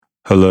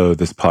Hello,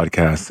 this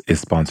podcast is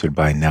sponsored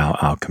by Now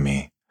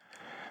Alchemy.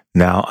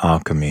 Now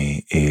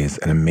Alchemy is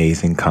an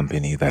amazing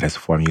company that has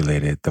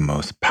formulated the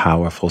most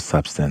powerful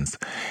substance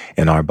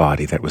in our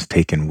body that was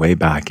taken way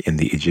back in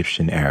the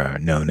Egyptian era,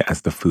 known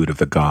as the food of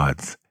the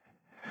gods.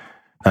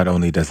 Not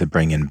only does it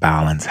bring in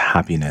balance,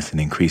 happiness,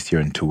 and increase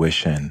your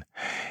intuition,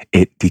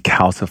 it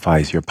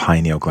decalcifies your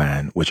pineal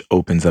gland, which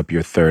opens up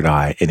your third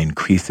eye and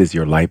increases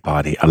your light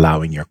body,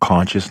 allowing your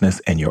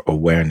consciousness and your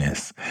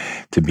awareness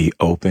to be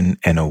open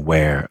and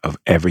aware of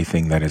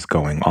everything that is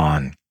going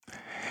on.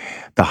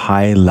 The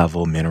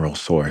high-level mineral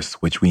source,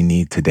 which we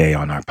need today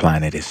on our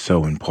planet, is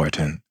so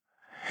important.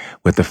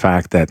 With the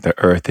fact that the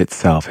earth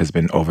itself has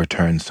been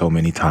overturned so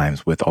many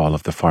times with all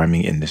of the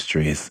farming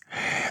industries,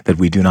 that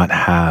we do not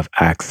have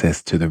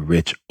access to the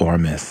rich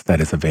ormus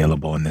that is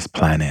available on this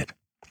planet.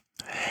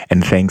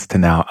 And thanks to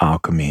Now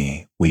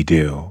Alchemy, we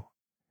do.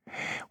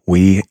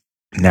 We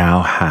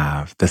now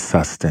have the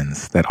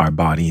sustenance that our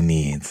body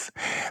needs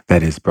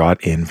that is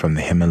brought in from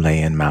the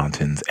Himalayan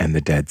mountains and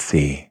the Dead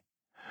Sea.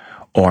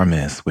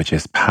 Ormus, which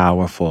is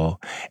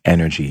powerful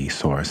energy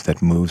source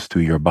that moves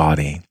through your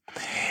body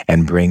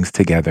and brings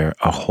together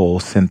a whole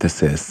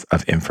synthesis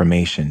of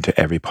information to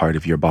every part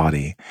of your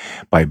body.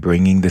 By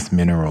bringing this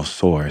mineral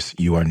source,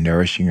 you are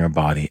nourishing your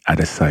body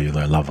at a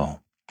cellular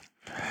level.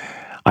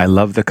 I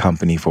love the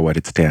company for what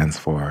it stands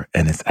for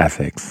and its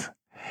ethics.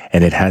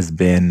 And it has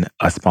been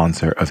a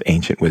sponsor of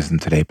Ancient Wisdom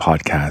Today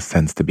podcast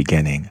since the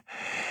beginning.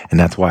 And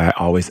that's why I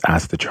always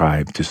ask the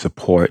tribe to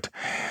support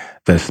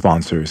the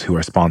sponsors who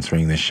are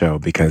sponsoring this show,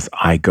 because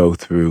I go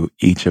through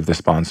each of the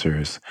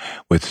sponsors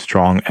with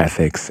strong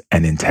ethics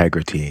and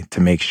integrity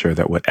to make sure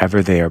that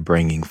whatever they are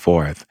bringing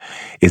forth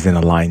is in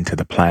line to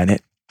the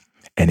planet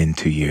and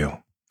into you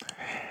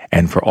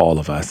and for all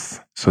of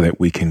us, so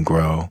that we can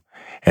grow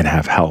and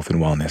have health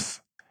and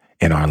wellness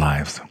in our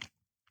lives.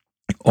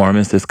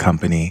 Ormus's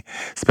company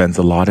spends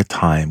a lot of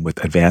time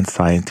with advanced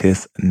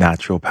scientists,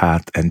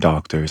 naturopaths, and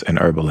doctors and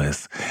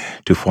herbalists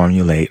to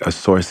formulate a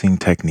sourcing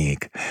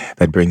technique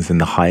that brings in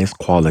the highest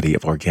quality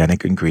of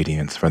organic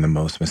ingredients from the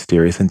most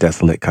mysterious and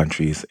desolate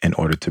countries in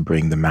order to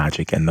bring the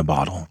magic in the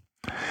bottle,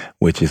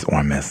 which is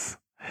Ormus.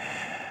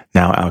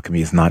 Now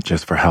Alchemy is not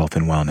just for health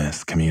and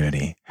wellness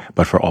community,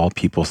 but for all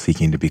people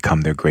seeking to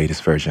become their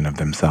greatest version of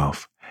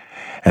themselves.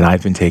 And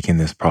I've been taking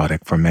this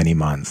product for many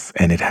months,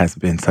 and it has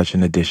been such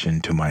an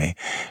addition to my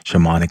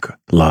shamanic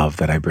love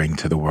that I bring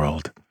to the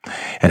world.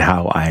 And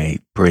how I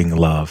bring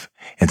love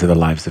into the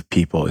lives of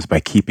people is by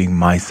keeping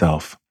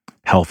myself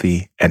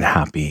healthy and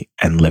happy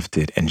and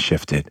lifted and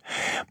shifted.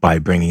 By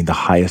bringing the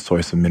highest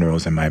source of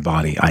minerals in my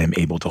body, I am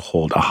able to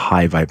hold a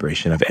high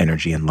vibration of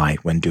energy and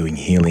light when doing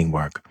healing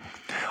work,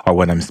 or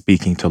when I'm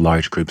speaking to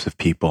large groups of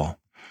people,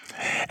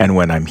 and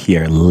when I'm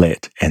here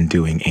lit and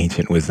doing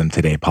Ancient Wisdom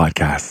Today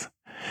podcasts.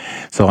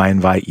 So I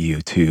invite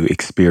you to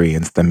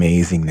experience the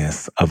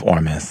amazingness of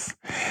Ormus.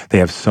 They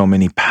have so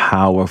many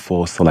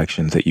powerful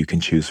selections that you can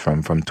choose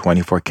from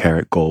 24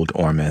 karat gold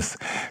Ormus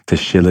to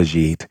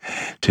Shilajit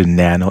to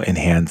nano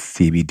enhanced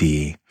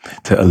CBD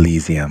to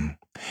Elysium,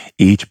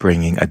 each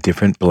bringing a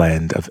different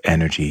blend of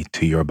energy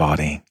to your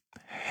body.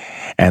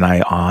 And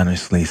I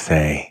honestly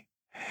say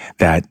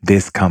that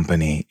this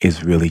company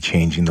is really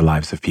changing the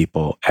lives of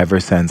people. Ever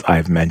since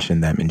I've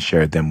mentioned them and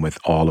shared them with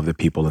all of the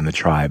people in the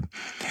tribe,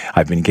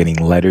 I've been getting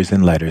letters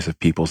and letters of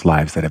people's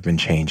lives that have been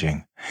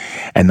changing.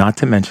 And not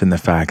to mention the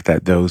fact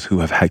that those who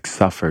have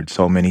suffered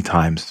so many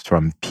times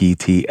from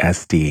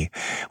PTSD,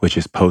 which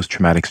is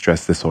post-traumatic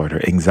stress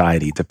disorder,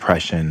 anxiety,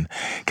 depression,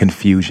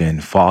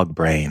 confusion, fog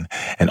brain,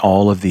 and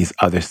all of these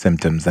other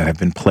symptoms that have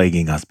been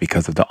plaguing us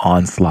because of the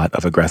onslaught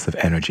of aggressive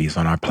energies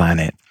on our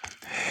planet.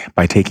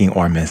 By taking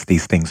Ormus,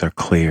 these things are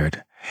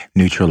cleared,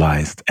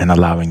 neutralized, and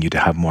allowing you to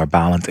have more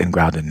balance and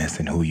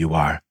groundedness in who you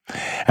are,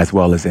 as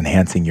well as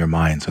enhancing your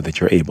mind so that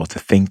you're able to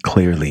think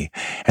clearly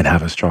and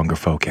have a stronger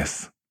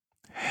focus.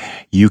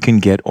 You can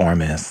get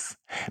Ormus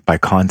by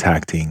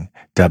contacting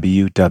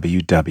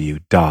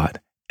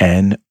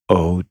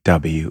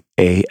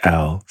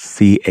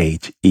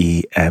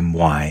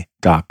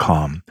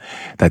www.nowalchemy.com.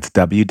 That's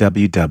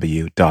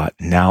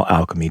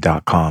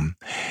www.nowalchemy.com.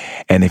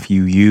 And if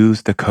you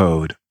use the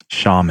code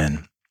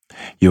SHAMAN,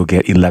 you'll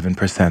get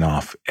 11%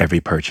 off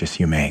every purchase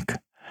you make.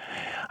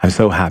 I'm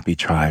so happy,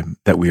 tribe,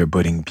 that we are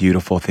putting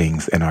beautiful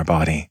things in our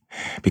body,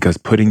 because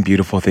putting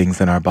beautiful things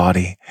in our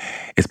body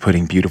is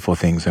putting beautiful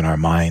things in our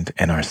mind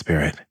and our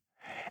spirit.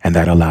 And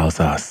that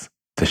allows us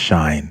to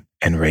shine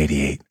and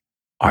radiate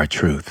our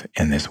truth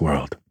in this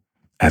world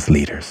as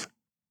leaders.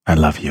 I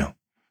love you.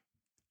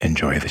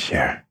 Enjoy the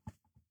share.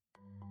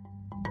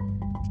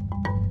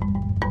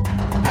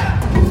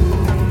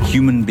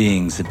 Human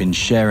beings have been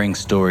sharing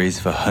stories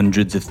for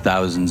hundreds of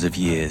thousands of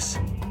years.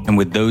 And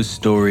with those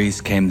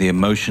stories came the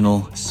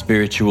emotional,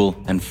 spiritual,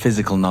 and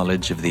physical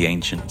knowledge of the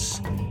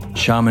ancients.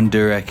 Shaman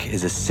Durek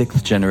is a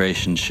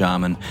 6th-generation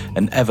shaman,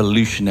 an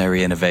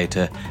evolutionary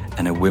innovator,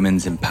 and a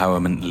women's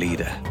empowerment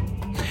leader.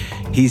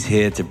 He's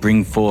here to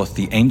bring forth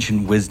the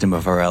ancient wisdom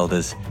of our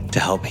elders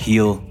to help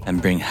heal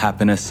and bring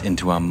happiness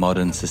into our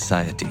modern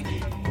society.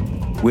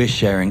 we're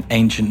sharing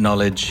ancient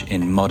knowledge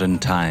in modern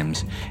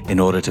times in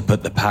order to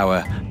put the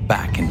power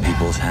back in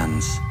people's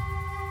hands.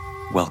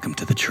 Welcome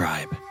to the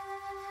tribe.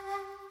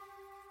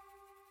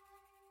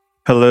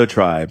 Hello,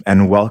 tribe,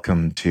 and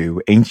welcome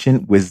to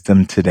Ancient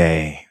Wisdom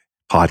Today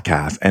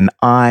podcast. And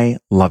I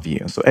love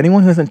you. So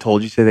anyone who hasn't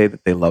told you today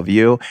that they love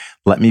you,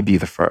 let me be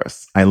the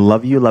first. I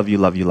love you, love you,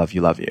 love you, love you,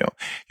 love you.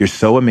 You're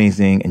so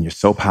amazing and you're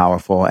so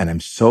powerful. And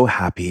I'm so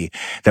happy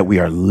that we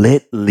are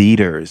lit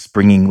leaders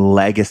bringing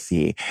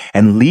legacy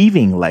and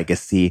leaving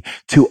legacy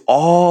to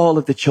all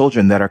of the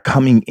children that are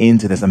coming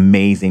into this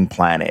amazing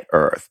planet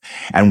Earth.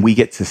 And we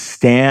get to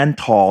stand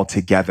tall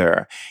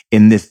together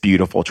in this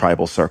beautiful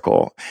tribal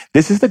circle.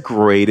 This is the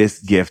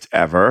greatest gift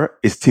ever,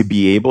 is to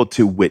be able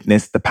to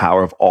witness the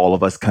power of all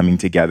of us coming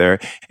together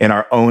in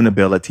our own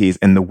abilities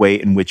and the way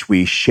in which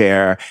we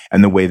share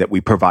and the way that we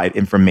provide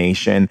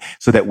information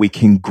so that we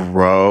can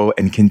grow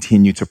and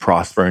continue to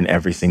prosper in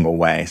every single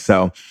way.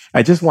 So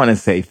I just want to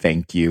say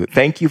thank you.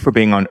 Thank you for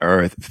being on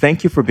Earth.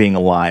 Thank you for being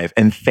alive.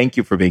 And thank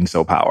you for being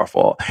so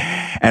powerful.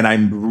 And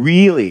I'm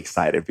really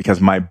excited because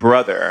my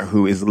brother,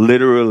 who is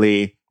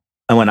literally,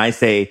 and when I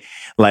say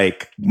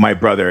like my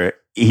brother,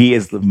 he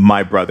is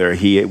my brother.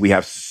 We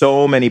have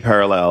so many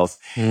parallels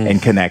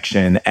and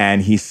connection,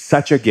 and he's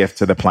such a gift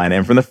to the planet.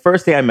 And from the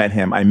first day I met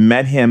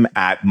him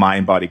at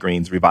Mind Body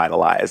Greens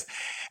Revitalized.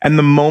 And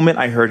the moment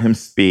I heard him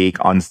speak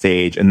on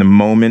stage and the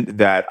moment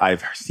that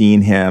I've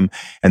seen him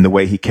and the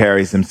way he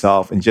carries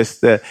himself and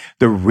just the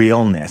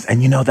realness.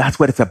 And that's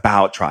what it's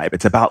about, tribe.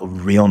 It's about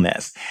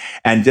realness.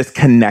 And just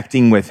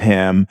connecting with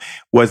him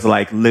was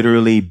like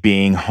literally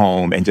being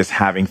home and just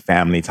having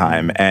family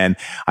time. And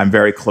I'm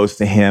very close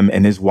to him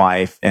and his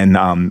wife. And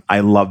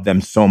I love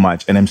them so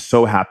much. And I'm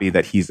so happy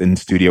that he's in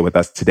studio with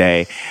us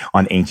today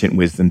on Ancient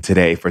Wisdom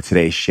Today for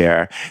today's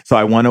share. So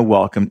I want to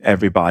welcome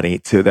everybody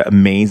to the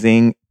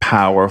amazing,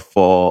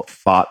 powerful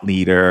thought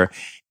leader,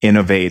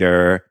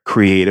 innovator,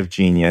 creative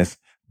genius,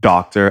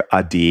 Dr.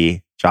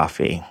 Adi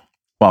Jaffe.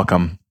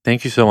 Welcome.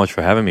 Thank you so much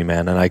for having me,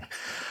 man. And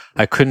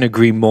I couldn't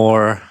agree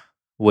more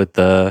with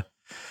the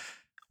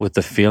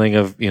feeling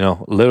of,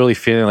 literally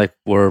feeling like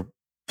we're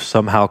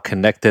somehow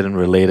connected and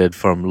related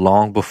from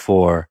long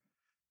before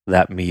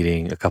that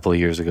meeting a couple of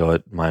years ago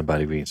at Mind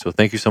Body Green. So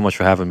thank you so much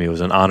for having me. It was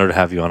an honor to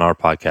have you on our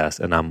podcast,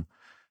 and I'm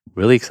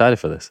really excited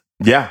for this.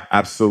 Yeah,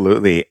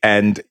 absolutely.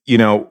 And,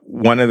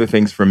 one of the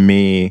things for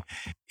me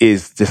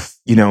is just,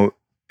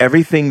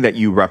 everything that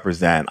you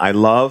represent. I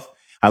love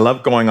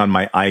going on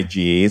my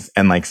IGs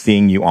and like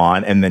seeing you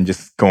on and then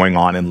just going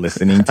on and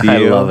listening to you. I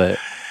love it.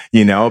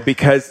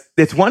 Because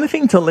it's one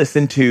thing to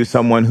listen to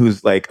someone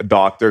who's like a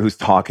doctor who's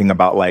talking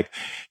about like,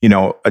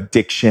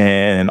 addiction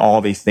and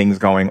all these things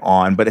going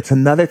on. But it's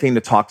another thing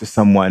to talk to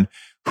someone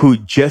who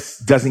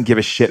just doesn't give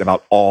a shit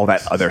about all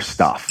that other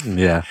stuff.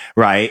 Yeah.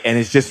 Right. And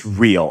it's just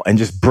real and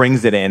just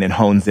brings it in and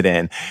hones it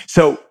in.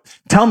 So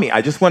tell me,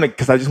 I just want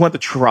the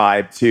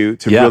tribe to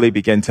really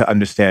begin to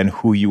understand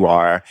who you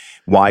are,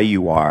 why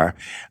you are.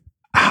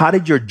 How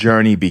did your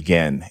journey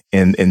begin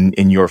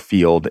in your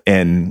field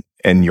and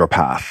in your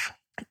path?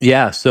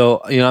 Yeah.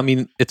 So,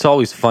 it's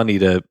always funny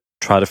to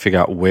try to figure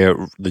out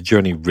where the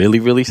journey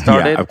really, really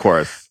started. Yeah, of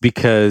course.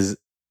 Because,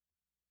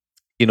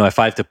 if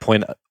I have to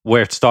point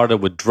where it started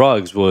with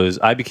drugs was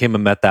I became a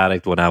meth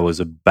addict when I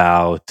was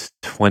about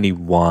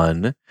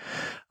 21.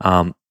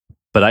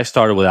 But I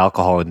started with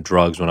alcohol and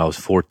drugs when I was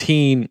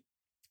 14.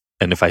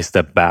 And if I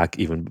step back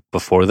even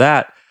before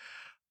that,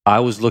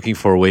 I was looking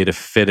for a way to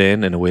fit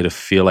in and a way to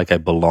feel like I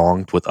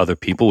belonged with other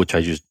people, which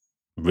I just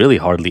really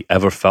hardly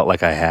ever felt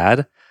like I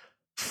had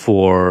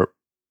for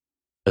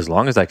as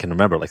long as I can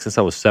remember, like since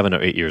I was 7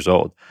 or 8 years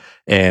old.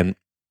 And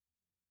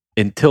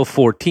until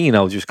 14,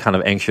 I was just kind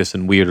of anxious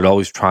and weird and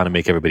always trying to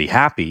make everybody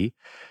happy.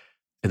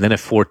 And then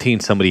at 14,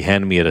 somebody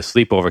handed me at a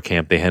sleepover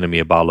camp, they handed me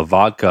a bottle of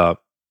vodka.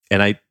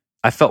 And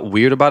I felt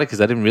weird about it because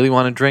I didn't really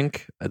want to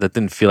drink. That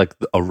didn't feel like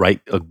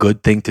a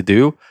good thing to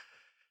do.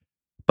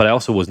 But I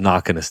also was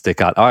not going to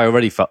stick out. I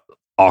already felt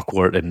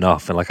awkward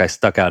enough and like I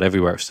stuck out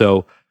everywhere.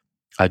 So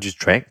I just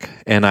drank.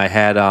 And I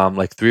had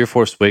like 3 or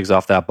 4 swigs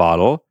off that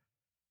bottle.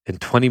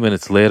 And 20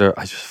 minutes later,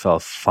 I just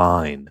felt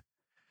fine.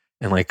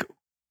 And like,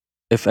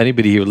 if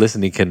anybody here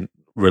listening can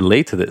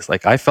relate to this,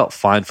 like I felt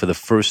fine for the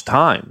first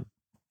time.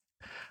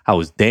 I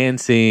was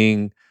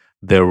dancing.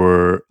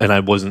 And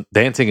I wasn't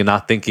dancing and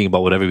not thinking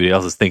about what everybody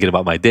else is thinking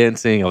about my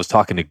dancing. I was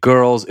talking to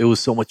girls. It was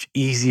so much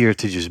easier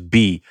to just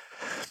be.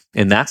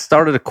 And that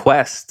started a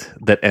quest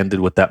that ended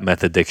with that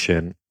meth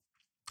addiction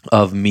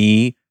of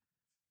me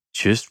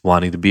just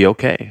wanting to be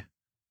okay,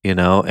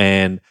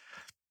 and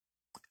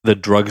the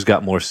drugs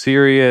got more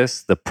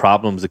serious. The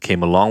problems that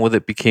came along with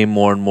it became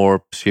more and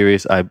more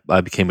serious.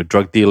 I became a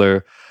drug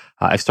dealer.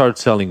 I started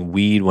selling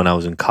weed when I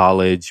was in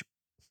college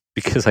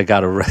because I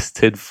got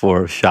arrested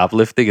for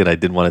shoplifting and I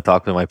didn't want to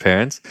talk to my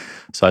parents.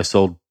 So I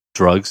sold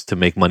drugs to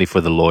make money for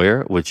the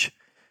lawyer, which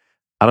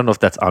I don't know if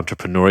that's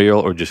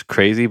entrepreneurial or just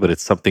crazy, but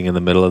it's something in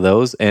the middle of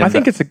those. And I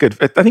think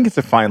it's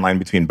a fine line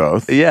between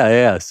both.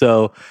 yeah.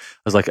 So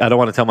I was like, I don't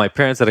want to tell my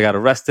parents that I got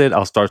arrested.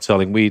 I'll start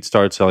selling weed,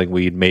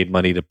 made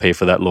money to pay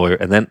for that lawyer,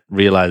 and then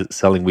realized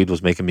selling weed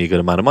was making me a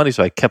good amount of money.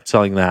 So I kept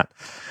selling that.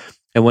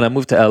 And when I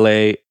moved to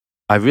LA,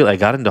 I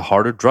got into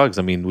harder drugs.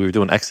 I mean, we were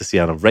doing ecstasy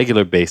on a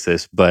regular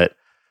basis, but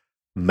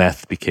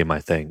meth became my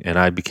thing. And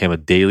I became a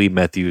daily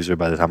meth user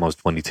by the time I was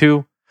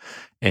 22.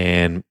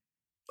 And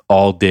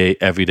all day,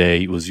 every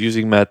day, was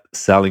using meth,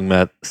 selling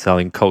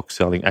coke,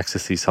 selling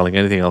ecstasy, selling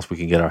anything else we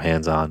can get our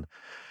hands on.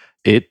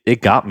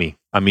 It got me.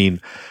 I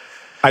mean,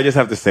 I just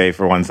have to say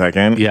for 1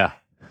 second. yeah.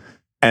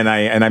 And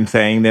I'm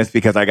saying this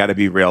because I got to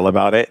be real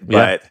about it.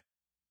 But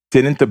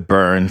didn't the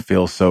burn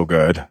feel so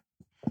good?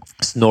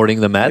 Snorting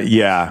the meth?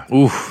 Yeah.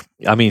 Oof.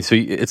 I mean, so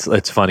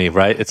it's funny,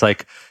 right? It's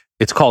like,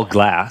 it's called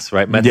glass,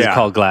 right? Meth is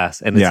called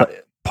glass. And it's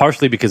like,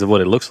 partially because of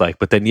what it looks like.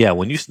 But then,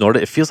 when you snort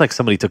it, it feels like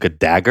somebody took a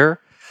dagger.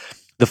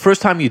 The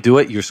first time you do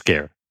it, you're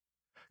scared.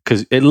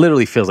 Because it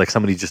literally feels like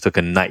somebody just took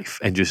a knife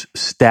and just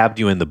stabbed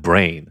you in the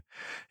brain.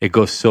 It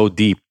goes so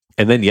deep.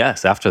 And then,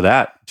 yes, after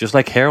that, just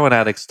like heroin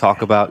addicts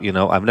talk about,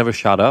 I've never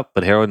shot up,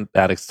 but heroin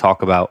addicts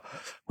talk about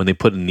when they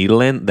put a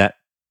needle in,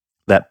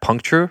 that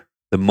puncture,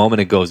 the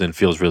moment it goes in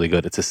feels really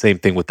good. It's the same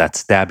thing with that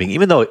stabbing.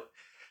 Even though,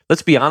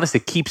 let's be honest,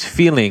 it keeps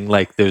feeling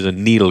like there's a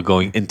needle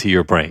going into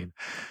your brain.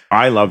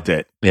 I loved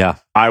it. Yeah.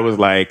 I was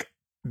like,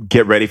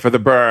 get ready for the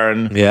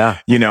burn. Yeah.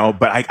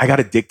 But I got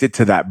addicted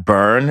to that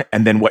burn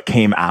and then what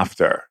came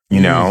after,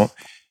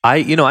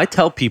 I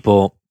tell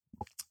people,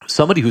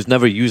 somebody who's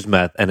never used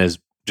meth and has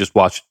just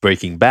watched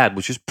Breaking Bad,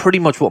 which is pretty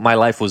much what my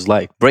life was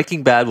like.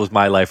 Breaking Bad was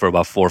my life for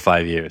about 4 or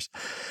 5 years.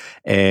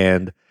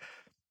 And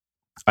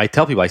I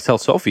tell people, I tell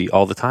Sophie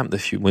all the time,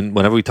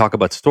 whenever we talk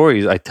about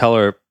stories, I tell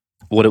her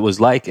what it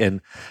was like.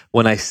 And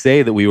when I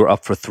say that we were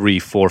up for 3,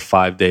 4,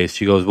 5 days,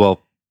 she goes,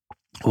 well,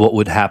 what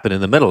would happen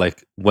in the middle?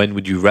 Like, when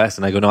would you rest?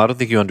 And I go, no, I don't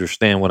think you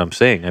understand what I'm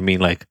saying. I mean,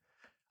 like,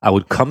 I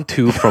would come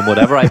to from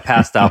whatever I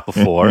passed out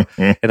before,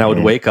 and I would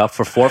wake up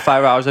for 4 or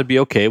 5 hours. I'd be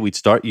okay. We'd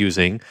start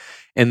using.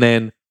 And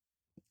then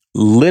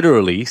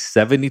literally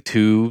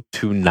 72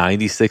 to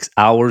 96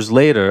 hours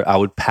later, I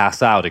would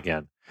pass out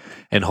again.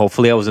 And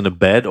hopefully I was in a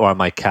bed or on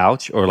my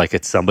couch or like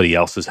at somebody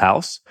else's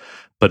house.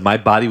 But my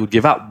body would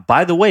give out.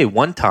 By the way,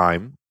 one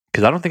time,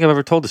 because I don't think I've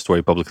ever told the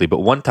story publicly, but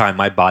one time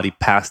my body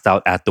passed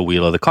out at the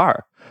wheel of the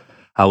car.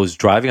 I was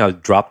driving. I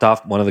dropped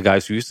off one of the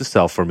guys who used to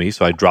sell for me.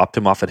 So I dropped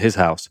him off at his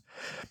house.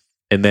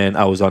 And then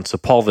I was on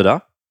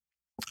Sepulveda.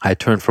 I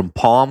turned from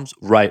Palms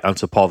right on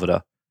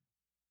Sepulveda.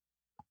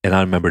 And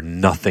I remember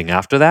nothing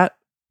after that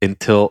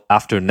until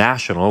after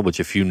National, which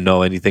if you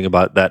know anything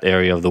about that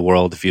area of the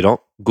world, if you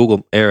don't,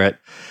 Google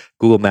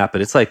map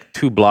it. It's like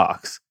 2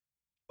 blocks.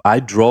 I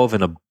drove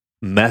in a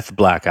meth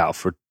blackout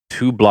for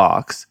 2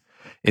 blocks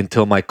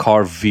until my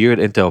car veered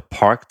into a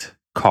parked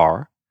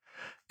car.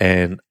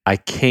 And I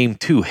came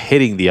to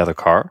hitting the other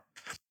car.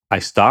 I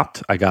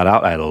stopped. I got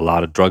out. I had a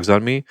lot of drugs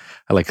on me.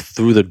 I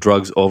threw the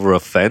drugs over a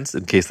fence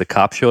in case the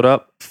cop showed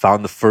up,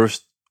 found the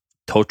first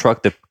tow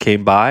truck that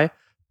came by,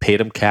 paid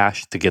him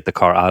cash to get the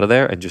car out of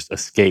there, and just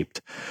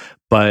escaped.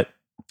 But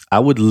I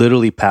would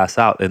literally pass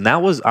out. And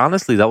that was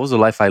the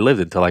life I lived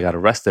until I got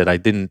arrested. I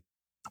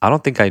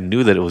don't think I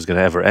knew that it was going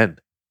to ever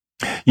end.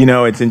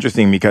 It's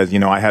interesting because,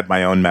 I had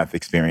my own meth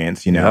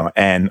experience, Yep.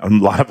 and a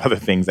lot of other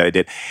things that I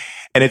did.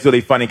 And it's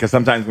really funny because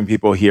sometimes when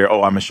people hear,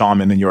 oh, I'm a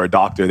shaman and you're a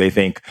doctor, they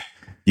think,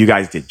 you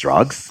guys did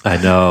drugs. I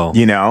know.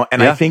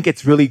 And I think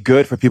it's really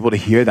good for people to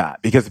hear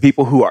that because the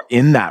people who are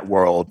in that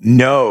world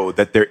know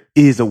that there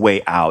is a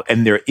way out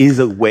and there is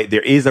a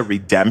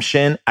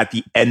redemption at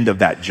the end of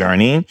that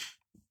journey.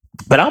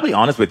 But I'll be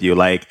honest with you,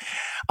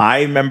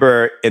 I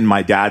remember in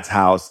my dad's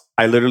house,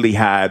 I literally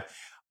had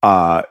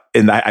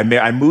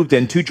I moved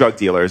in 2 drug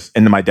dealers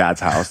into my dad's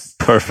house.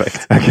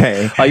 Perfect.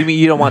 Okay. Oh, you mean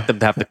you don't want them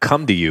to have to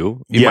come to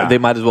you? They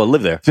might as well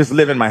live there. Just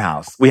live in my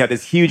house. We had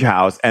this huge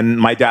house, and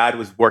my dad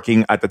was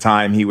working at the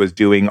time. He was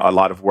doing a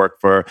lot of work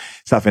for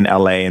stuff in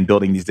LA and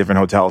building these different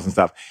hotels and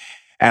stuff.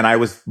 And I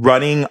was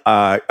running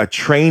a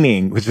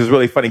training, which was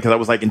really funny because I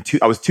was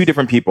I was 2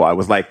 different people. I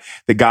was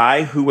the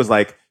guy who was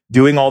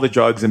doing all the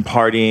drugs and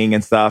partying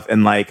and stuff,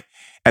 and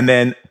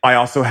then I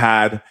also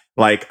had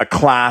a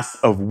class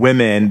of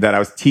women that I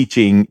was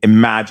teaching in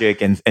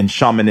magic and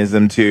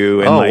shamanism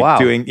to. And wow.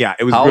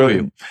 It was How old were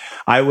brilliant. you?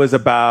 I was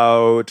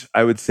about,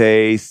 I would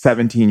say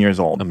 17 years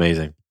old.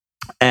 Amazing.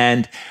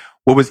 And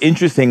what was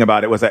interesting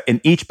about it was that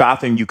in each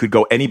bathroom, you could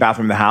go any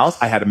bathroom in the house.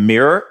 I had a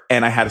mirror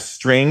and I had a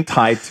string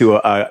tied to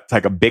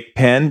a big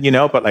pen,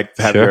 but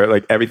to have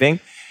Sure. everything.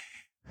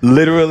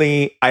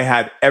 Literally, I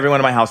had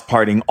everyone in my house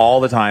partying all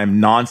the time,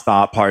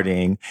 nonstop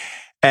partying.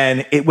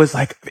 And it was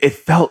it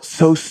felt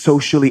so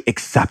socially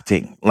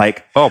accepting.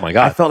 Oh my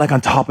God. I felt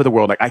on top of the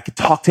world. I could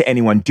talk to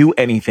anyone, do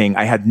anything.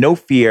 I had no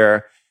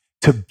fear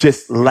to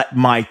just let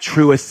my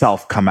truest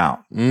self come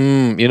out.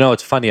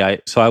 It's funny. I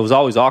was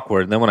always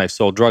awkward. And then when I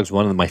sold drugs,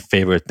 one of my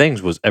favorite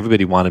things was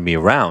everybody wanted me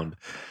around,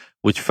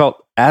 which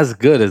felt as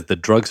good as the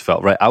drugs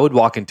felt, right? I would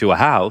walk into a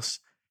house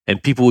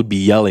And people would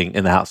be yelling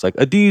in the house, like,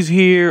 Adi's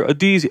here,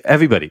 Adi's,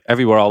 everybody,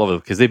 everywhere, all over,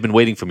 because they've been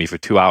waiting for me for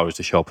 2 hours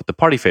to show up with the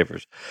party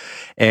favors.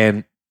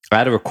 And I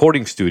had a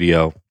recording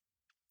studio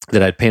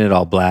that I'd painted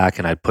all black,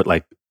 and I'd put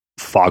like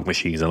fog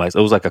machines and lights.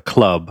 It was like a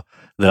club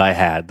that I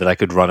had that I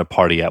could run a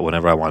party at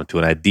whenever I wanted to.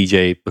 And I had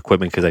DJ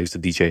equipment because I used to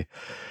DJ.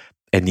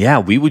 And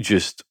yeah, people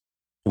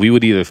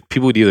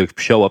would either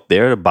show up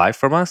there to buy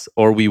from us,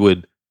 or I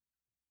would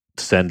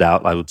send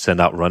out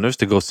runners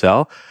to go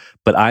sell.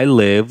 But I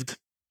lived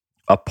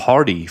a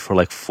party for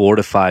like 4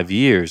 to 5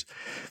 years.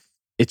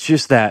 It's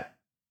just that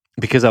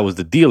because I was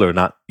the dealer,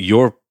 not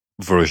your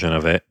version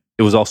of it,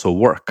 it was also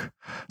work.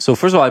 So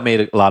first of all, I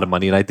made a lot of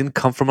money, and I didn't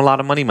come from a lot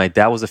of money. My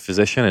dad was a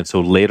physician, and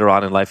so later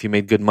on in life, he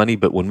made good money.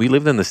 But when we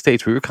lived in the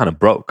States, we were kind of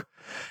broke.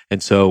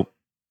 And so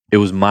it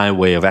was my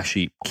way of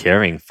actually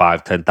carrying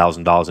 $5,000,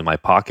 $10,000 in my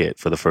pocket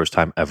for the first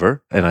time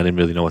ever. And I didn't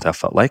really know what that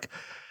felt like.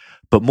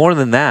 But more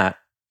than that,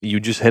 you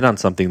just hit on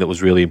something that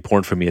was really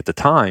important for me at the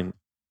time.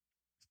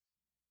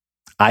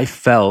 I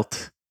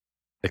felt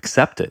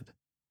accepted.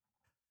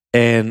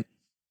 And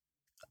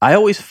I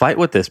always fight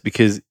with this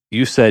because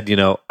you said,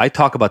 I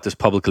talk about this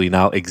publicly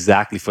now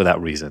exactly for that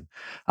reason.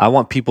 I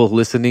want people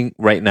listening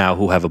right now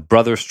who have a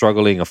brother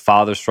struggling, a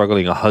father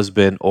struggling, a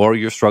husband, or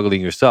you're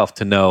struggling yourself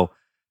to know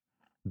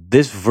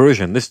this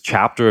version, this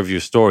chapter of your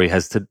story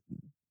that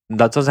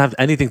doesn't have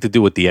anything to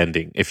do with the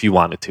ending if you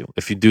wanted to.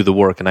 If you do the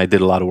work, and I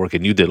did a lot of work,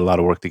 and you did a lot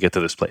of work to get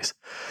to this place.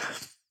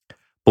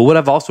 But what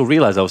I've also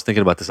realized, I was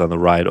thinking about this on the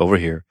ride over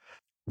here,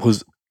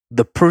 was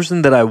the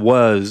person that I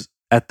was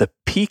at the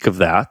peak of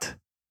that.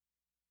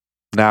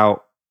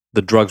 Now,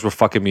 the drugs were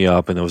fucking me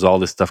up, and there was all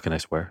this stuff. Can I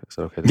swear? Is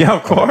that okay? Yeah,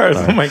 of course.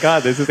 Right. Oh my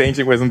God, this is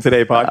Ancient Wisdom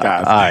Today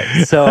podcast. All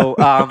right.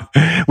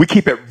 So we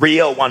keep it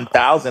real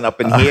 1000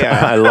 up in here.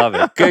 I love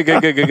it.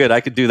 Good.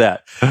 I could do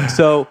that.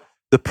 So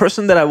the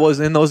person that I was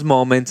in those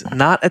moments,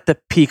 not at the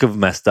peak of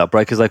messed up,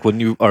 right? Because like when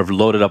you are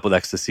loaded up with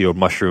ecstasy or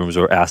mushrooms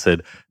or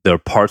acid, there are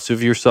parts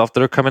of yourself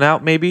that are coming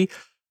out maybe,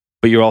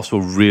 but you're also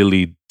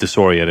really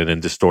disoriented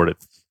and distorted.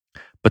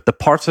 But the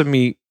parts of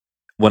me,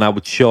 when I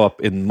would show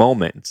up in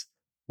moments,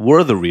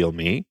 were the real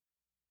me.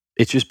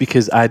 It's just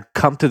because I'd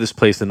come to this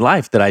place in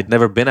life that I'd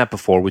never been at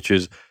before, which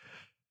is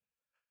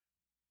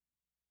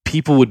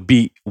people would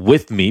be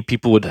with me,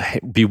 people would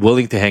be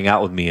willing to hang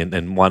out with me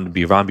and want to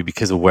be around me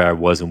because of where I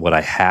was and what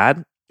I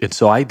had. And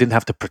so I didn't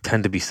have to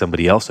pretend to be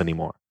somebody else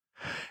anymore.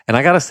 And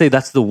I got to say,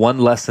 that's the one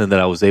lesson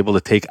that I was able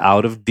to take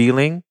out of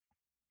dealing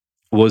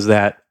was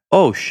that,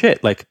 oh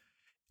shit, like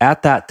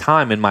at that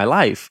time in my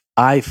life,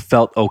 I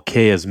felt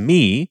okay as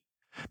me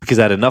because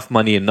I had enough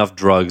money, enough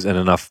drugs, and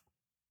enough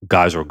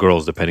guys or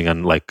girls, depending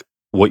on like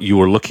what you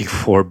were looking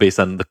for based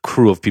on the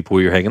crew of people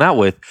you're hanging out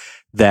with,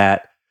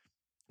 that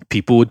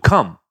people would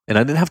come. And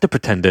I didn't have to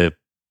pretend to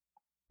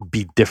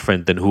be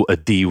different than who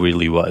Adi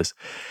really was.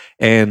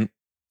 And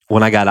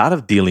when I got out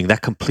of dealing,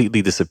 that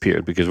completely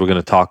disappeared because we're going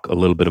to talk a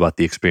little bit about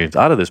the experience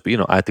out of this.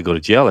 But, I had to go to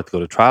jail, I had to go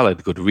to trial, I had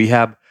to go to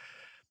rehab.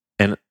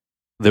 And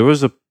there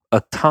was a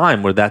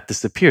time where that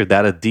disappeared,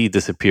 that Adi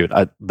disappeared.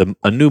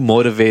 A new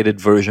motivated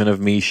version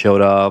of me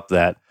showed up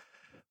that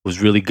was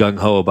really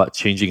gung-ho about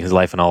changing his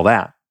life and all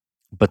that.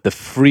 But the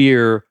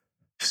freer,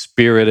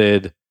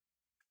 spirited,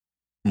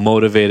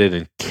 motivated,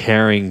 and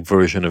caring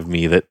version of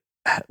me that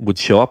would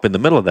show up in the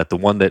middle of that, the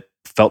one that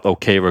felt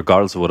okay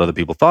regardless of what other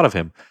people thought of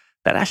him,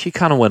 that actually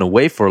kind of went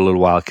away for a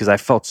little while because I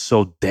felt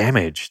so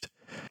damaged.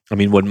 I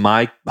mean, when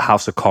my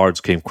house of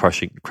cards came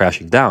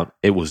crashing down,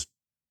 it was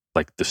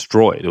like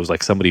destroyed. It was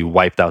like somebody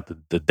wiped out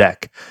the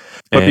deck.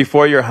 But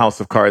before your house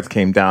of cards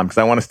came down, because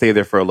I want to stay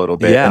there for a little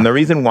bit. Yeah. And the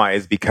reason why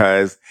is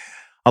because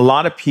a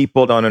lot of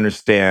people don't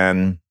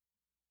understand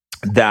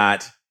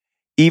that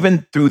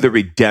even through the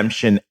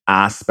redemption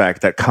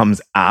aspect that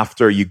comes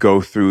after you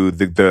go through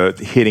the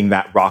hitting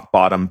that rock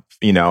bottom,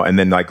 and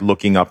then like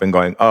looking up and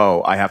going,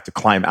 oh, I have to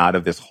climb out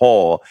of this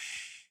hole.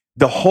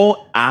 The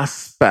whole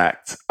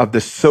aspect of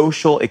the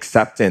social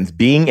acceptance,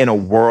 being in a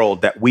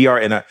world that we are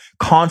in a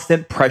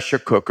constant pressure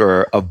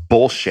cooker of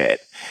bullshit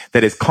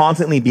that is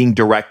constantly being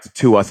directed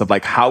to us of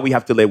like how we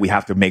have to live, we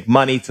have to make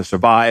money to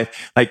survive,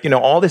 like,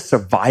 all this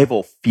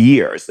survival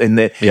fears and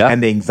the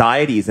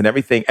anxieties and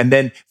everything. And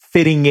then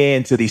fitting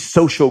into these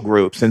social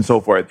groups and so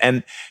forth.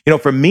 And,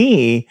 for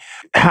me,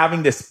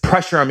 having this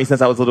pressure on me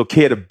since I was a little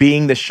kid of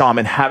being the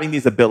shaman, having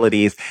these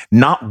abilities,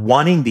 not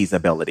wanting these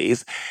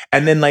abilities,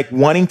 and then like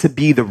wanting to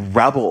be the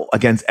rebel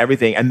against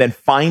everything, and then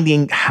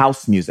finding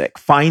house music,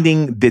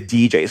 finding the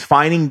DJs,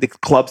 finding the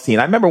club scene.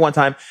 I remember one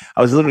time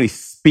I was literally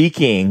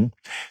speaking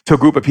to a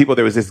group of people.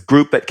 There was this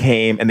group that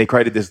came and they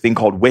created this thing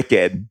called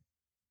Wicked,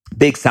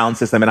 big sound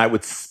system. And I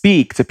would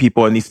speak to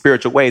people in these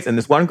spiritual ways. And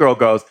this one girl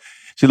goes,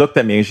 she looked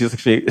at me, and she's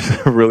actually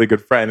a really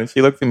good friend. And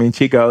she looked at me and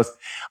she goes,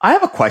 I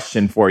have a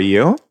question for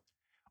you.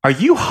 Are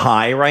you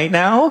high right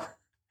now?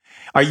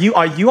 Are you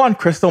on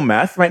crystal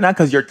meth right now?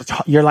 Because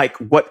you're like,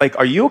 what? Like,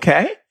 are you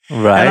okay?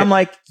 Right. And I'm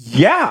like,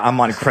 yeah, I'm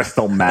on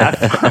crystal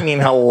meth. I mean,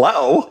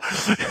 hello.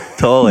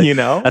 Totally.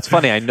 That's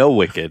funny. I know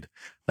Wicked.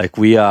 Like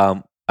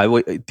I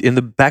In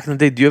the back in the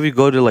day, do you ever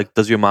go to like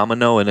Does Your Mama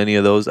Know and any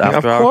of those after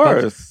Of hour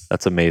clubs? course.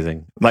 That's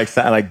amazing.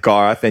 Like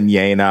Garth and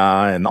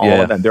Yena and all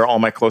of them. They're all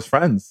my close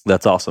friends.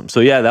 That's awesome. So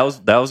yeah,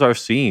 that was our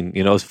scene.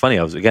 You know, it's funny.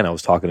 I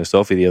was talking to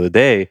Sophie the other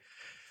day,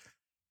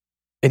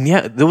 and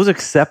yeah, there was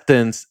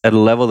acceptance at a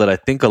level that I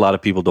think a lot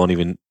of people don't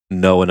even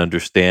know and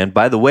understand.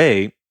 By the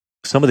way,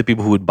 some of the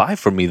people who would buy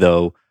from me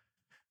though,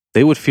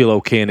 they would feel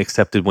okay and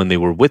accepted when they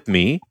were with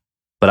me,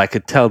 but I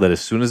could tell that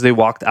as soon as they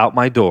walked out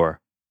my door,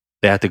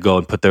 they had to go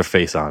and put their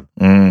face on.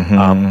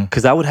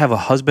 Because I would have a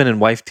husband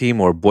and wife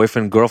team or a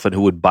boyfriend, girlfriend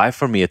who would buy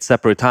from me at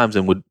separate times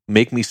and would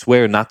make me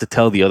swear not to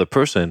tell the other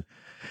person. And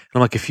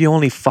I'm like, if you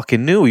only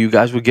fucking knew, you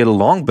guys would get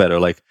along better.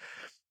 Like,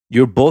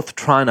 you're both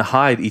trying to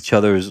hide each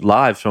other's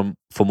lives from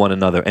one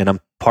another. And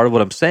part of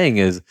what I'm saying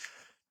is,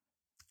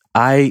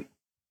 I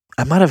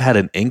might have had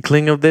an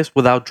inkling of this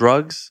without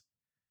drugs.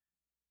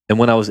 And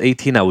when I was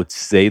 18, I would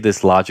say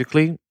this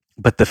logically,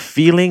 but the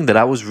feeling that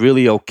I was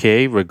really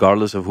okay,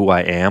 regardless of who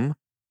I am,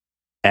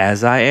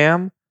 as I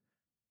am,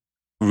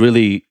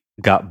 really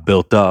got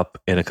built up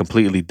in a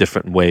completely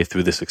different way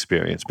through this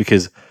experience.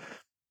 Because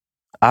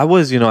I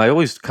was, I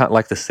always kind of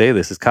like to say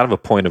this, it's kind of a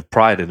point of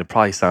pride, and it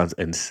probably sounds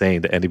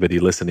insane to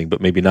anybody listening,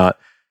 but maybe not.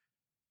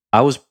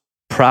 I was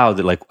proud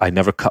that like I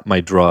never cut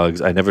my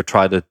drugs. I never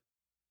tried to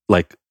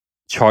like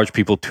charge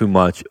people too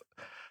much.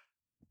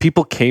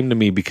 People came to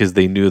me because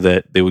they knew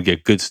that they would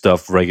get good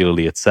stuff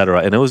regularly,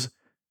 etc. And that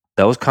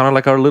was kind of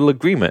like our little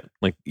agreement.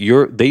 Like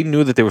they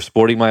knew that they were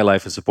supporting my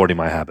life and supporting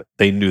my habit.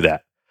 They knew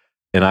that.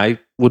 And I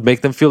would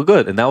make them feel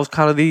good. And that was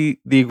kind of the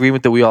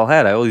agreement that we all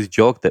had. I always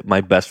joked that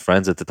my best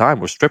friends at the time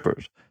were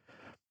strippers,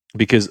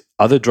 because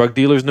other drug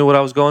dealers knew what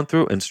I was going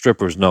through, and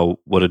strippers know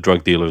what a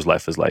drug dealer's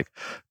life is like.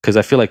 Because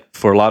I feel like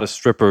for a lot of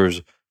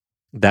strippers,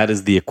 that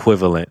is the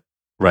equivalent,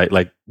 right?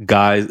 Like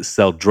guys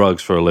sell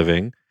drugs for a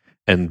living,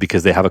 and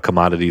because they have a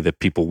commodity that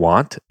people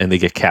want and they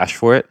get cash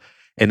for it.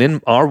 And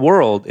in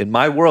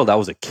my world, I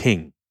was a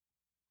king,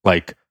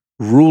 like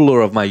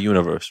ruler of my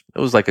universe. It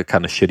was like a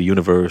kind of shitty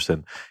universe,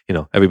 and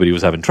everybody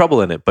was having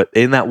trouble in it. But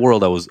in that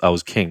world, I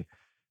was king.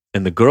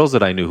 And the girls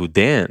that I knew who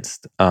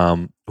danced,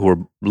 who were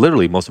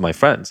literally most of my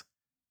friends,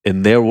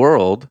 in their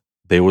world,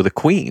 they were the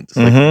queens.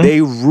 Like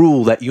they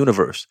rule that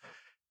universe.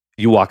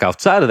 You walk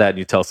outside of that and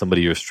you tell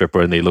somebody you're a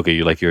stripper, and they look at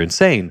you like you're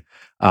insane,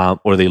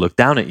 or they look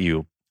down at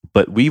you.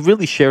 But we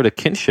really shared a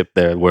kinship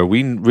there where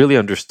we really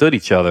understood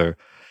each other.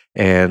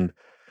 And,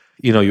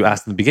 you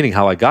asked in the beginning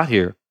how I got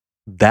here.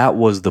 That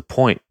was the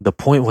point. The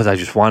point was I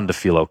just wanted to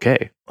feel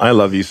okay. I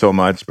love you so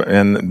much.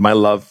 And my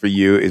love for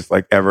you is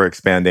like ever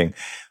expanding.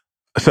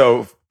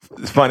 So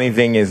the funny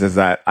thing is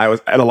that I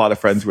had a lot of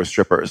friends who were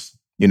strippers,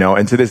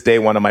 and to this day,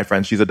 one of my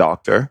friends, she's a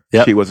doctor.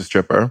 Yep. She was a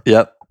stripper.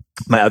 Yep.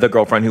 My other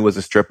girlfriend who was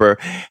a stripper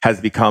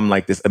has become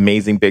like this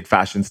amazing big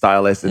fashion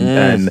stylist.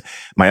 And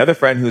my other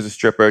friend who's a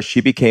stripper,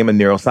 she became a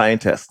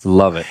neuroscientist.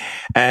 Love it.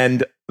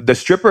 And the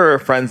stripper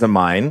friends of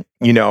mine,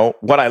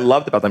 what I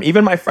loved about them,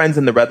 even my friends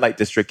in the red light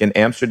district in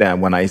Amsterdam,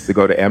 when I used to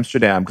go to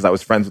Amsterdam, because I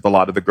was friends with a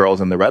lot of the girls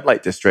in the red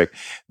light district,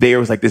 there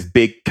was like this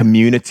big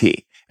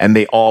community. And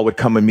they all would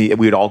come and meet.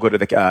 We would all go to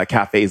the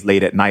cafes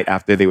late at night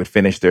after they would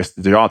finish their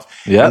jobs.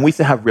 Yeah. And we used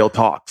to have real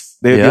talks.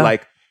 They would be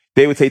like,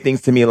 they would say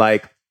things to me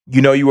like,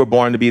 you were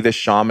born to be this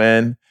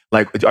shaman.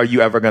 Like, are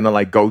you ever going to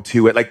like go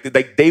to it?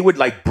 Like they would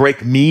like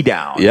break me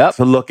down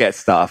to look at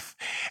stuff.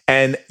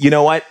 And you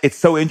know what? It's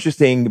so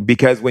interesting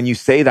because when you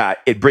say that,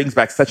 it brings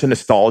back such a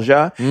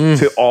nostalgia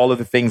to all of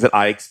the things that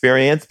I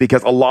experienced,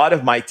 because a lot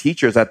of my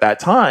teachers at that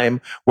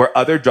time were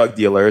other drug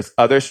dealers,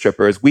 other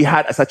strippers. We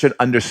had such an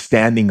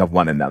understanding of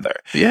one another.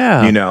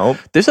 Yeah.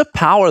 There's a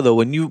power though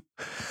when you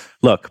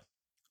look,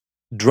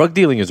 drug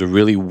dealing is a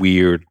really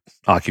weird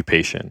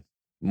occupation.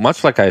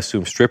 Much like I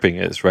assume stripping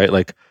is, right?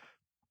 Like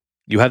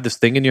you have this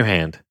thing in your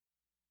hand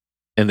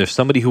and there's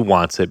somebody who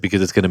wants it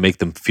because it's going to make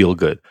them feel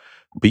good.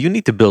 But you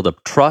need to build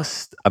up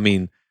trust. I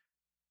mean,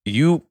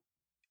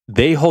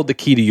 they hold the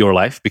key to your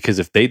life, because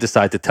if they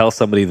decide to tell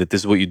somebody that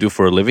this is what you do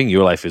for a living,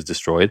 your life is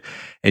destroyed,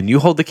 and you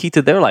hold the key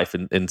to their life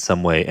in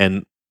some way.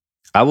 And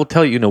I will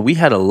tell you, we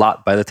had a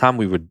lot by the time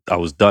I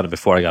was done and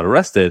before I got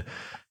arrested,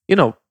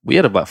 we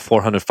had about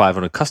 400,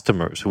 500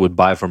 customers who would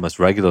buy from us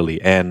regularly.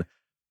 And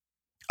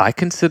I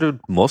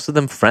considered most of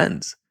them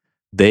friends.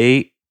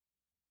 They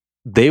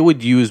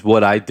would use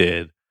what I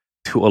did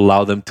to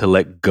allow them to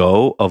let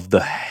go of the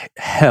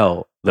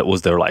hell that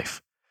was their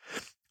life.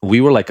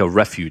 We were like a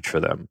refuge for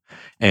them.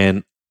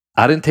 And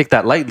I didn't take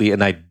that lightly,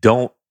 and I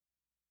don't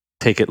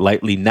take it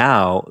lightly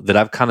now that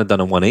I've kind of done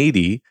a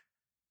 180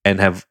 and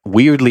have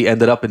weirdly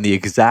ended up in the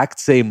exact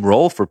same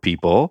role for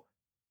people,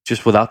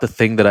 just without the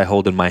thing that I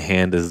hold in my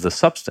hand as the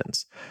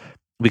substance.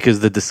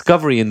 Because the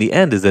discovery in the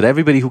end is that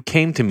everybody who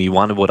came to me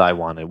wanted what I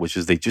wanted, which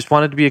is they just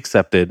wanted to be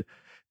accepted.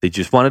 They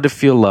just wanted to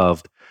feel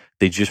loved.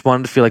 They just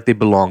wanted to feel like they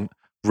belonged,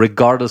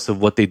 regardless of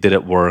what they did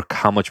at work,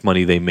 how much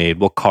money they made,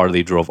 what car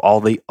they drove,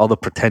 all the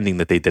pretending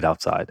that they did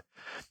outside.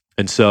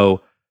 And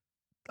so,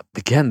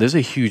 again, there's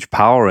a huge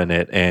power in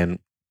it. And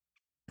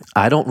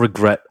I don't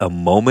regret a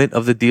moment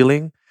of the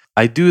dealing.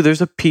 I do. There's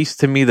a piece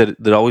to me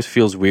that always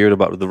feels weird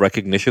about the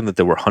recognition that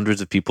there were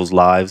hundreds of people's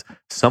lives,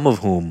 some of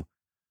whom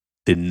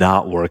did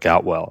not work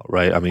out well,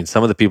 right? I mean,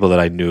 some of the people that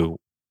I knew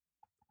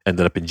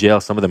ended up in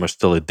jail. Some of them are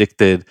still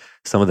addicted.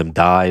 Some of them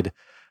died.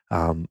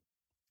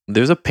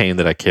 There's a pain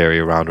that I carry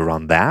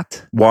around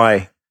that.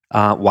 Why?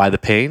 Why the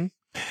pain?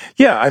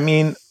 Yeah, I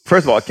mean,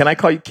 first of all, can I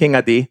call you King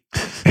Adi?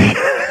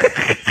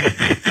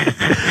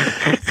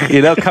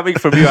 Coming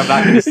from you, I'm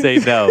not going to say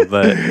no,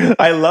 but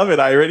I love it.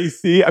 I already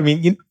see. I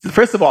mean,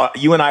 first of all,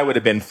 you and I would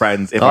have been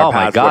friends if our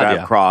paths would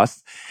have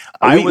crossed.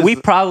 We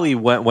probably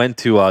went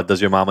to Does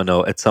Your Mama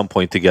Know at some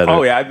point together.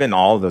 Oh yeah, I've been to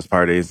all of those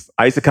parties.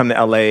 I used to come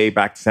to LA,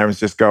 back to San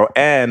Francisco,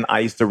 and I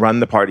used to run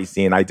the party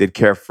scene. I did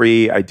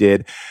Carefree. I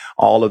did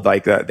all of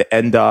like the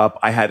End Up.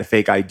 I had a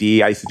fake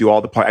ID. I used to do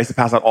all the I used to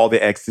pass out all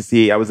the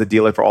ecstasy. I was a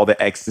dealer for all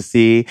the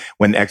ecstasy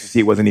when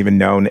ecstasy wasn't even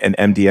known, and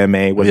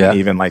MDMA wasn't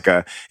even like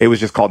it was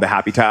just called the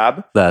Happy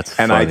Tab. That's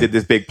and funny. I did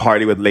this big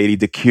party with Lady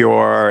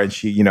DeCure, and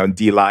she,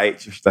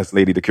 D-Light, that's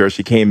Lady DeCure.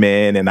 She came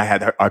in, and I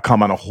had her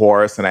come on a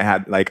horse, and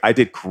I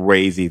did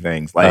crazy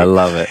things. I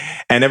love it.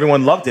 And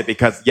everyone loved it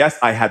because, yes,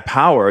 I had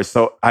power.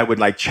 So I would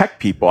check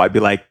people. I'd be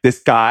like, this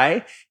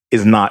guy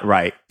is not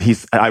right.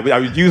 I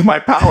would use my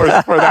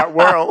powers for that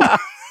world.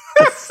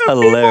 That's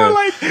hilarious. People are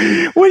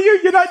like, well,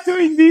 you're not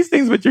doing these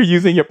things, but you're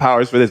using your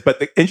powers for this. But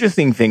the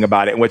interesting thing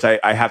about it, which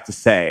I have to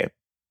say,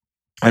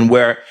 and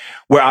where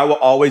I will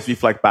always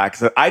reflect back, is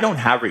that I don't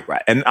have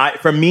regret. And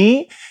for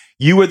me,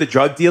 you were the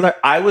drug dealer.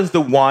 I was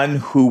the one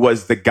who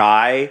was the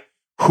guy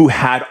who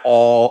had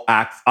all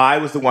acts. I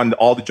was the one that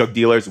all the drug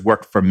dealers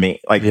worked for me.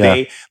 I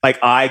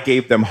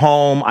gave them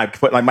home.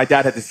 My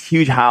dad had this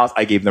huge house.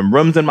 I gave them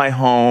rooms in my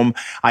home.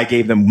 I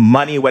gave them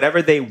money,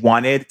 whatever they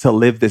wanted to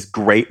live this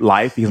great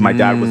life because my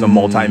dad was a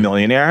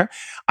multimillionaire.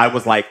 I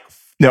was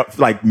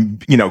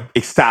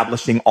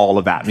establishing all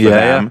of that for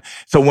them. Yeah.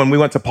 So when we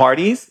went to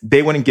parties,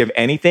 they wouldn't give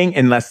anything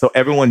so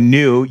everyone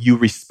knew you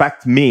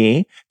respect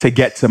me to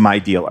get to my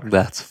dealer.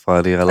 That's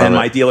funny. I love it. And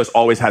my dealers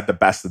always had the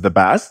best of the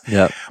best.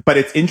 Yeah. But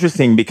it's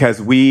interesting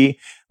because I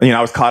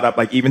was caught up,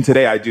 even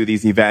today I do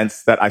these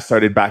events that I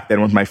started back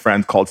then with my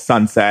friends called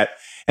Sunset.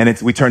 And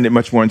we turned it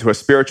much more into a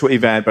spiritual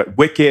event, but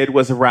Wicked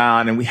was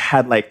around and we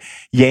had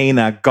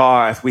Yana,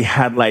 Garth, we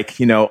had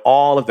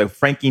all of the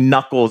Frankie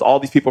Knuckles, all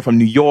these people from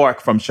New York,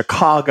 from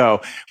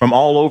Chicago, from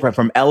all over,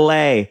 from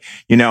LA,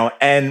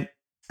 and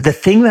the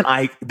thing that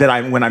I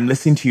when I'm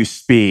listening to you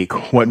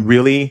speak, what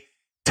really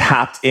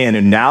tapped in,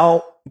 and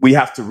now we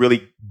have to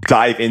really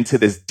dive into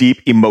this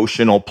deep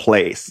emotional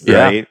place,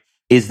 right?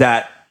 Is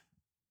that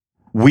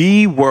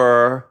we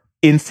were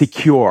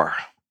insecure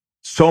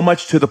so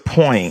much to the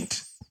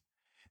point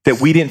that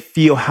we didn't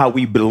feel how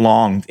we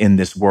belonged in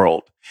this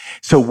world.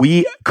 So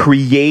we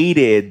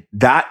created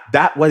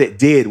that what it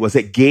did was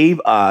it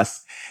gave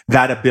us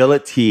that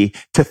ability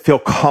to feel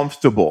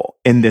comfortable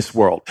in this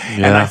world.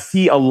 Yeah. And I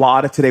see a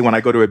lot of today when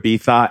I go to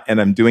Ibiza and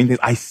I'm doing this,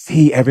 I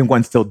see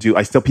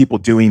people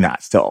doing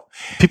that still.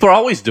 People are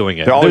always doing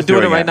it. They're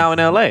doing it right now in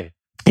LA.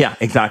 Yeah,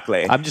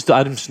 exactly. I'm just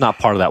not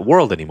part of that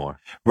world anymore.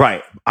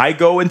 Right. I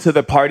go into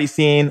the party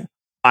scene.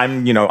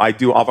 I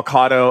do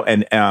avocado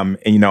and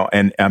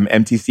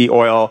MTC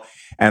oil,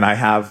 and I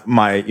have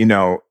my,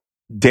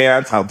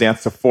 dance. I'll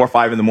dance to 4 or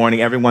 5 in the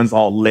morning. Everyone's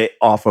all lit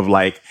off of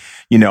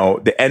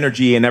the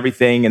energy and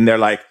everything. And they're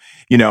like,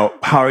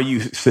 how are you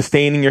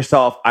sustaining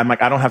yourself? I'm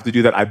like, I don't have to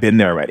do that. I've been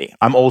there already.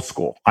 I'm old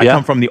school. I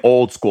come from the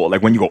old school.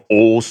 When you go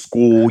old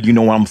school, you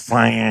know what I'm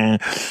saying?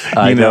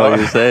 I know what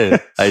you're saying.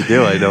 I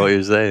do. I know what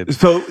you're saying.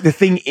 So the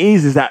thing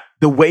is that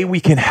the way we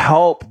can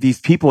help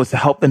these people is to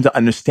help them to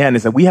understand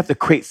is that we have to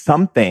create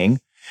something,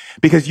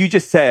 because you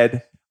just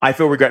said, I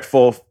feel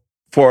regretful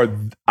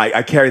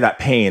I carry that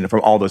pain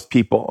from all those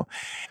people.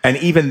 And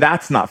even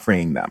that's not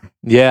freeing them.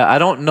 Yeah. I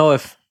don't know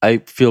if I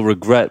feel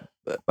regret.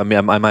 I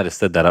mean, I might have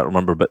said that. I don't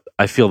remember, but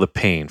I feel the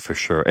pain for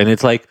sure. And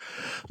it's like,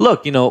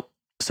 look,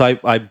 so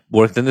I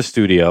worked in the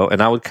studio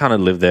and I would kind of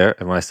live there.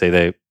 And when I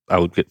say I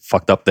would get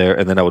fucked up there,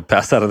 and then I would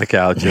pass out on the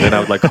couch, and then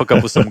I would hook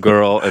up with some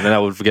girl, and then I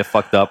would get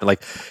fucked up. And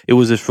it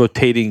was this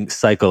rotating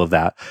cycle of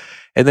that.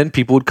 And then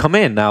people would come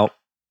in. Now,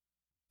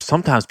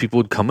 sometimes people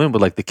would come in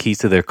with the keys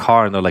to their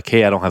car, and they're like,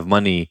 hey, I don't have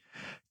money.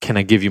 Can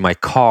I give you my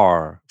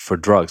car for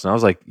drugs? And I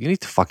was like, you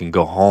need to fucking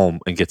go home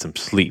and get some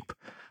sleep.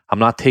 I'm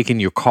not taking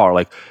your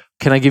car.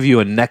 Can I give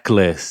you a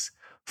necklace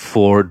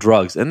for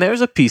drugs? And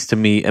there's a piece to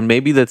me, and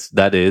maybe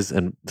that is,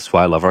 and that's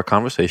why I love our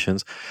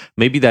conversations.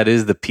 Maybe that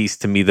is the piece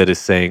to me that is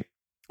saying,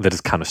 that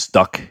is kind of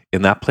stuck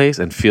in that place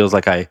and feels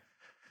like I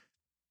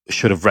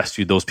should have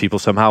rescued those people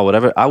somehow,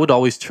 whatever. I would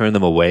always turn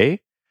them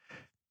away.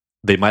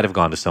 They might have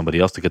gone to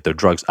somebody else to get their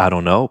drugs. I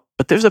don't know.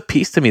 But there's a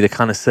piece to me that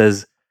kind of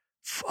says,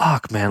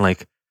 fuck, man,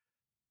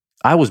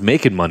 I was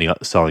making money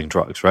selling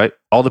drugs, right?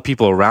 All the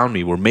people around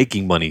me were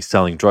making money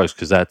selling drugs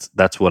because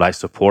that's what I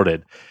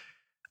supported.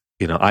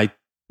 I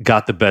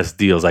got the best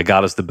deals. I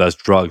got us the best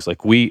drugs.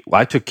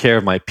 I took care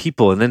of my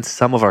people, and then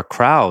some of our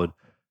crowd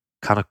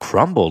kind of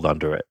crumbled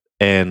under it.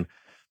 And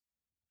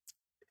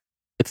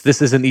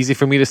this isn't easy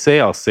for me to say.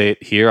 I'll say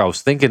it here. I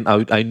was thinking,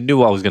 I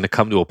knew I was going to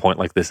come to a point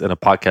like this in a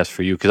podcast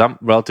for you because I'm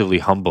relatively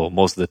humble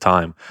most of the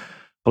time.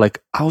 But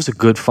like, I was a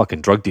good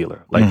fucking drug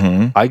dealer.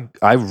 Like,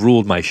 I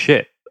ruled my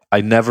shit.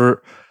 I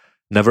never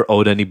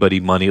owed anybody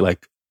money.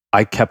 Like,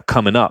 I kept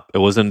coming up. It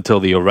wasn't until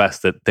the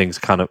arrest that things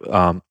kind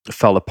of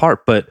fell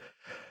apart. But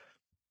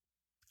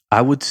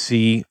I would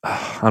see,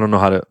 I don't know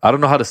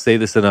how to say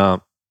this in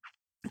a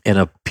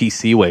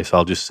PC way, so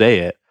I'll just say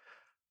it.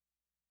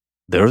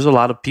 There's a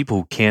lot of people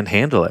who can't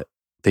handle it.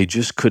 They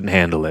just couldn't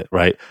handle it,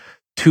 right?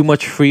 Too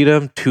much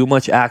freedom, too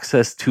much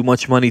access, too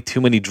much money, too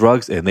many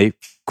drugs, and they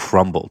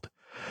crumbled.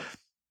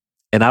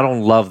 And I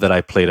don't love that I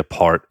played a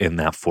part in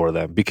that for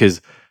them because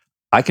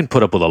I can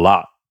put up with a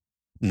lot.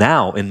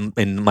 Now,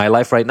 in my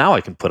life right now, I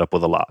can put up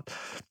with a lot.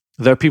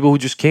 There are people who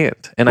just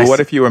can't. And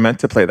what if you were meant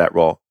to play that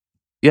role?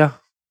 Yeah.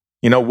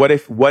 You know, what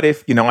if,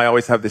 I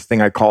always have this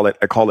thing, I call it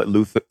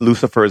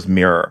Lucifer's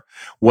mirror.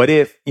 What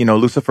if,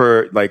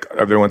 Lucifer, like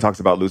everyone talks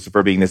about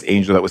Lucifer being this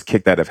angel that was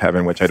kicked out of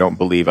heaven, which I don't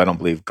believe. I don't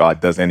believe God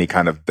does any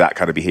kind of that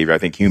kind of behavior. I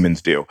think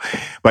humans do.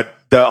 But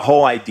the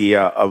whole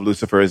idea of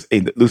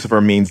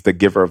Lucifer means the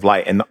giver of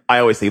light. And I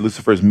always say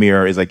Lucifer's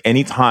mirror is like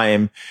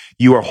anytime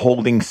you are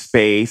holding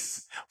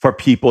space for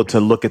people to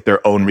look at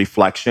their own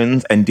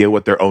reflections and deal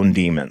with their own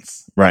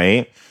demons,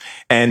 right?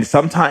 And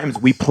sometimes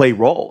we play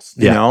roles,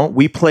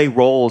 we play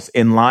roles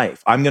in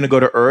life. I'm going to go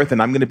to earth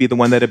and I'm going to be the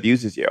one that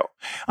abuses you.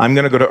 I'm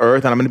going to go to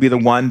earth and I'm going to be the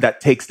one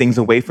that takes things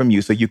away from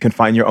you so you can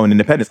find your own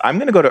independence. I'm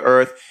going to go to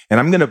earth and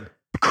I'm going to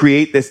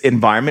create this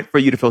environment for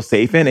you to feel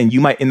safe in. And you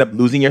might end up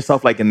losing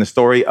yourself, like in the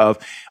story of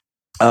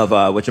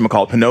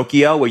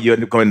Pinocchio, where you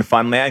end up going to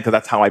Funland, because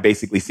that's how I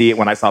basically see it.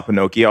 When I saw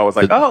Pinocchio, I was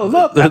like, oh,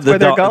 look, that's where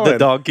they're going. The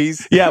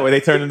donkeys. Yeah, where they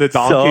turn into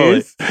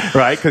donkeys,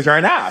 right? Because you're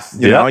an ass.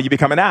 You know, you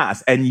become an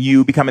ass. And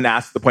you become an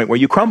ass to the point where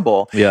you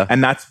crumble. Yeah.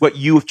 And that's what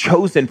you've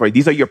chosen for.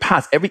 These are your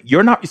paths.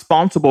 You're not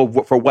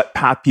responsible for what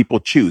path people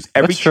choose.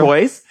 Every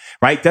choice,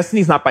 right?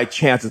 Destiny's not by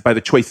chance, it's by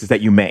the choices that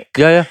you make.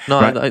 Yeah.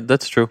 No, right?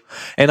 that's true.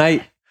 And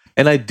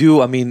I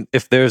do, I mean,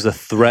 if there's a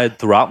thread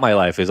throughout my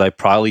life, is I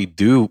probably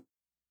do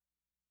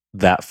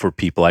that for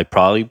people. I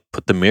probably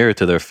put the mirror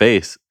to their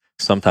face,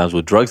 sometimes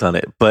with drugs on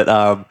it, but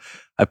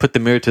I put the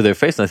mirror to their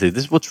face and I say,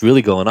 this is what's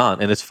really going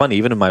on. And it's funny,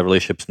 even in my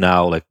relationships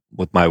now, like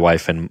with my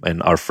wife and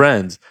our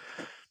friends,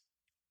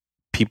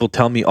 people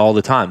tell me all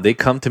the time, they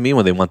come to me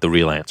when they want the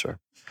real answer.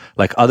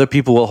 Like other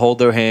people will hold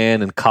their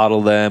hand and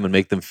coddle them and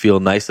make them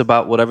feel nice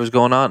about whatever's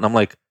going on. And I'm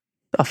like,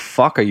 the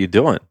fuck are you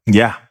doing?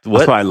 Yeah,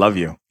 that's why I love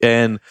you.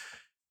 And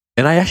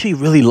I actually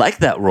really like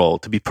that role,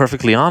 to be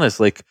perfectly honest.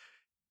 Like,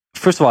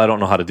 first of all, I don't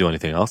know how to do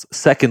anything else.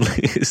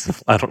 Secondly,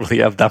 I don't really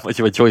have that much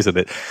of a choice in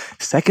it.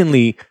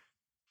 Secondly,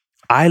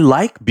 I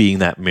like being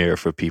that mirror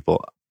for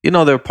people. There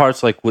are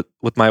parts like with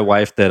my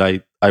wife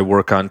that I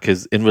work on,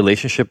 because in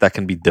relationship, that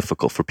can be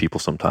difficult for people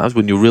sometimes.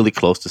 When you're really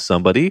close to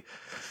somebody,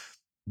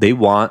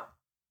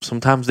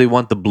 sometimes they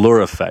want the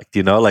blur effect,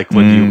 like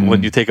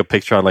when you take a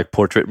picture on like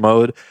portrait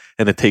mode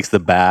and it takes the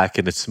back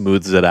and it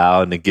smooths it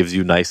out and it gives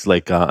you nice,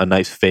 like a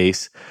nice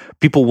face.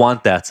 People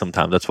want that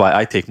sometimes. That's why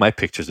I take my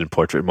pictures in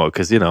portrait mode,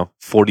 because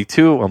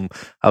 42,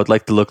 I would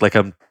like to look like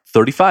I'm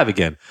 35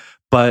 again.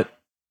 But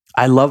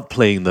I love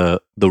playing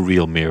the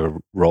real mirror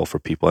role for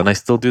people, and I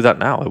still do that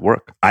now at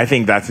work. I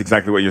think that's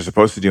exactly what you're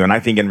supposed to do. And I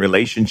think in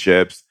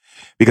relationships,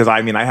 because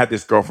I had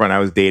this girlfriend I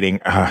was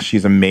dating.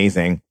 She's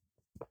amazing.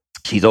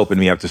 She's opened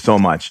me up to so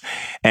much.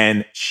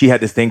 And she had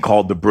this thing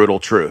called the brutal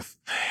truth.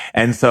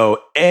 And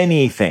so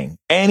anything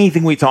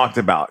we talked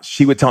about,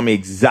 she would tell me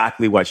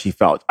exactly what she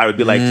felt. I would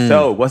be like,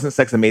 so wasn't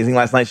sex amazing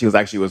last night?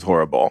 She was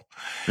horrible.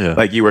 Yeah.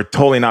 Like you were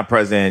totally not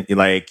present.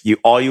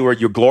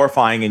 You're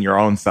glorifying in your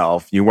own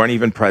self. You weren't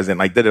even present.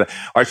 Like, Or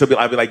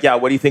I'd be like, yeah,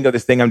 what do you think of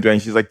this thing I'm doing?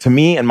 She's like, to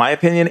me, in my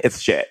opinion, it's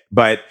shit.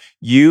 But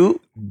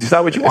you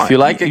decide what you want. If you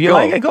like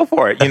it, go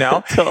for it,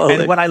 Totally.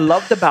 And what I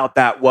loved about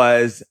that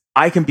was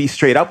I can be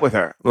straight up with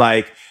her.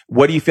 Like,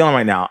 what are you feeling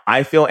right now?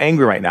 I feel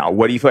angry right now.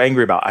 What do you feel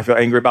angry about? I feel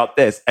angry about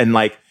this. And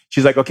like,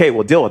 she's like, okay,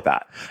 we'll deal with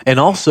that. And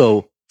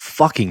also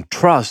fucking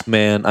trust,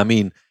 man. I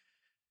mean,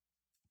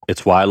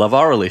 it's why I love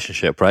our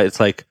relationship, right? It's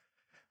like,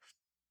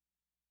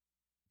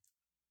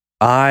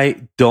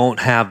 I don't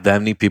have that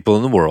many people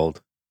in the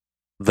world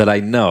that I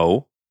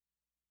know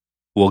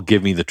will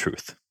give me the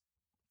truth.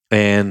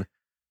 And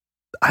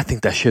I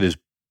think that shit is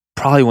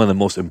probably one of the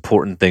most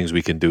important things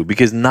we can do,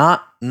 because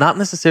not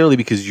necessarily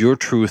because your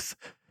truth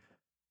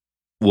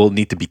will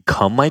need to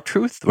become my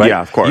truth, right?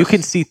 Yeah, of course. You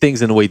can see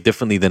things in a way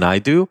differently than I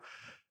do,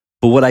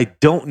 but what I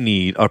don't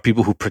need are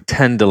people who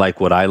pretend to like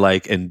what I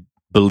like and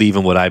believe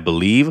in what I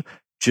believe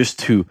just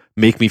to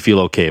make me feel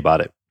okay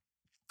about it.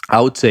 I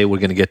would say we're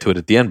going to get to it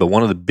at the end, but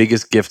one of the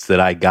biggest gifts that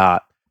I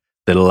got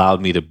that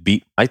allowed me to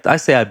beat, I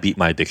say I beat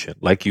my addiction.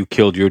 Like you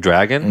killed your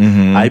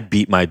dragon, I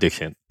beat my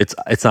addiction.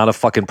 It's not a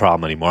fucking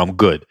problem anymore. I'm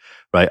good.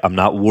 Right? I'm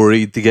not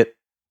worried to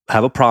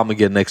have a problem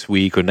again next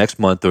week or next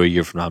month or a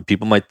year from now.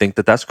 People might think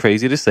that that's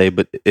crazy to say,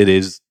 but it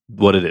is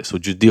what it is. So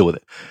just deal with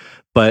it.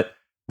 But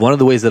one of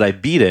the ways that I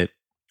beat it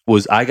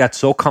was I got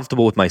so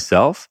comfortable with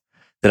myself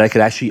that I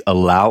could actually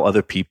allow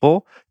other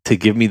people to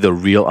give me the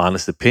real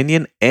honest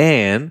opinion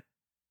and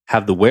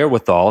have the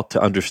wherewithal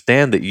to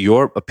understand that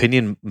your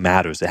opinion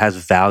matters. It has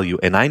value.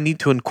 And I need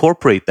to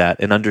incorporate that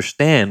and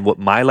understand what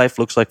my life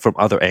looks like from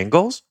other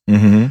angles,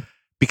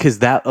 because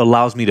that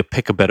allows me to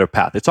pick a better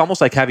path. It's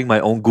almost like having my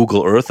own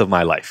Google Earth of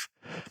my life.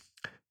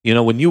 You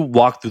know, when you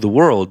walk through the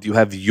world, you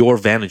have your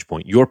vantage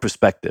point, your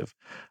perspective.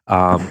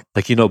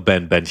 Like, you know,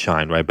 Ben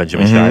Shine, right?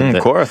 Benjamin Shine.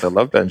 Of course. I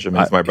love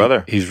Benjamin. He's my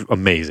brother. He's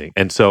amazing.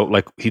 And so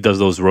like he does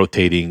those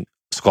rotating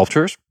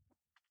sculptures.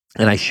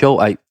 And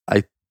I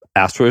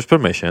asked for his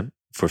permission.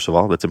 First of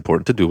all, that's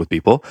important to do with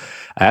people.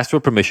 I asked for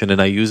permission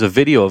and I use a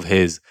video of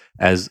his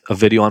as a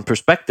video on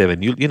perspective.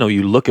 And you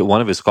look at one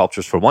of his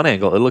sculptures from one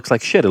angle, it looks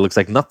like shit. It looks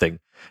like nothing.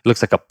 It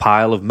looks like a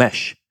pile of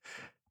mesh.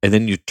 And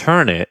then you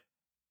turn it,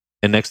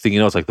 and next thing you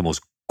know, it's like the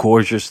most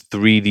gorgeous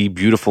 3D,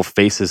 beautiful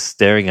faces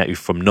staring at you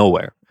from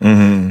nowhere.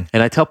 And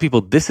I tell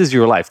people, this is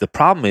your life. The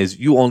problem is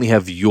you only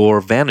have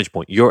your vantage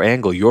point, your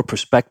angle, your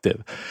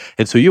perspective.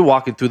 And so you're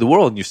walking through the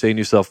world and you're saying to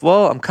yourself,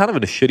 well, I'm kind of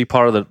in a shitty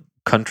part of the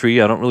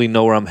country. I don't really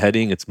know where I'm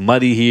heading. It's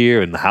muddy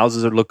here and the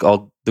houses look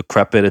all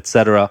decrepit,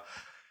 etc.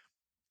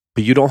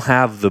 But you don't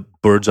have the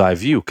bird's eye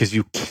view because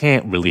you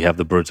can't really have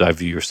the bird's eye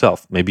view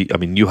yourself.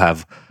 You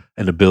have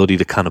an ability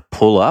to kind of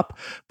pull up.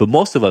 But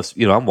most of us,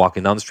 I'm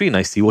walking down the street and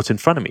I see what's in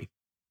front of me.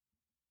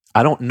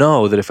 I don't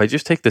know that if I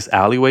just take this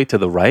alleyway to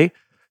the right,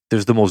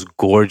 there's the most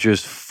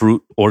gorgeous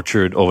fruit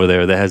orchard over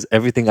there that has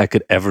everything I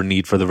could ever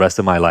need for the rest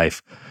of my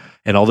life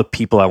and all the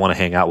people I want to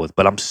hang out with.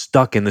 But I'm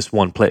stuck in this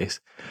one place.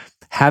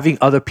 Having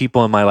other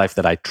people in my life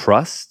that I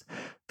trust,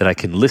 that I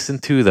can listen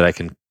to, that I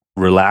can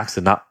relax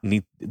and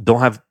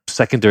don't have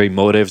secondary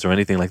motives or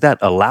anything like that,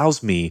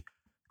 allows me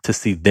to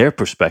see their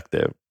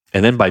perspective.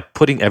 And then by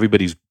putting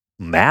everybody's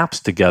maps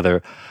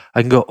together,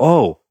 I can go,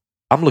 oh,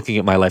 I'm looking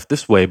at my life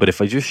this way, but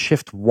if I just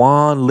shift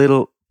one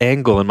little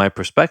angle in my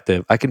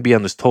perspective, I can be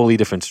on this totally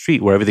different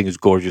street where everything is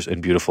gorgeous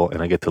and beautiful and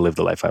I get to live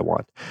the life I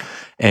want.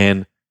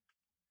 And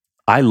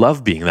I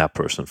love being that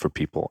person for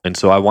people. And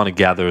so I want to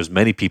gather as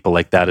many people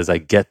like that as I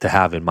get to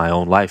have in my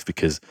own life,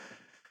 because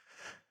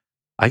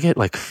I get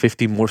like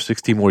 50 more,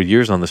 60 more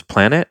years on this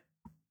planet.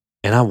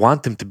 And I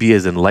want them to be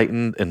as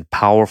enlightened and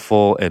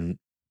powerful and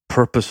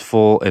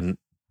purposeful and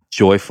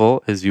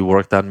joyful as you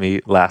worked on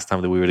me last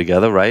time that we were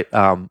together, right?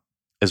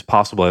 As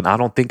possible. And I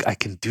don't think I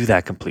can do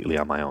that completely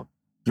on my own.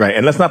 Right.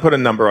 And let's not put a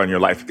number on your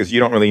life because you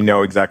don't really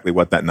know exactly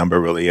what that number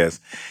really is.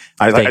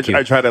 I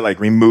try to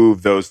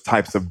remove those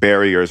types of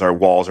barriers or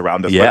walls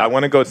around us. Yeah. But I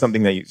want to go to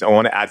something I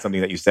want to add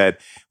something that you said,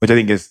 which I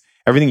think is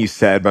everything you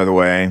said, by the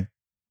way,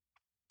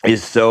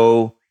 is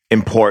so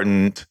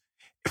important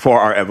for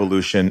our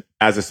evolution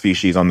as a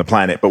species on the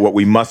planet. But what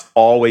we must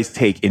always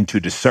take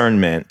into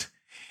discernment,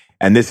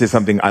 and this is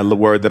a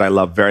word that I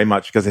love very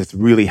much because it's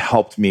really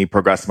helped me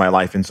progress my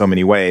life in so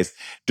many ways.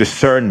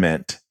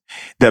 Discernment,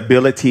 the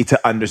ability to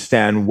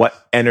understand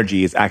what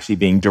energy is actually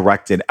being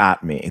directed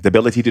at me, the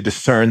ability to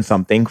discern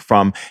something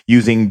from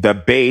using the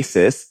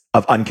basis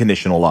of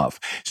unconditional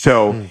love.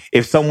 So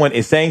if someone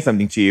is saying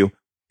something to you,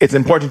 it's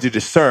important to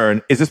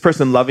discern, is this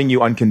person loving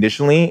you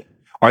unconditionally?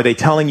 Are they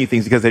telling you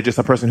things because they're just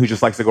a person who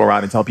just likes to go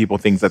around and tell people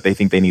things that they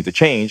think they need to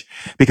change?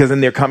 Because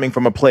then they're coming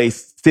from a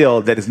place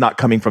still that is not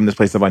coming from this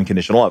place of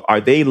unconditional love.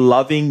 Are they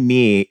loving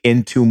me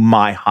into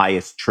my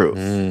highest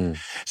truth?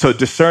 So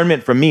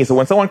discernment for me. So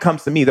when someone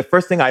comes to me, the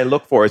first thing I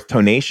look for is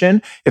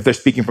tonation. If they're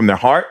speaking from their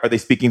heart, are they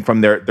speaking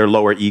from their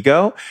lower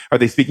ego? Are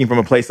they speaking from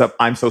a place of,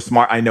 I'm so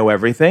smart, I know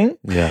everything?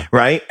 Yeah.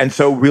 Right? And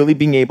so really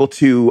being able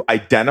to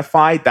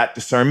identify that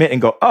discernment and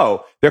go,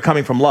 oh, they're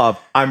coming from love,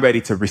 I'm ready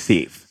to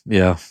receive.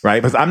 Yeah.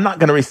 Right. Because I'm not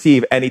going to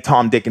receive any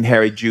Tom, Dick, and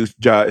Harry,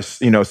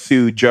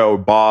 Sue, Joe,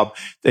 Bob,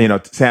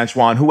 San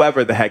Juan,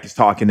 whoever the heck is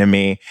talking to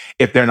me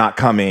if they're not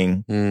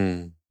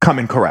coming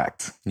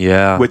correct.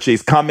 Yeah. Which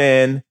is come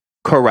in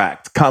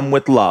correct. Come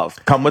with love.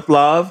 Come with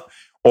love.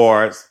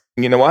 Or,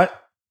 you know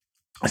what?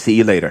 I'll see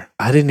you later.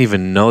 I didn't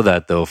even know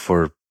that though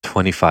for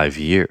 25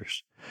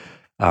 years.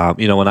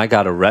 When I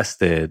got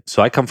arrested,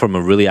 so I come from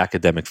a really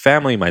academic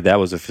family. My dad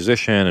was a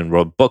physician and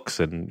wrote books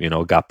and,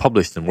 got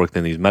published and worked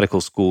in these medical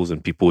schools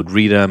and people would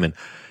read them. And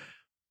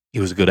he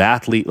was a good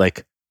athlete.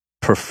 Like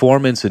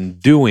performance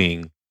and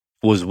doing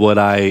was what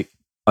I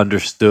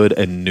understood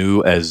and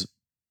knew as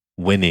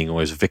winning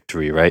or as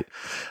victory, right?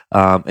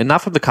 And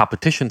not from the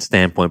competition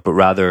standpoint, but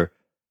rather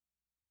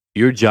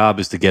your job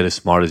is to get as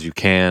smart as you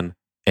can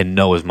and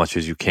know as much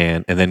as you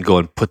can and then go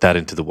and put that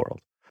into the world.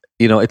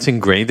 It's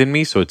ingrained in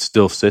me, so it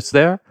still sits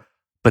there.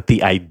 But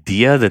the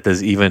idea that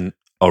there's even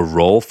a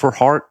role for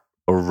heart,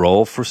 a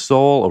role for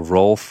soul, a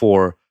role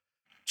for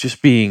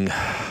just being,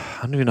 I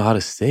don't even know how to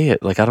say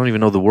it. Like, I don't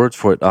even know the words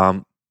for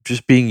it.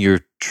 Just being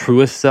your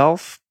truest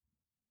self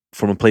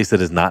from a place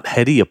that is not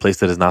heady, a place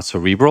that is not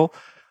cerebral.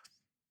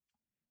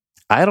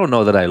 I don't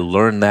know that I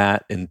learned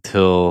that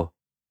until,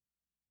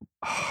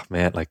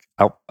 I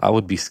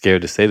would be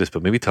scared to say this,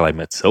 but maybe till I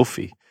met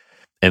Sophie.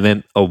 And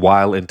then a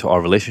while into our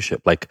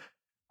relationship,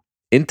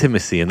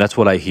 intimacy, and that's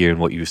what I hear in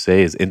what you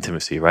say is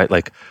intimacy, right?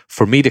 Like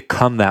for me to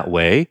come that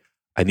way,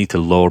 I need to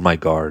lower my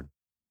guard.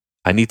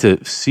 I need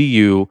to see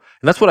you.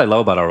 And that's what I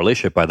love about our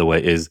relationship, by the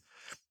way, is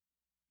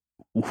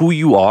who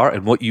you are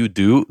and what you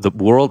do. The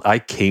world I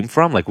came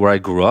from, like where I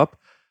grew up,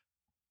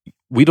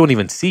 we don't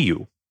even see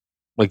you.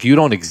 Like you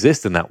don't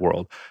exist in that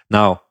world.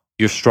 Now,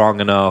 you're strong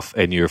enough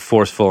and you're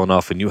forceful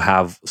enough and you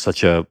have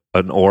such an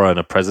aura and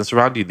a presence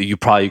around you that you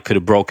probably could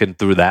have broken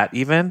through that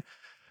even.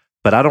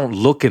 But I don't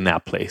look in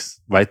that place,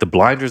 right? The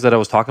blinders that I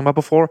was talking about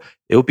before,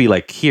 it would be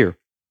like here.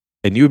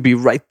 And you would be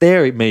right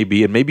there,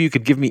 maybe. And maybe you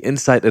could give me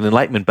insight and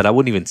enlightenment, but I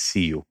wouldn't even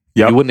see you.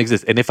 Yep. You wouldn't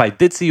exist. And if I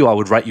did see you, I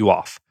would write you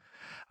off.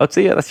 I would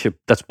say, yeah,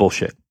 that's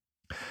bullshit.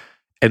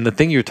 And the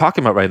thing you're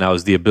talking about right now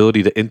is the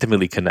ability to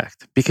intimately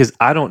connect. Because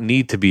I don't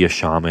need to be a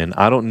shaman.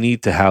 I don't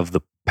need to have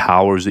the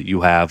powers that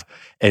you have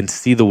and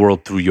see the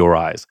world through your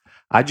eyes.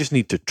 I just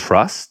need to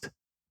trust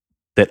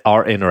that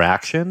our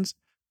interactions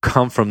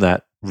come from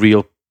that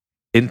real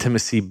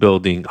intimacy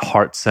building,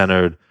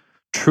 heart-centered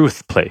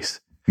truth place.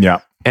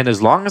 Yeah. And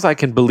as long as I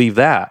can believe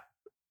that,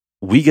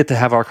 we get to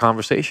have our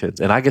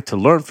conversations and I get to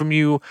learn from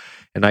you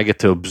and I get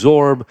to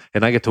absorb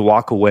and I get to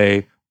walk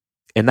away.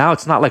 And now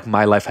it's not like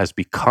my life has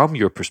become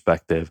your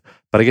perspective,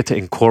 but I get to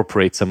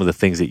incorporate some of the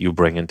things that you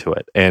bring into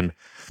it. And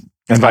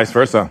vice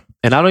versa.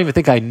 And I don't even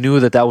think I knew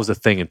that that was a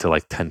thing until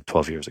like 10,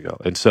 12 years ago.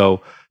 And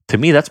so to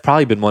me, that's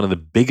probably been one of the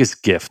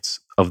biggest gifts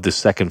of the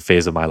second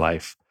phase of my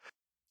life.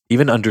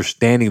 Even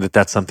understanding that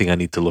that's something I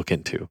need to look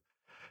into.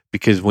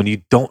 Because when you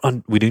don't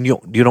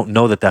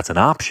know that that's an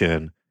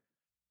option,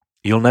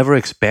 you'll never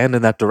expand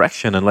in that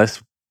direction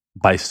unless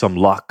by some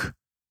luck,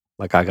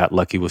 like I got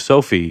lucky with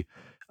Sophie,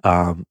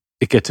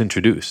 it gets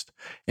introduced.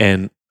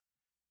 And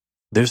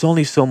there's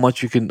only so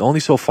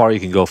far you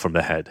can go from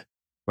the head,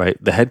 right?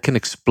 The head can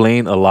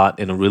explain a lot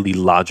in a really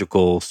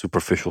logical,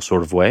 superficial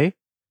sort of way.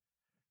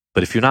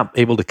 But if you're not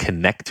able to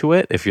connect to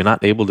it, if you're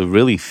not able to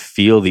really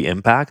feel the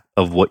impact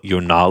of what your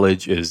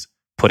knowledge is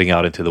putting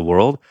out into the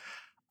world,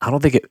 I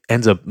don't think it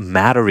ends up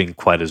mattering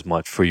quite as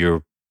much for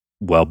your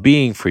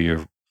well-being, for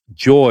your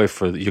joy,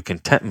 for your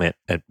contentment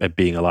at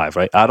being alive,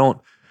 right?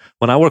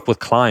 When I work with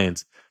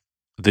clients,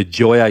 the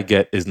joy I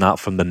get is not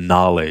from the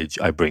knowledge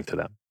I bring to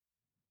them.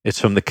 It's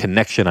from the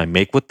connection I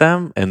make with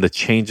them and the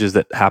changes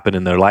that happen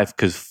in their life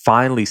because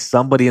finally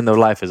somebody in their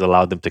life has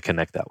allowed them to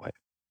connect that way.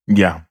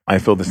 Yeah, I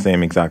feel the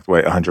same exact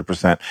way,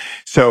 100%.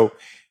 So,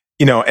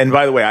 and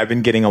by the way, I've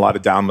been getting a lot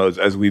of downloads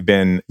as we've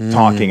been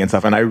talking and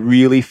stuff. And I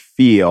really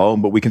feel,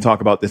 but we can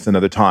talk about this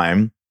another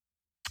time,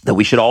 that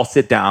we should all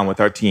sit down with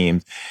our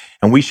teams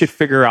and we should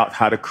figure out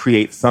how to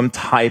create some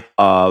type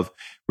of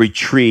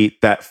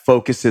retreat that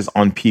focuses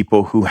on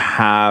people who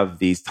have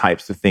these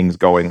types of things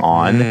going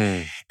on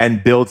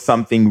and build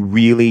something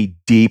really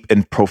deep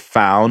and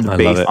profound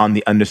based on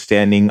the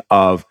understanding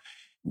of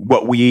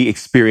what we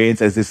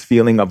experience as this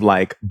feeling of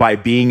like, by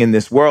being in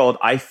this world,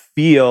 I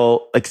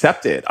feel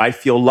accepted. I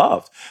feel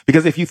loved.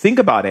 Because if you think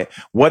about it,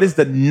 what is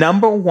the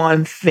number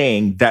one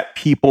thing that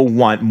people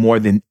want more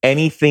than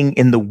anything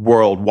in the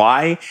world?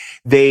 Why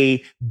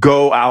they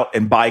go out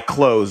and buy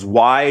clothes,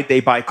 why they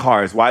buy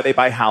cars, why they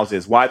buy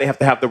houses, why they have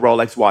to have the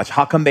Rolex watch,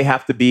 how come they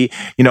have to be,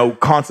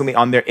 constantly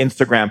on their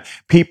Instagram?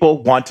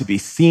 People want to be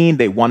seen.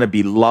 They want to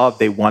be loved.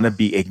 They want to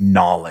be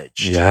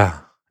acknowledged. Yeah.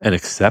 And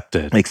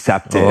accepted.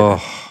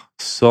 Oh.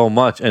 So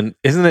much. And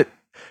isn't it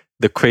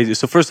the crazy?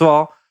 So first of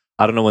all,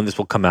 I don't know when this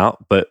will come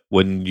out, but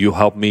when you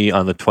help me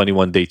on the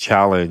 21-day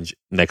challenge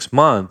next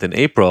month in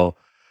April,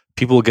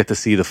 people will get to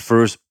see the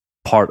first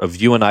part of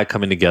you and I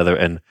coming together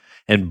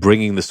and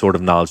bringing the sort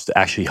of knowledge to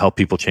actually help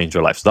people change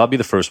their life. So that'll be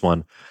the first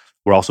one.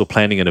 We're also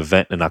planning an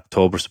event in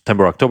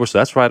September, October. So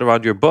that's right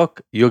around your book.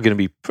 You're going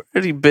to be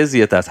pretty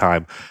busy at that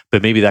time,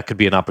 but maybe that could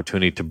be an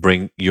opportunity to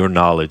bring your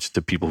knowledge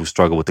to people who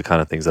struggle with the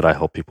kind of things that I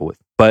help people with.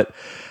 But,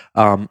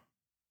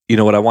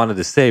 what I wanted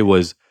to say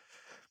was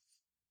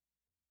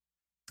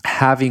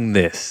having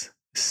this,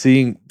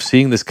 seeing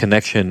this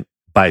connection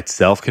by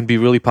itself can be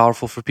really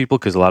powerful for people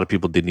because a lot of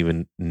people didn't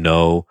even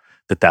know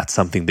that that's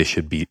something they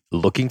should be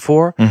looking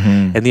for.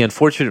 Mm-hmm. And the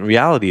unfortunate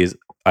reality is,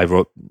 I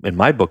wrote in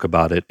my book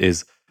about it,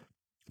 is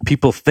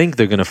people think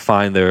they're going to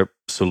find their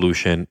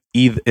solution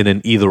in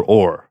an either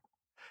or.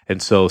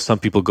 And so some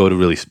people go to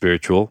really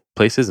spiritual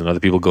places and other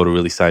people go to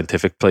really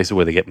scientific places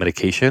where they get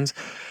medications.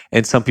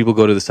 And some people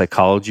go to the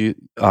psychology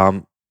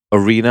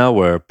arena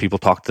where people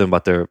talk to them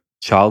about their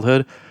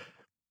childhood.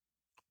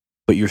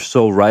 But you're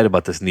so right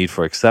about this need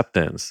for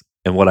acceptance.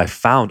 And what I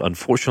found,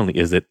 unfortunately,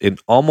 is that in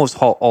almost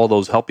all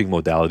those helping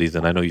modalities,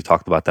 and I know you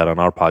talked about that on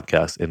our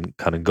podcast in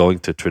kind of going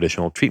to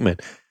traditional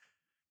treatment,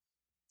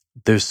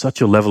 there's such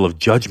a level of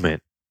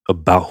judgment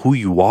about who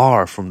you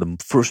are from the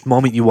first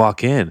moment you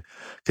walk in.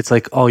 It's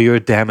like, oh, you're a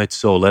damaged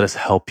soul. Let us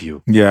help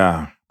you.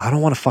 Yeah. I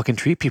don't want to fucking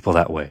treat people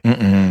that way.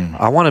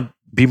 I want to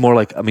be more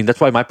like, that's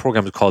why my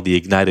program is called the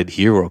Ignited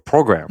Hero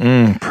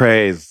Program.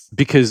 Praise.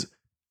 Because,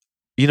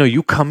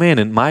 you come in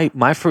and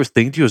my first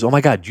thing to you is, oh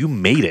my God, you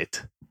made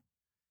it.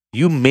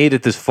 You made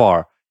it this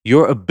far.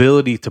 Your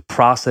ability to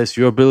process,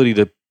 your ability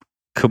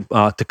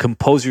to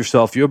compose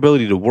yourself, your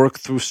ability to work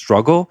through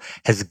struggle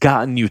has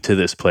gotten you to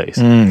this place.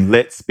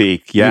 Let's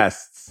speak.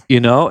 Yes. You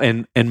know,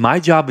 and my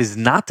job is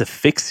not to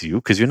fix you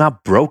because you're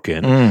not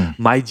broken.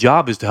 My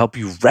job is to help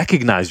you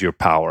recognize your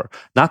power.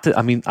 Not to,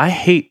 I mean, I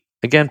hate,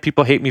 again,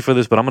 people hate me for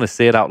this, but I'm going to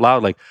say it out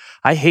loud. Like,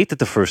 I hate that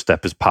the first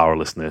step is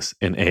powerlessness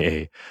in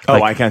AA.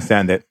 Like, I can't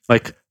stand it.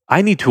 Like,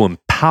 I need to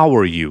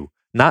empower you,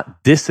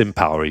 not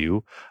disempower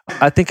you.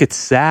 I think it's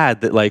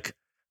sad that, like,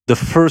 the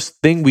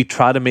first thing we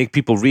try to make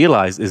people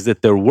realize is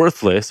that they're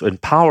worthless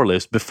and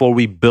powerless before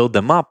we build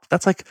them up.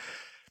 That's like,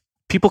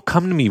 people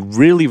come to me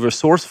really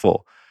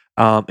resourceful.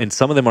 And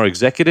some of them are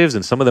executives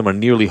and some of them are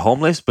nearly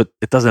homeless, but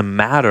it doesn't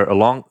matter.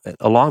 Along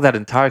that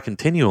entire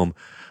continuum,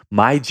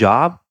 my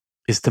job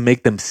is to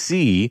make them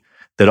see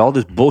that all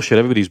this bullshit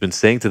everybody's been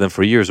saying to them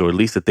for years, or at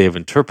least that they have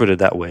interpreted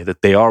that way,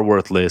 that they are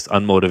worthless,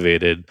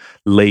 unmotivated,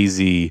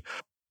 lazy,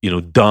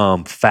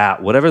 dumb,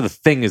 fat, whatever the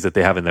thing is that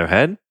they have in their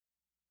head.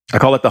 I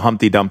call it the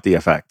Humpty Dumpty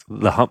effect.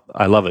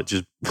 I love it.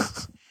 Just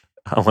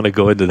I want to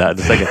go into that in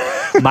a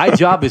second. My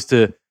job is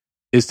to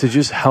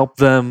just help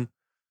them,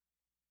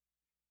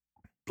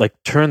 like,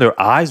 turn their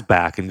eyes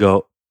back and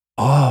go,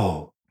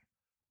 oh,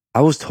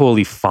 I was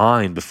totally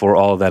fine before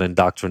all of that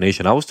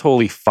indoctrination. I was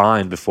totally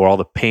fine before all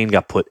the pain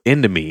got put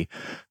into me.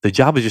 The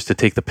job is just to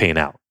take the pain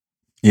out.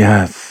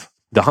 Yes.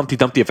 The Humpty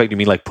Dumpty effect, you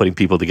mean like putting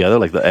people together,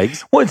 like the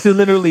eggs? Well, it's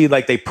literally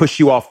like they push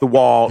you off the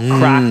wall,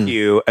 crack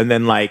you, and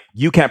then like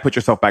you can't put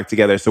yourself back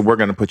together, so we're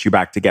going to put you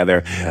back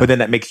together. Yeah. But then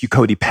that makes you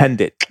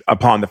codependent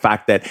upon the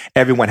fact that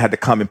everyone had to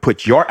come and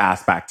put your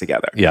ass back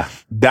together. Yeah.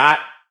 That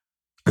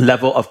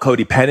level of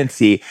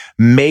codependency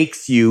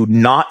makes you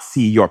not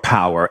see your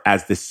power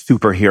as this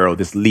superhero,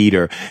 this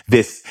leader,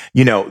 this,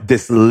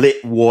 this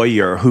lit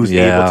warrior who's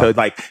able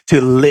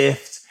to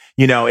lift.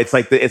 It's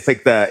like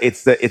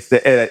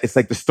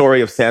the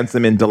story of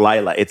Samson and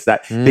Delilah. It's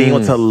that being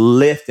able to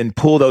lift and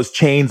pull those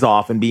chains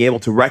off and be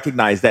able to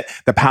recognize that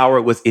the power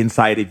was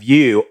inside of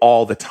you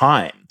all the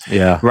time.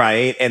 Yeah.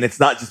 Right. And it's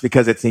not just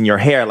because it's in your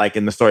hair, like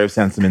in the story of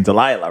Samson and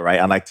Delilah, right?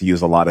 I like to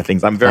use a lot of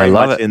things. I'm very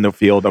much in the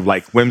field of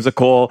like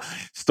whimsical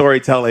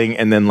storytelling.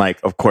 And then like,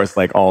 of course,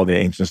 like all the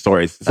ancient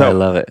stories. So I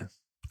love it.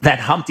 That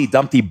Humpty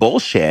Dumpty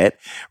bullshit,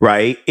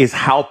 right, is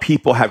how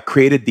people have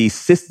created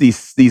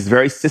these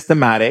very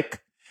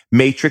systematic,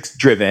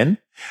 matrix-driven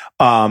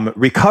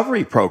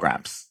recovery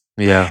programs.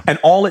 Yeah. And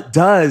all it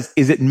does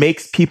is it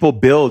makes people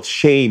build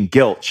shame,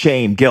 guilt,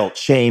 shame, guilt,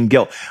 shame,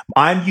 guilt.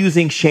 I'm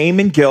using shame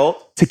and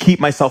guilt to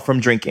keep myself from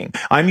drinking.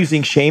 I'm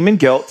using shame and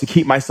guilt to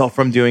keep myself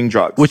from doing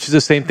drugs. Which is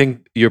the same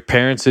thing your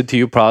parents did to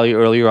you probably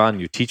earlier on,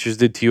 your teachers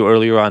did to you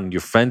earlier on,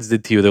 your friends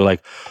did to you. They're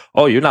like,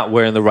 oh, you're not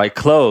wearing the right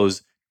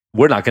clothes.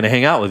 We're not going to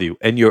hang out with you.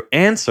 And your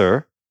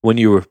answer when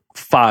you were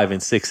 5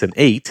 and 6 and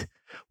 8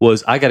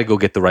 was, I got to go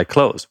get the right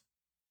clothes.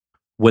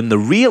 When the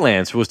real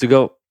answer was to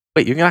go,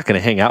 wait, you're not going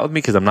to hang out with me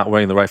because I'm not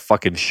wearing the right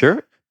fucking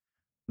shirt?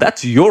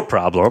 That's your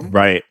problem.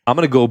 Right. I'm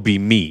going to go be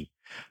me.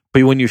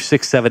 But when you're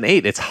 6, 7,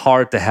 8, it's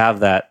hard to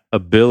have that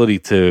ability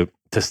to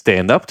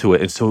stand up to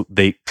it. And so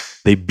they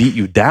beat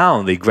you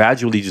down. They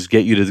gradually just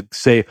get you to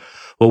say,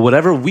 well,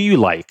 whatever we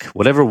like,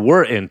 whatever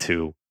we're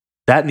into,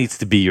 that needs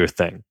to be your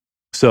thing.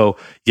 So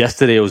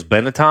yesterday it was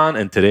Benetton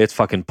and today it's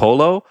fucking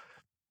Polo.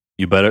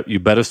 You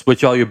better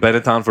switch all your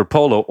Benetton for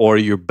Polo or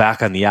you're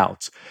back on the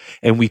outs.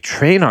 And we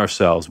train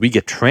ourselves. We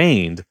get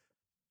trained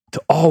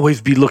to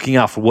always be looking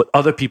out for what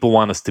other people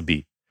want us to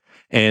be.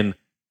 And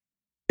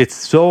it's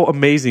so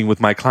amazing with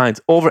my clients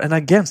and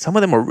again, some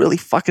of them are really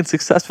fucking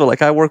successful.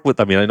 Like I work with,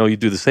 I know you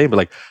do the same, but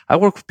like I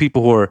work with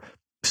people who are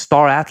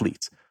star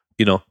athletes.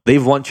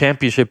 They've won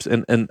championships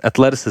in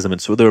athleticism.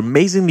 And so they're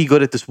amazingly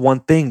good at this one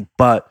thing,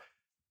 but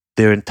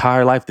their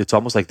entire life, it's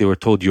almost like they were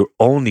told you're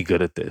only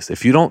good at this.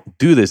 If you don't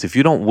do this, if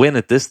you don't win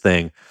at this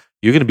thing,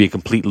 you're going to be a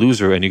complete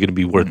loser and you're going to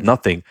be worth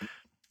nothing.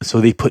 So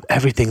they put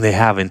everything they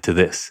have into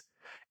this.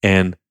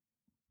 And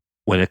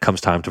when it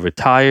comes time to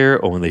retire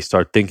or when they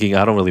start thinking,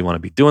 I don't really want to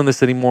be doing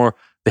this anymore,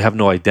 they have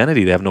no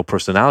identity. They have no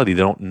personality.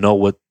 They don't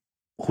know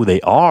who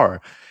they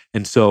are.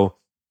 And so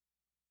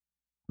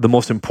the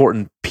most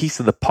important piece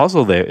of the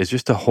puzzle there is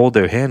just to hold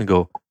their hand and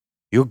go,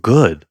 you're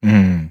good.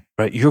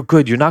 Right? You're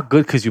good. You're not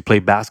good because you play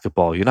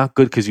basketball. You're not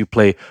good because you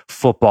play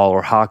football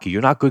or hockey.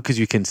 You're not good because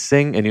you can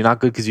sing, and you're not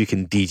good because you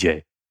can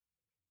DJ.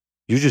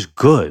 You're just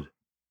good.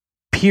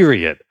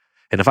 Period.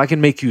 And if I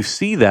can make you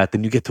see that,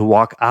 then you get to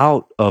walk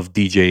out of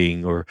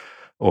DJing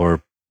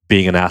or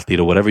being an athlete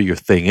or whatever your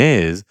thing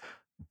is,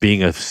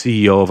 being a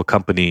CEO of a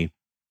company,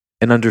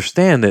 and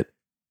understand that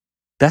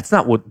that's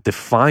not what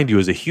defined you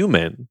as a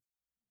human,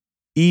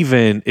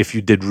 even if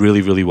you did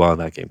really, really well in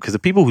that game. Because the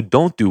people who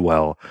don't do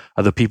well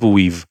are the people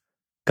we've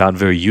gotten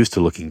very used to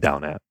looking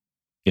down at,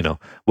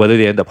 whether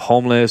they end up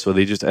homeless or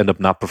they just end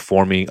up not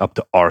performing up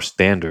to our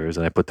standards.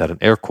 And I put that in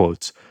air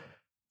quotes.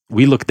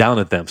 We look down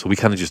at them. So we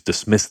kind of just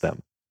dismiss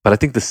them. But I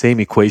think the same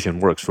equation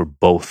works for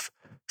both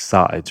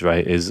sides,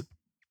 right? Is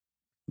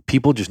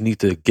people just need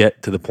to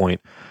get to the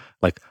point,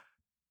 like,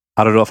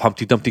 I don't know if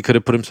Humpty Dumpty could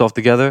have put himself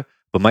together,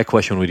 but my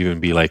question would even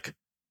be like,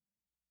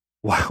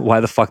 why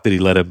the fuck did he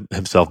let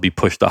himself be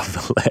pushed off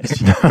the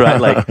ledge?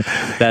 Right? Like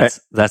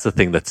that's the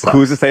thing that sucks.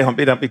 Who's to say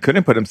Humpty Dumpty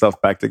couldn't put himself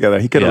back together?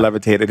 He could have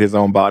levitated his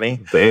own body.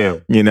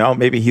 Damn. You know,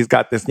 maybe he's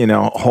got this,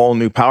 whole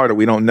new power that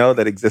we don't know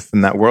that exists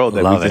in that world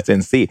that we just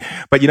didn't see.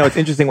 But, it's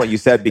interesting what you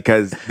said,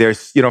 because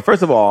there's,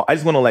 first of all, I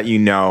just want to let you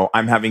know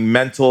I'm having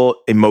mental,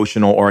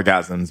 emotional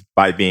orgasms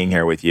by being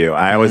here with you.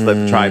 I always let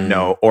the tribe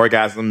know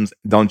orgasms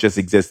don't just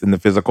exist in the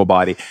physical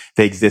body.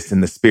 They exist in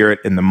the spirit,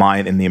 in the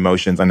mind, in the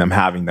emotions, and I'm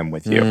having them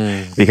with you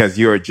because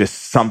you're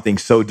just something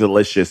so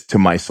delicious to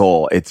my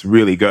soul. It's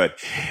really good.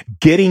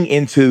 Getting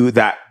into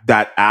that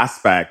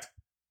aspect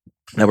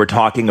that we're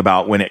talking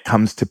about when it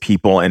comes to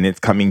people, and it's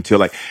coming to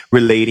like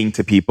relating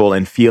to people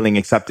and feeling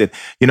accepted.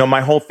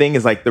 My whole thing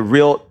is like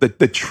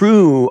the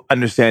true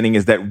understanding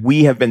is that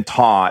we have been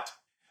taught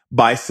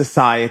by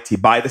society,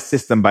 by the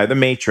system, by the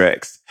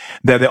matrix,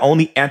 that the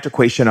only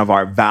antiquation of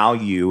our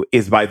value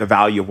is by the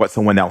value of what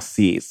someone else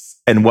sees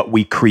and what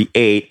we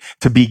create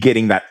to be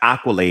getting that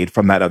accolade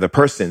from that other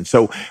person.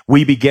 So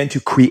we begin to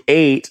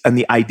create and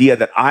the idea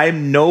that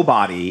I'm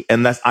nobody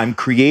unless I'm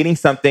creating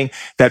something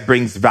that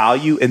brings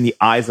value in the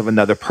eyes of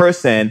another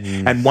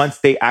person. And once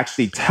they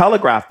actually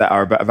telegraph that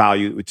our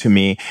value to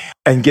me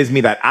and gives me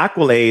that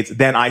accolades,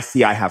 then I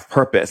see I have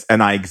purpose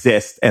and I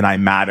exist and I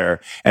matter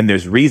and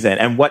there's reason.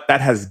 And what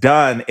that has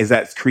done is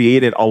that's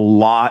created a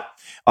lot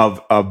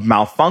of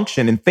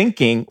malfunction in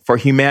thinking for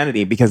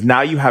humanity, because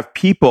now you have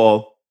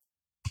people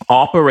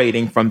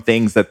operating from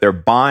things that they're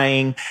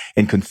buying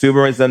and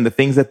consumerism, the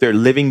things that they're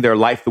living their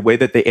life, the way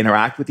that they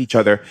interact with each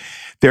other.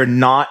 They're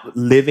not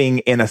living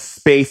in a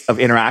space of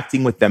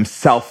interacting with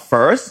themselves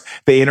first.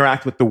 They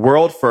interact with the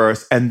world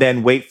first and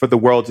then wait for the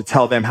world to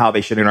tell them how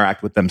they should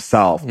interact with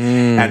themselves.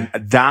 And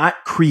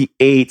that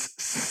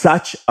creates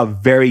such a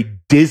very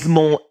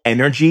dismal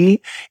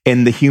energy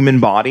in the human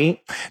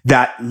body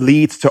that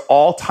leads to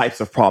all types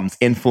of problems: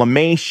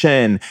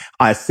 inflammation,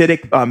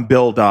 acidic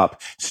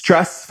buildup,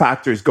 stress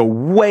factors go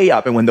way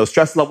up. And when those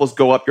stress levels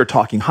go up, you're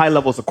talking high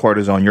levels of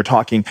cortisol. You're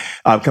talking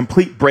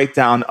complete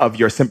breakdown of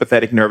your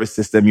sympathetic nervous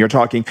system. You're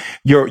talking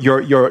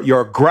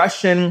your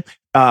aggression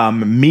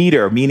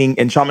meter, meaning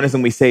in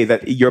shamanism, we say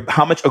that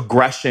how much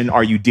aggression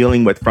are you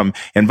dealing with from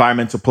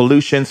environmental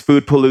pollutions,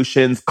 food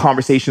pollutions,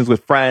 conversations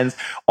with friends.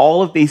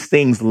 All of these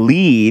things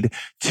lead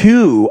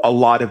to a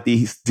lot of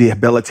these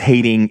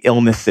debilitating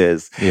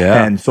illnesses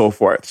and so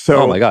forth.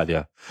 So, oh my God,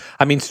 yeah.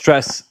 I mean,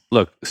 stress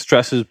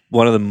is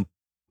one of the,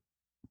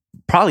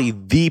 probably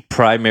the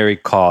primary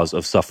cause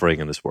of suffering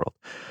in this world.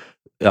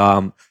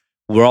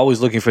 We're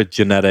always looking for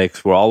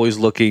genetics. We're always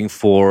looking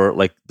for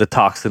like the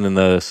toxin in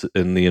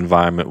the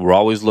environment. We're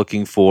always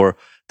looking for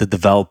the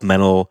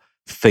developmental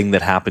thing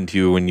that happened to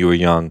you when you were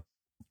young.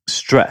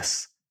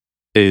 Stress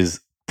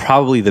is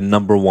probably the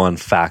number one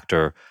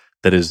factor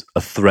that is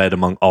a thread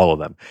among all of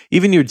them.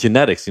 Even your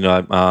genetics.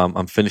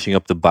 I'm finishing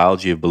up The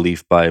Biology of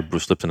Belief by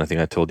Bruce Lipton. I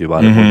think I told you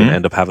about it. We're going to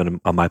end up having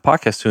him on my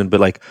podcast soon. But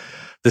like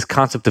this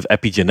concept of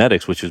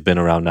epigenetics, which has been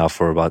around now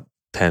for about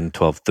 10,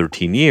 12,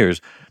 13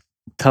 years,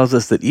 tells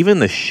us that even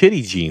the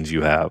shitty genes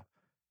you have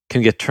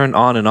can get turned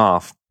on and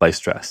off by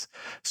stress.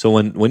 So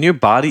when your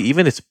body,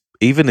 even its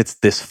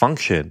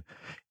dysfunction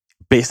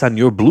based on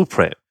your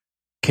blueprint,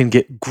 can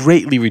get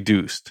greatly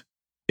reduced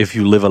if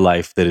you live a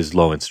life that is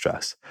low in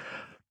stress.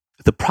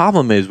 The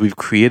problem is we've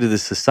created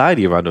this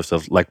society around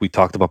ourselves, like we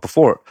talked about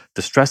before,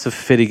 the stress of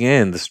fitting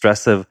in, the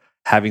stress of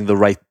having the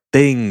right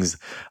things.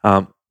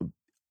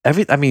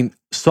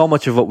 So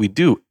much of what we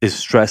do is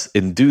stress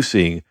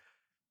inducing.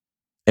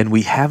 And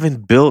we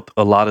haven't built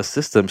a lot of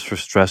systems for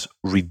stress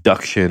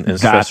reduction and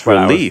stress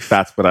relief.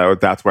 That's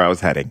where I was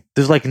heading.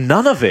 There's like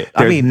none of it.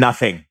 There's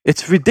nothing.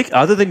 It's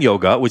ridiculous. Other than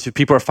yoga, which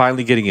people are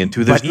finally getting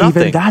into, there's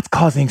nothing. Even that's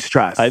causing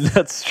stress.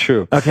 That's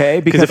true. Okay,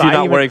 because if you're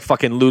not wearing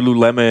fucking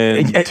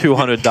Lululemon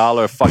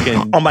 $200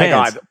 fucking oh my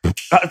pants.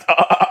 God,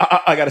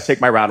 I gotta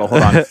shake my rattle.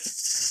 Hold on.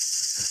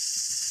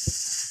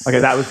 Okay,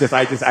 that was just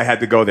I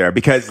had to go there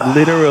because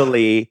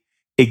literally.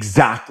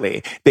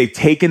 Exactly. They've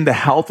taken the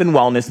health and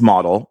wellness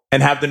model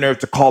and have the nerve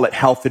to call it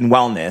health and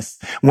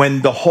wellness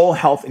when the whole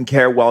health and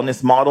care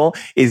wellness model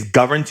is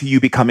governed to you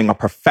becoming a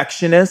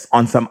perfectionist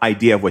on some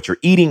idea of what you're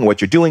eating,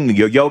 what you're doing,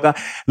 your yoga.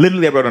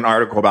 Literally, I wrote an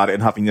article about it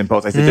in Huffington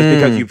Post. I said, just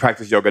because you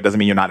practice yoga doesn't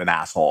mean you're not an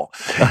asshole.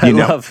 I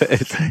love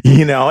it.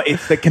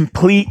 It's the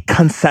complete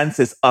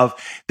consensus of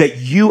that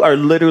you are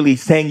literally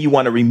saying you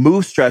want to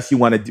remove stress, you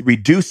want to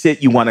reduce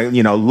it, you want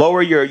to,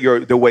 lower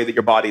the way that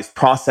your body is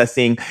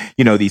processing,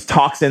 these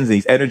toxins,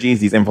 these energies,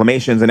 these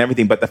inflammations and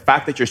everything. But the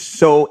fact that you're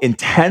so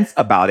intense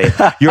about it,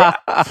 you're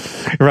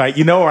right.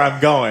 You know where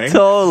I'm going.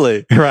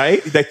 Totally.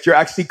 Right. That you're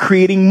actually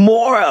creating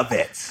more of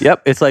it.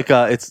 Yep. It's like,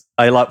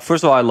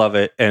 first of all, I love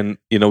it. And,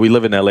 we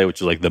live in LA,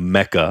 which is like the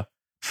Mecca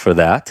for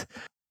that.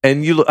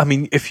 And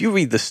if you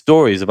read the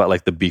stories about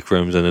like the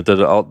Bikrams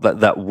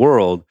and that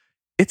world,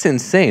 it's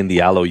insane.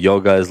 The aloe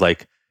yoga is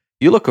like,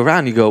 you look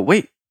around, you go,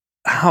 wait,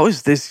 how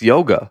is this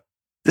yoga?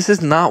 This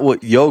is not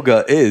what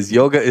yoga is.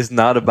 Yoga is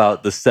not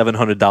about the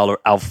 $700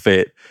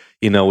 outfit,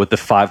 with the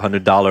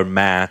 $500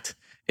 mat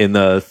in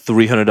the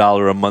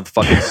 $300 a month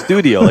fucking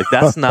studio. Like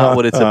that's not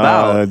what it's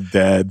about.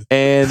 Dead.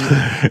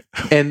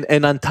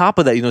 And on top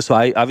of that, you know, so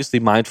I obviously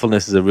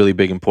mindfulness is a really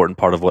big important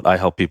part of what I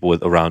help people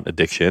with around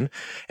addiction.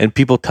 And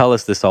people tell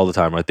us this all the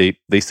time, right?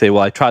 They say,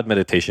 well, I tried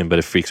meditation, but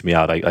it freaks me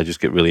out. I just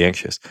get really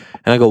anxious.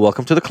 And I go,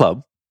 welcome to the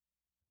club.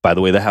 By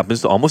the way, that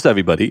happens to almost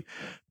everybody.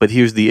 But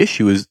here's the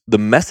issue is the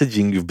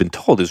messaging you've been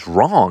told is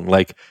wrong.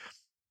 Like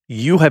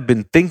you have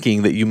been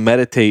thinking that you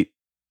meditate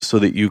so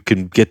that you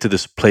can get to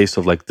this place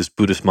of like this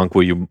Buddhist monk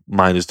where your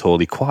mind is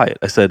totally quiet.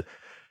 I said,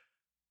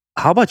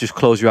 how about just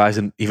close your eyes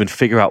and even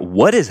figure out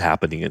what is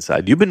happening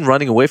inside? You've been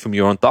running away from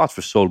your own thoughts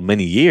for so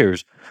many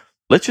years.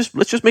 Let's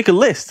just make a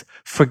list.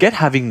 Forget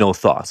having no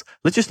thoughts.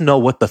 Let's just know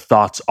what the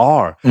thoughts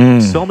are.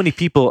 So many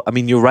people, I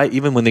mean, you're right,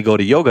 even when they go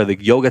to yoga,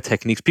 the yoga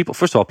techniques,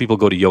 first of all, people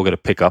go to yoga to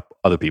pick up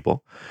other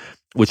people,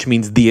 which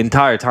means the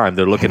entire time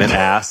they're looking at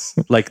ass,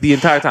 like the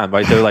entire time,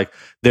 right?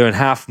 They're in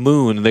half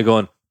moon and they're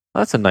going, oh,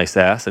 that's a nice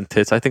ass and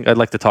tits. I think I'd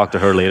like to talk to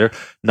her later.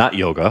 Not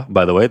yoga,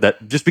 by the way.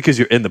 That just because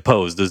you're in the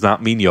pose does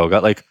not mean yoga.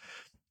 Like,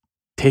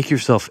 take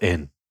yourself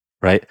in,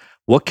 right?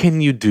 What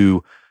can you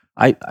do?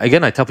 I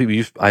tell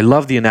people, I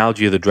love the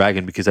analogy of the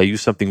dragon because I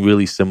use something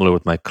really similar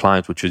with my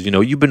clients, which is, you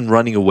know, you've been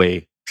running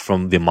away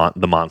from the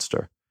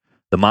monster.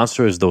 The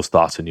monster is those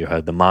thoughts in your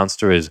head. The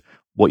monster is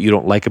what you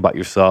don't like about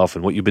yourself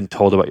and what you've been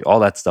told about you, all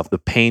that stuff, the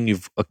pain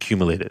you've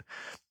accumulated.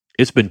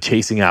 It's been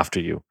chasing after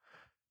you.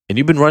 And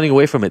you've been running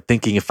away from it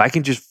thinking, if I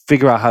can just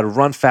figure out how to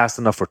run fast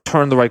enough or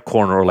turn the right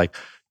corner or like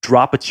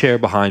drop a chair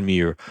behind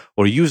me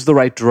or use the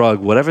right drug,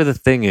 whatever the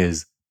thing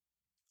is,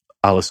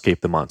 I'll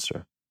escape the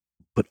monster.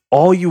 But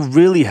all you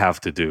really have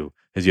to do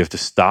is you have to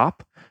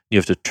stop, you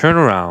have to turn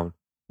around,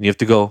 and you have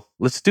to go,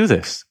 let's do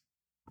this.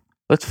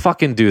 Let's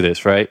fucking do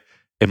this, right?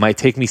 It might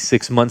take me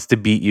 6 months to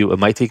beat you. It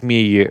might take me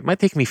a year. It might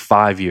take me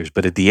 5 years.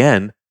 But at the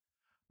end,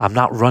 I'm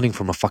not running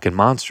from a fucking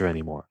monster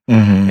anymore.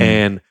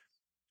 And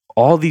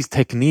all these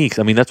techniques,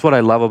 I mean, that's what I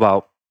love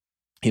about,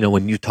 you know,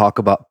 when you talk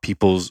about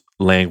people's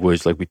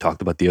language, like we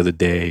talked about the other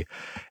day,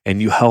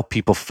 and you help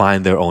people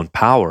find their own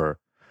power.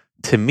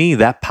 To me,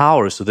 that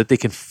power is so that they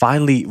can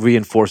finally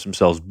reinforce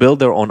themselves, build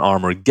their own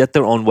armor, get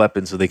their own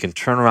weapons so they can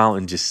turn around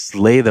and just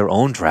slay their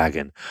own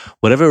dragon.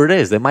 Whatever it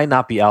is, it might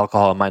not be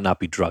alcohol, it might not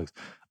be drugs,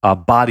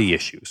 body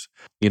issues.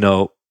 You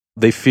know,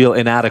 they feel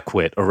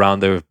inadequate around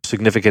their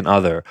significant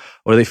other,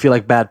 or they feel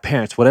like bad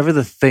parents, whatever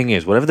the thing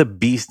is, whatever the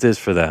beast is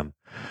for them.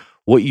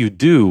 What you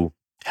do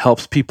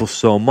helps people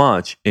so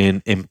much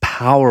in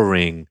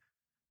empowering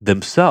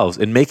themselves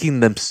and making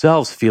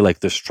themselves feel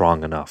like they're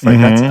strong enough, right?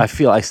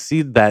 I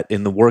see that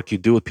in the work you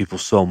do with people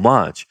so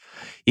much.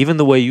 Even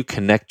the way you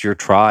connect your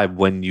tribe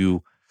when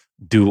we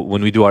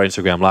do our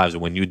Instagram lives or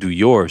when you do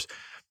yours,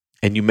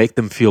 and you make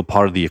them feel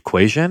part of the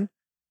equation,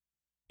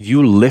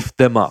 you lift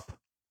them up,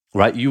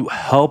 right? You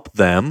help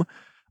them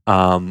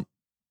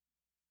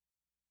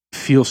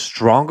feel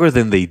stronger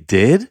than they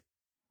did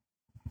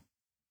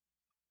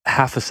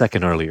half a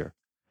second earlier.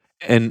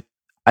 And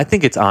I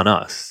think it's on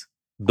us.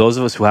 Those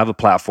of us who have a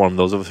platform,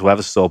 those of us who have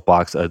a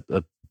soapbox,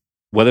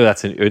 whether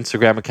that's an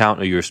Instagram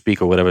account or your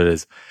speaker, whatever it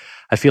is,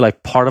 I feel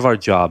like part of our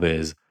job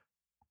is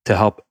to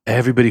help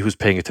everybody who's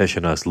paying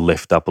attention to us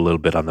lift up a little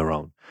bit on their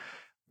own.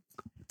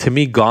 To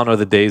me, gone are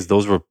the days,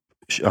 those were,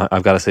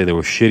 I've got to say, they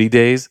were shitty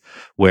days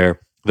where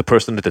the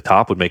person at the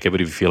top would make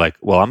everybody feel like,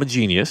 well, I'm a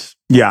genius.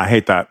 Yeah, I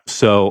hate that.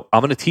 So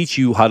I'm going to teach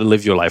you how to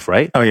live your life,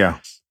 right? Oh, yeah.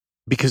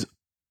 Because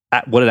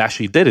what it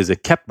actually did is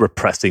it kept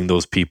repressing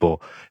those people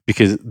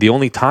because the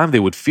only time they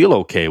would feel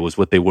okay was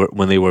when they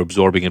were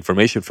absorbing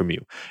information from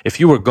you. If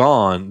you were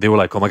gone, they were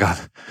like, "Oh my God,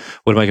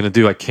 what am I going to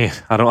do? I can't.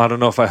 I don't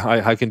know if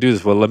I can do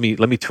this. Well, let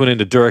me tune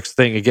into Durek's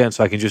thing again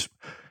so I can just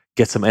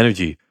get some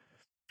energy."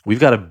 We've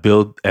got to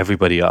build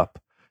everybody up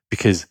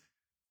because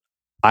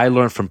I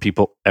learn from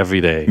people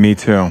every day. Me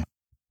too.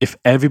 If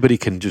everybody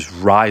can just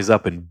rise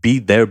up and be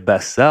their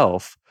best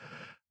self,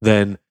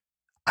 then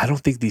I don't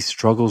think these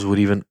struggles would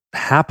even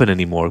happen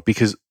anymore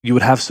because you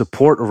would have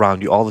support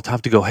around you all the time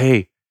to go,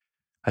 hey,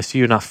 I see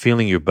you're not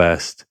feeling your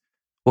best.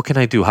 What can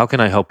I do? How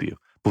can I help you?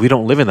 But we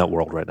don't live in that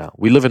world right now.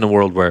 We live in a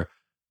world where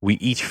we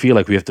each feel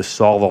like we have to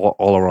solve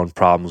all our own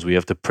problems. We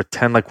have to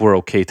pretend like we're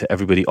okay to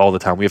everybody all the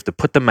time. We have to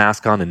put the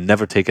mask on and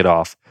never take it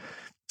off.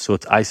 So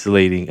it's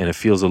isolating and it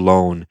feels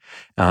alone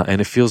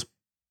and it feels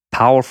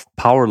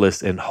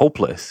powerless and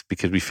hopeless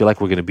because we feel like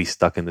we're going to be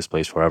stuck in this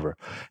place forever.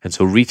 And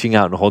so reaching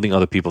out and holding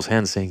other people's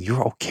hands saying,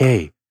 you're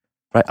okay,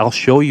 right? I'll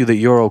show you that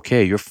you're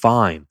okay. You're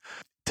fine.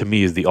 To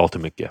me is the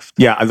ultimate gift.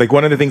 Yeah. Like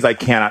one of the things I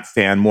cannot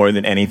stand more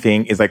than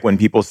anything is like when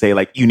people say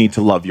like, you need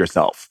to love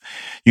yourself.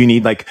 You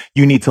need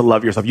to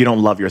love yourself. You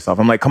don't love yourself.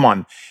 I'm like, come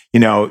on. You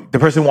know, the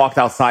person walked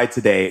outside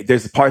today.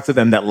 There's parts of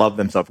them that love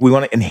themselves. We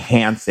want to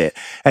enhance it.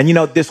 And you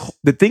know,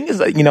 the thing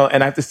is, you know,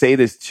 and I have to say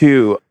this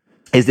too,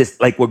 is this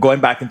like we're going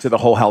back into the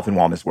whole health and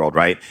wellness world,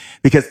 right?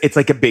 Because it's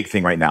like a big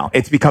thing right now.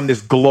 It's become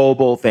this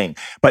global thing,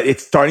 but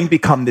it's starting to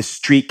become this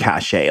street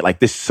cachet, like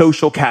this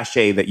social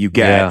cachet that you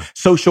get,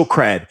 social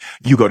cred.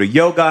 You go to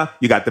yoga,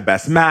 you got the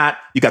best mat,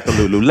 You got the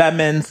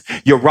Lululemons.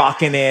 You're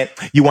rocking it.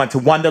 You went to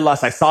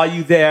Wanderlust. I saw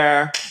you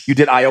there. You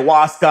did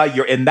ayahuasca.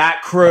 You're in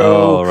that crew.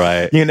 Oh,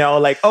 right. You know,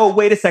 like, oh,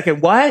 wait a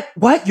second. What?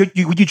 You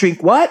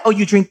drink what? Oh,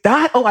 you drink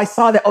that? Oh, I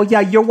saw that. Oh,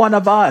 yeah, you're one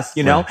of us.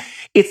 You know,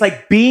 it's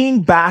like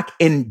being back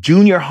in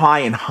junior high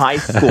and high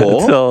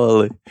school.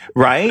 Totally.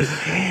 Right?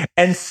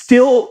 And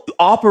still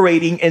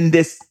operating in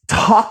this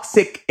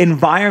toxic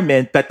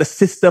environment that the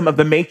system of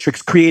the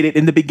Matrix created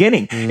in the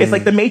beginning. It's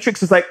like the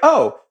Matrix is like,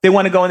 oh, they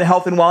want to go into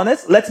health and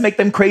wellness. Let's make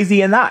them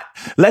crazy in that.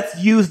 Let's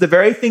use the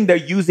very thing they're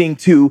using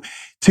to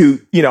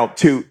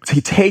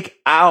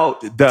take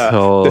out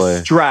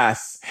the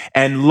stress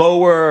and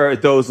lower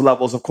those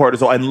levels of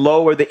cortisol and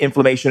lower the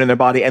inflammation in their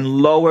body and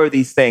lower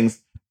these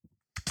things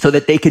so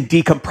that they can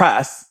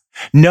decompress.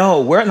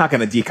 No, we're not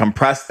going to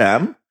decompress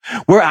them.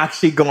 We're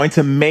actually going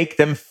to make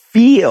them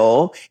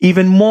feel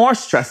even more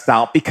stressed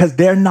out because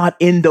they're not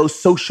in those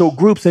social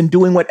groups and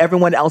doing what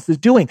everyone else is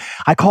doing.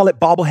 I call it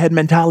bobblehead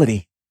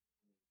mentality.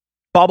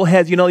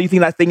 Bobbleheads, you know, you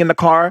think that thing in the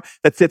car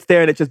that sits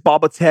there and it just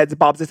bobbles its head, it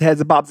bobs its head,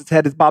 it bobs its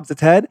head, it bobs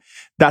its head.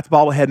 That's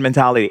bobblehead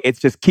mentality. It's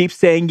just keep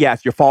saying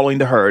yes, you're following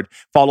the herd,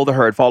 follow the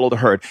herd, follow the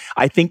herd.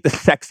 I think the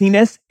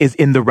sexiness is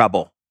in the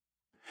rebel.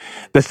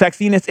 The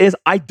sexiness is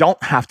I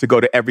don't have to go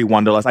to every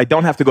Wanderlust. I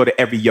don't have to go to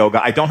every yoga.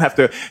 I don't have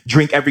to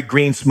drink every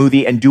green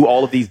smoothie and do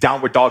all of these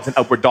downward dogs and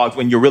upward dogs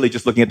when you're really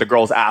just looking at the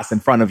girl's ass in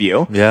front of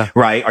you. Yeah.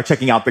 Right? Or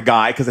checking out the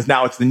guy because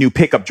it's the new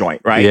pickup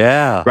joint, right?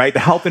 Yeah. Right? The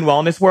health and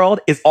wellness world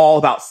is all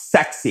about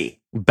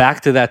sexy.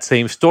 Back to that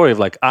same story of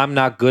like, I'm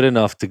not good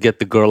enough to get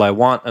the girl I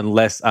want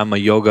unless I'm a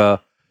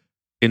yoga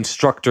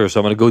instructor. So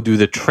I'm going to go do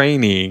the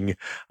training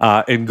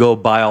and go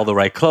buy all the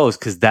right clothes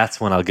because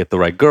that's when I'll get the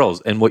right girls.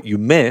 And what you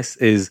miss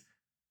is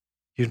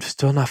you're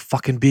still not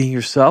fucking being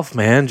yourself,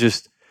 man.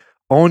 Just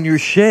own your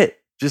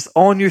shit. Just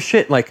own your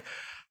shit. Like,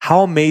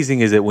 how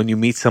amazing is it when you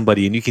meet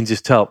somebody and you can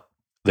just tell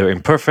they're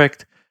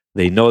imperfect.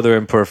 They know they're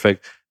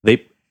imperfect.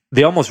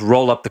 They almost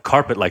roll up the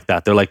carpet like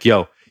that. They're like,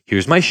 yo,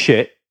 here's my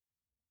shit.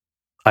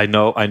 I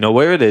know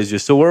where it is,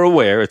 just so we're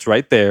aware. It's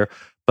right there.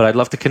 But I'd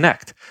love to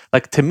connect.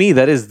 Like, to me,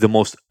 that is the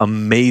most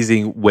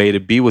amazing way to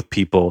be with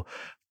people.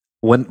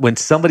 When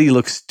somebody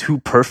looks too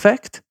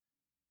perfect,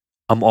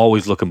 I'm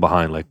always looking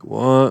behind, like,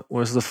 what?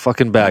 Where's the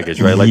fucking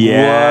baggage, right? Like,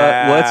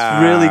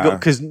 what's really good?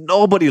 Because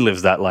nobody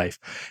lives that life.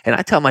 And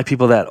I tell my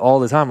people that all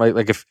the time, right?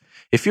 Like,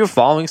 if you're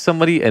following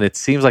somebody and it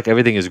seems like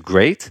everything is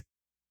great,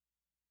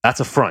 that's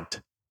a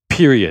front,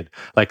 period.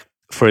 Like,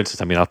 for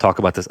instance, I mean, I'll talk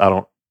about this. I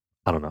don't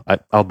know.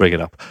 I'll bring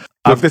it up.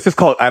 Look, this is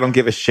called I Don't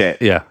Give a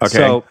Shit. Yeah. Okay.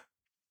 So,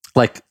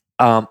 like,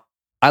 I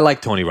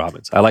like Tony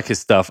Robbins. I like his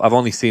stuff. I've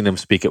only seen him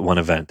speak at one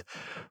event.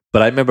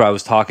 But I remember I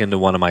was talking to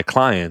one of my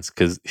clients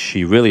because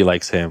she really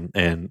likes him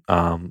and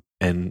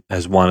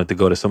has wanted to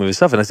go to some of his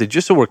stuff. And I said,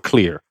 just so we're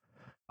clear,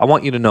 I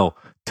want you to know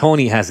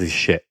Tony has his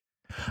shit.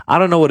 I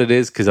don't know what it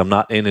is because I'm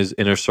not in his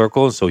inner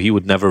circle. So he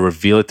would never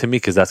reveal it to me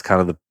because that's kind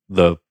of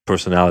the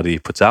personality he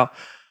puts out.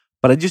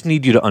 But I just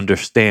need you to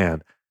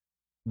understand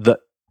the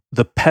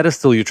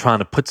pedestal you're trying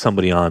to put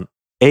somebody on.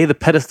 A, the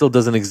pedestal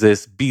doesn't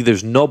exist. B,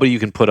 there's nobody you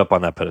can put up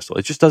on that pedestal.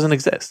 It just doesn't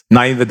exist.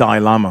 Not even the Dalai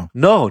Lama.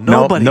 No,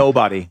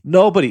 nobody.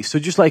 Nobody. So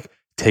just like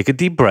take a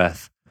deep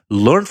breath,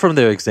 learn from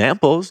their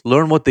examples,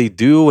 learn what they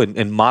do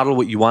and model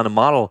what you want to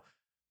model.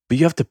 But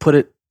you have to put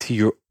it to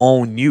your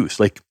own use.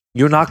 Like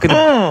you're not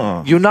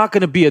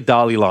gonna be a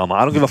Dalai Lama.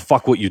 I don't give a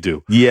fuck what you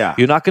do. Yeah.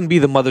 You're not gonna be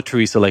the Mother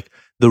Teresa. Like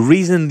the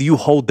reason you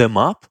hold them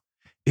up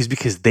is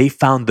because they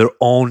found their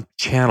own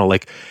channel.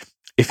 Like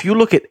if you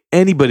look at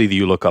anybody that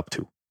you look up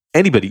to,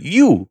 anybody,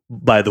 you,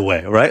 by the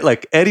way, right?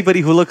 Like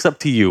anybody who looks up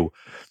to you,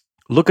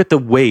 look at the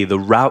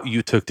route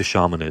you took to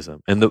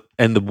shamanism and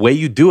the way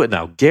you do it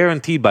now.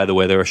 Guaranteed, by the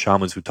way, there are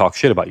shamans who talk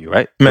shit about you,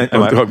 right?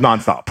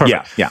 Nonstop.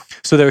 Perfect. Yeah.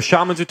 So there are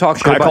shamans who talk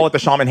shit about you. I call it the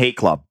Shaman Hate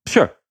Club.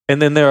 Sure.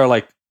 And then there are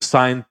like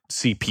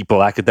sciencey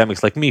people,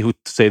 academics like me who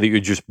say that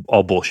you're just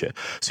all bullshit.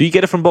 So you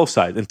get it from both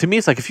sides. And to me,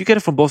 it's like if you get it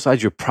from both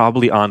sides, you're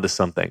probably onto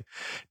something.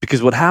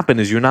 Because what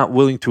happened is you're not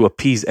willing to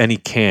appease any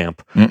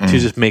camp to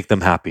just make them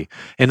happy.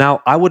 And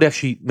now I would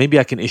actually, maybe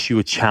I can issue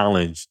a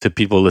challenge to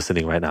people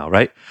listening right now,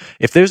 right?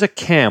 If there's a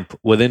camp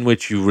within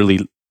which you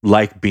really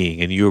like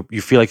being and you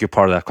feel like you're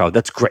part of that crowd,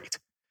 that's great.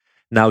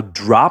 Now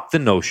drop the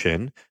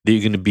notion that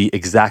you're going to be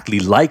exactly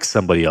like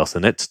somebody else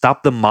in it.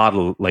 Stop the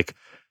model, like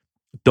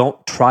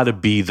don't try to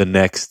be the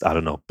next, I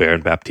don't know,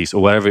 Baron Baptiste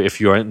or whatever. If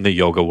you're in the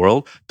yoga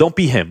world, don't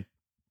be him.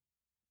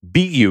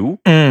 Be you,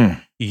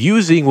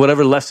 using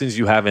whatever lessons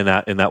you have in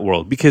that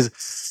world. Because,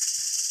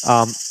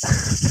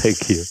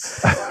 thank you.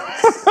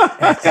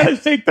 I gotta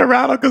shake the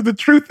rattle because the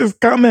truth is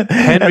coming.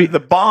 And the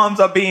bombs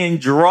are being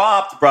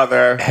dropped,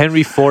 brother.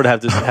 Henry Ford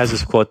has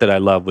this quote that I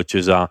love, which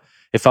is,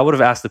 if I would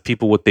have asked the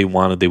people what they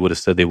wanted, they would have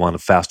said they want a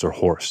faster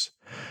horse.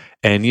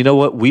 And you know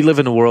what? We live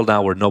in a world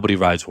now where nobody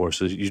rides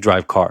horses. You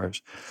drive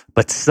cars.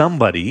 But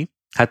somebody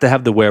had to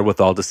have the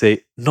wherewithal to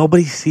say,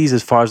 nobody sees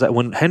as far as that.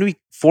 When Henry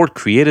Ford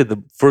created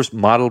the first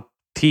Model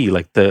T,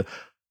 like the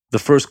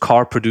first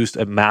car produced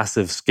at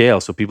massive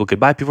scale so people could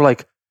buy, people were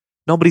like,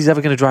 nobody's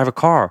ever going to drive a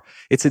car.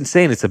 It's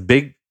insane. It's a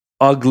big,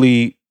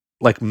 ugly,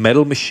 like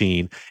metal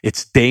machine.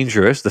 It's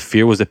dangerous. The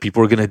fear was that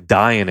people were going to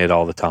die in it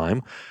all the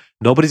time.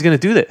 Nobody's going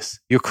to do this.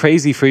 You're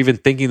crazy for even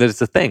thinking that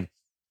it's a thing.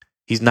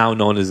 He's now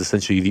known as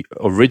essentially the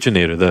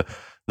originator,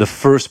 the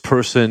first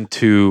person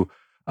to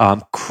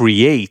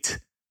create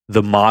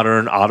the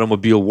modern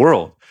automobile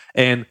world.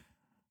 And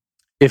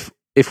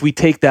if we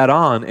take that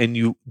on and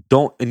you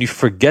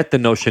forget the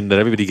notion that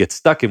everybody gets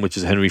stuck in, which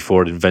is Henry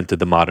Ford invented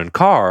the modern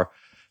car,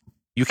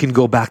 you can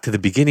go back to the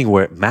beginning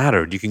where it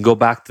mattered. You can go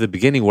back to the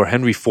beginning where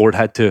Henry Ford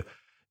had to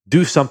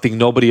do something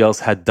nobody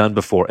else had done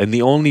before. And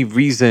the only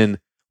reason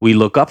we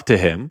look up to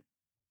him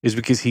is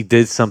because he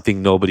did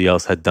something nobody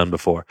else had done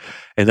before.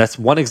 And that's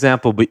one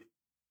example, but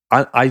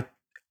I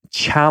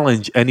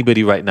challenge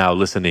anybody right now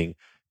listening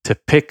to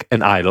pick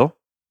an idol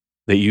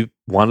that you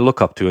want to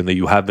look up to and that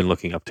you have been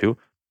looking up to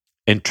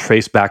and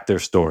trace back their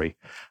story.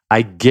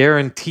 I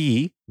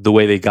guarantee the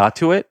way they got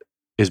to it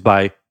is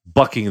by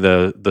bucking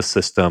the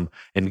system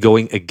and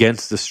going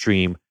against the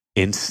stream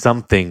in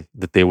something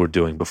that they were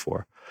doing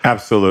before.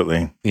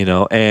 Absolutely.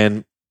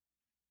 And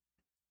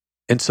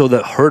so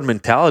the herd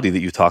mentality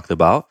that you talked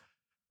about,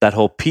 that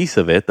whole piece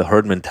of it, the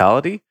herd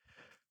mentality,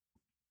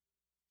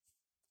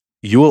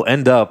 you will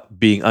end up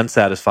being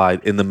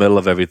unsatisfied in the middle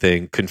of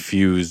everything,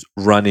 confused,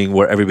 running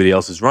where everybody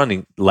else is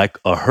running like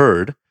a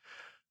herd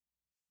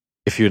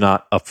if you're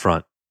not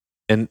upfront.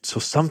 And so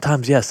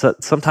sometimes,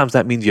 sometimes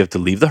that means you have to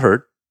leave the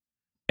herd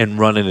and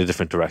run in a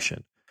different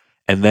direction.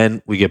 And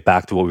then we get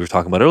back to what we were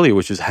talking about earlier,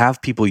 which is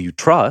have people you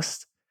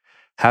trust,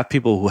 have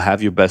people who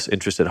have your best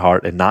interest at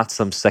heart and not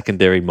some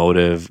secondary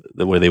motive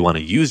where they want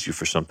to use you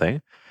for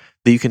something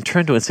that you can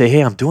turn to and say,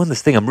 hey, I'm doing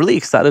this thing. I'm really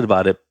excited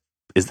about it.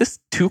 Is this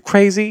too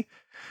crazy?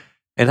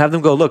 And have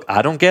them go, look,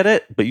 I don't get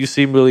it, but you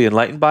seem really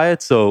enlightened by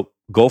it. So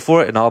go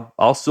for it. And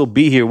I'll still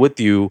be here with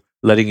you,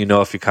 letting you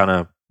know if you're kind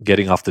of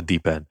getting off the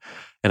deep end.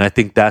 And I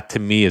think that to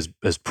me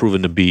has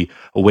proven to be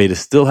a way to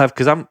still have,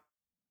 because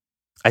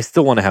I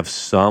still want to have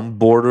some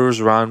borders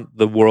around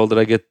the world that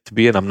I get to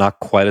be in. I'm not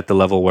quite at the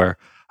level where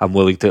I'm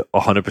willing to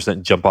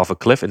 100% jump off a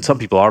cliff. And some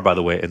people are, by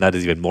the way, and that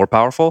is even more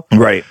powerful.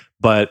 Right.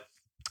 But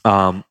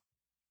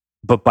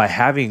by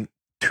having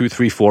 2,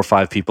 3, 4,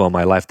 5 people in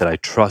my life that I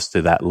trust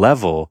to that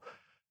level,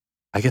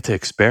 I get to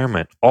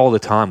experiment all the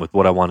time with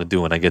what I want to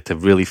do, and I get to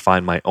really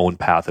find my own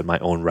path and my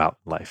own route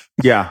in life.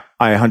 Yeah,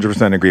 I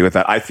 100% agree with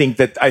that. I think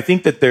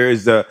that there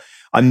is a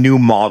new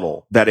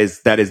model that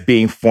is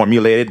being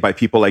formulated by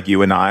people like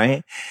you and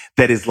I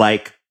that is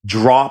like,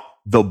 drop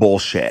the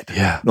bullshit.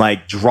 Yeah.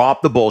 Like,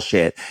 drop the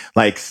bullshit.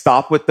 Like,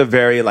 stop with the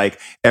very, like,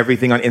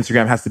 everything on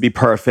Instagram has to be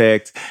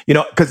perfect.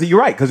 Because you're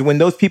right. Because when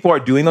those people are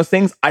doing those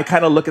things, I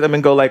kind of look at them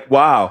and go like,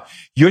 wow,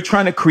 you're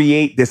trying to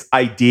create this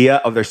idea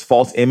of this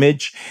false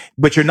image,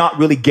 but you're not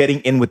really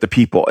getting in with the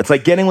people. It's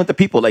like getting with the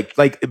people.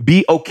 Like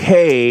be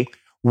okay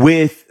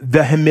with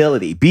the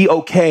humility. Be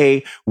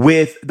okay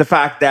with the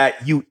fact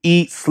that you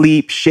eat,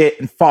 sleep, shit,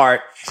 and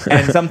fart.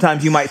 And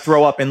sometimes you might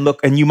throw up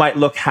and you might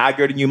look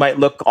haggard and you might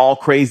look all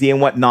crazy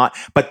and whatnot,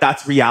 but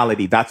that's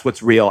reality. That's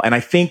what's real. And I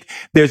think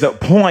there's a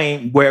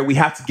point where we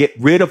have to get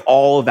rid of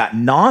all of that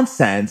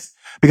nonsense,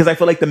 because I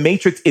feel like the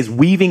Matrix is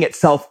weaving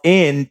itself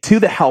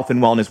into the health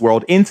and wellness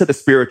world, into the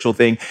spiritual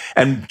thing,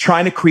 and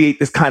trying to create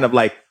this kind of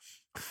like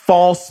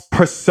false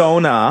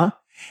persona,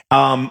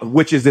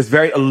 which is this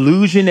very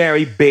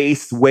illusionary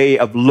based way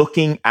of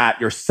looking at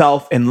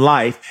yourself and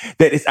life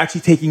that is actually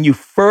taking you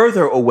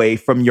further away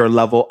from your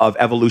level of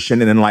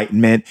evolution and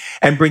enlightenment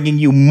and bringing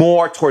you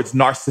more towards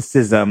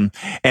narcissism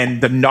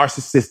and the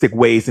narcissistic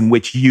ways in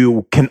which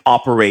you can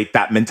operate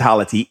that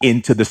mentality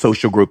into the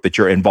social group that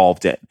you're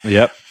involved in.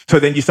 Yep. So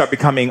then you start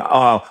becoming,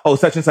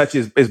 such and such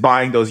is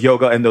buying those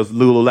yoga and those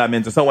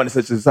Lululemons, and someone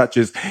such and such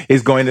is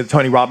going to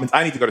Tony Robbins.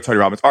 I need to go to Tony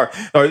Robbins.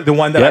 Or the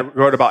one that I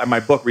wrote about in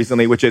my book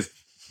recently, which is,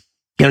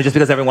 just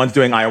because everyone's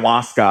doing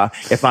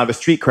ayahuasca, it's not a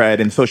street cred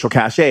and social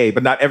cachet,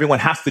 but not everyone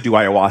has to do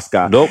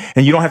ayahuasca. Nope.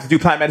 And you don't have to do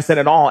plant medicine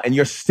at all, and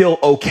you're still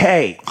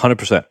okay.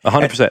 100%.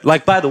 100%.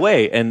 Like, by the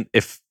way, and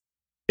if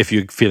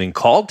you're feeling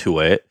called to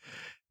it,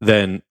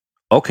 then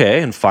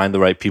okay, and find the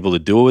right people to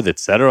do it with,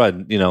 etc.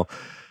 And,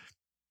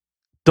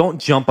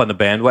 don't jump on the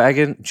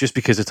bandwagon just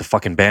because it's a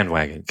fucking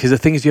bandwagon. Because the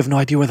thing is, you have no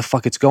idea where the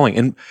fuck it's going.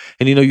 And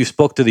you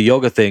spoke to the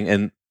yoga thing,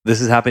 and this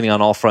is happening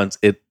on all fronts.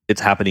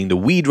 It's happening to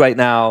weed right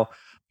now.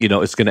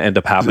 It's going to end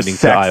up happening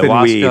to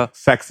ayahuasca.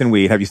 Sex and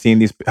weed. Have you seen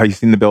these? Have you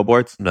seen the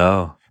billboards?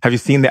 No. Have you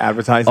seen the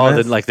advertisements?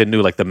 Oh, the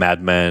new, like the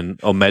Mad Men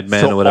or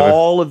MedMen or whatever.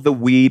 All of the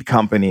weed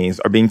companies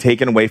are being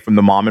taken away from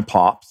the mom and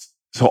pops.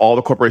 So all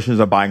the corporations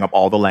are buying up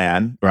all the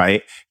land,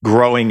 right?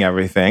 Growing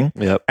everything,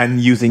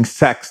 and using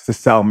sex to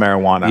sell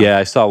marijuana. Yeah,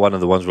 I saw one of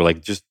the ones where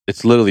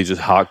it's literally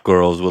just hot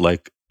girls with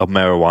like a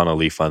marijuana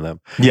leaf on them.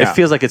 Yeah. It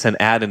feels like it's an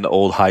ad in the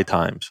old High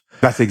Times.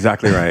 That's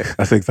exactly right.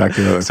 That's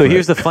exactly right. So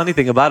here's the funny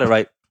thing about it,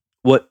 right?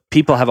 What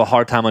people have a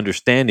hard time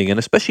understanding, and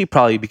especially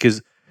probably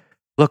because,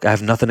 look, I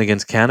have nothing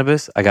against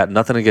cannabis. I got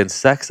nothing against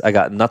sex. I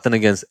got nothing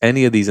against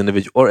any of these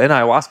individuals, or in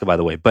ayahuasca, by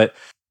the way. But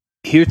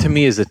here to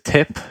me is a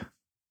tip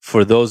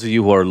for those of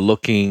you who are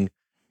looking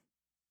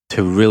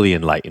to really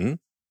enlighten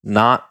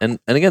not, and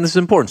again, this is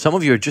important. Some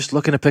of you are just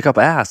looking to pick up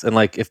ass. And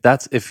like,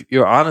 if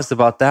you're honest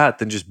about that,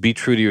 then just be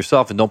true to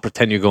yourself and don't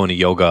pretend you're going to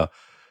yoga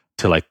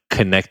to like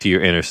connect to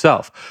your inner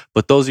self.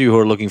 But those of you who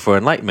are looking for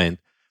enlightenment,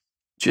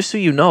 just so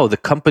you know, the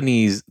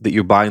companies that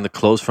you're buying the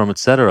clothes from,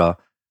 etc.,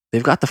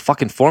 they've got the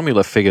fucking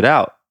formula figured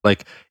out.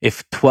 Like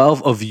if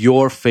 12 of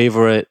your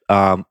favorite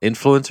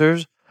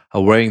influencers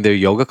are wearing their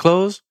yoga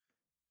clothes,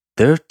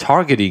 they're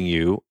targeting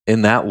you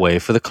in that way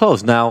for the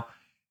clothes. Now,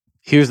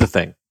 here's the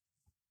thing.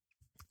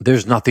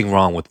 There's nothing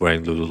wrong with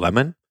wearing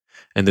Lululemon,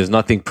 and there's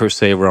nothing per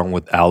se wrong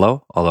with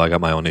Alo, although I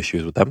got my own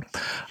issues with them.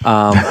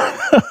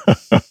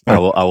 I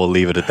will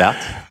leave it at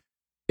that.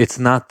 It's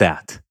not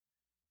that.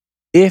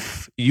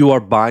 If you are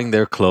buying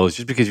their clothes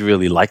just because you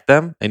really like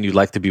them and you'd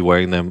like to be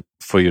wearing them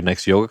for your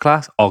next yoga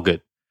class, all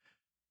good.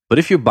 But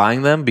if you're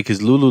buying them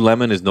because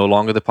Lululemon is no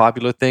longer the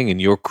popular thing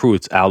and your crew,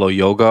 it's Alo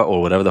Yoga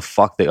or whatever the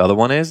fuck the other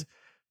one is,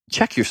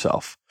 check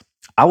yourself.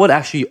 I would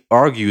actually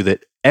argue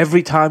that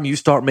every time you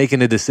start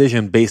making a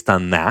decision based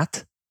on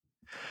that,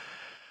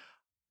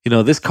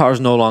 this car is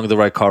no longer the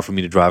right car for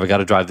me to drive. I got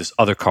to drive this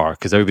other car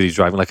because everybody's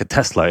driving like a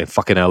Tesla in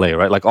fucking LA,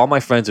 right? Like all my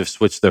friends have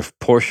switched their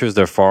Porsches,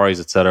 their Ferraris,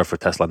 etc. for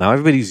Tesla. Now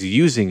everybody's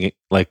using it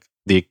like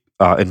the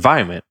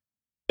environment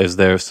as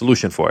their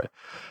solution for it.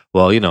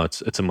 Well,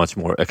 it's a much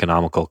more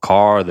economical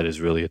car that is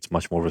really, it's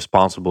much more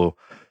responsible.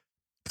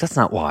 But that's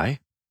not why.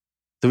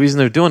 The reason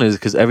they're doing it is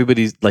because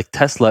everybody's like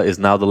Tesla is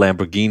now the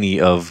Lamborghini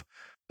of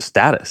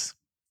status.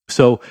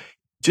 So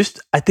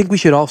I think we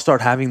should all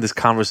start having this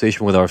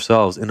conversation with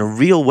ourselves in a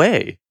real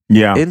way.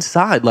 Yeah.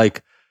 Inside,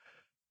 like,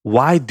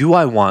 why do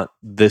I want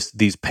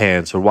these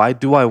pants, or why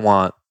do I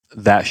want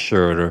that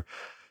shirt? Or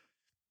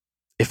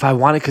if I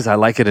want it because I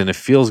like it and it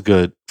feels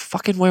good,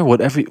 fucking wear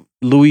whatever.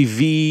 Louis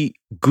V,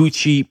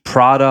 Gucci,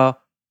 Prada,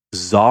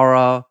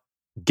 Zara,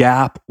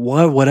 Gap,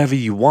 whatever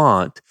you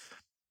want.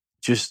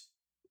 Just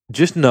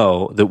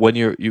know that when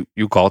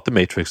you call it the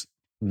Matrix,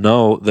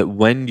 know that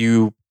when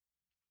you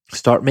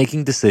start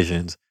making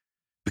decisions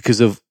because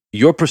of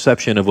your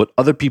perception of what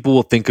other people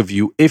will think of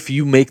you, if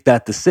you make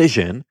that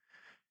decision,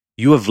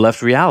 you have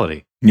left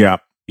reality. Yeah.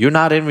 You're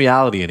not in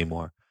reality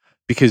anymore.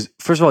 Because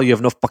first of all, you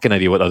have no fucking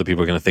idea what other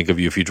people are going to think of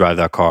you if you drive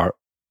that car,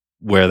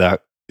 wear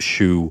that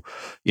shoe,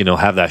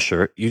 have that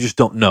shirt. You just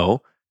don't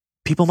know.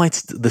 People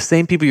might, the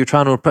same people you're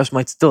trying to impress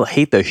might still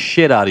hate the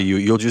shit out of you.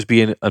 You'll just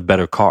be in a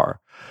better car.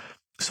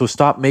 So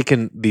stop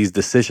making these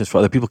decisions for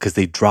other people because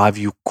they drive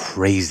you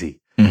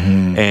crazy.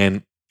 Mm-hmm.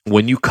 And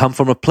when you come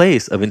from a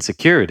place of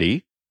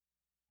insecurity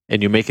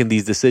and you're making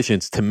these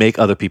decisions to make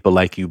other people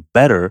like you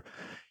better,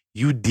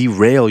 you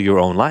derail your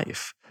own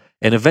life.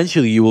 And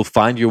eventually you will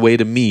find your way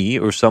to me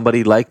or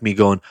somebody like me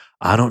going,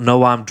 I don't know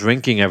why I'm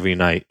drinking every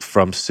night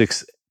from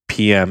 6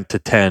 p.m. to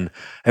 10.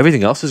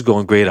 Everything else is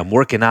going great. I'm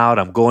working out.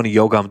 I'm going to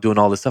yoga. I'm doing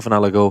all this stuff. And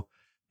I go,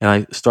 and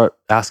I start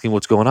asking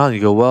what's going on. And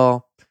you go,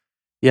 well,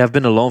 yeah, I've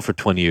been alone for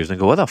 20 years. And I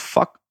go, what the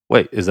fuck?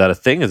 Wait, is that a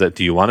thing?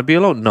 Do you want to be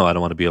alone? No, I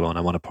don't want to be alone.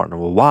 I want a partner.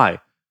 Well, why?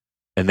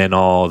 And then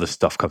all this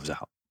stuff comes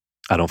out.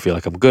 I don't feel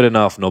like I'm good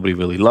enough. Nobody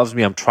really loves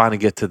me. I'm trying to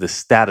get to this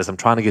status. I'm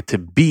trying to get to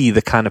be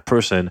the kind of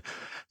person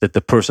that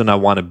the person I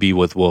want to be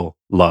with will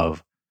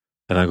love.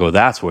 And I go,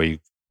 that's where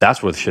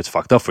the shit's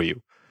fucked up for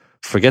you.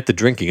 Forget the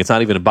drinking. It's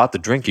not even about the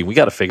drinking. We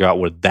got to figure out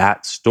where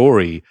that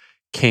story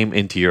came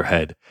into your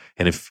head.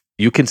 And if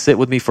you can sit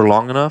with me for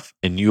long enough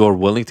and you are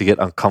willing to get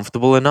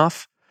uncomfortable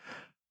enough,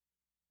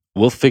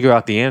 we'll figure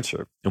out the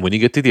answer. And when you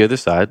get to the other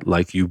side,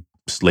 like you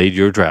slayed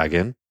your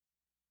dragon,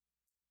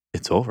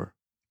 it's over.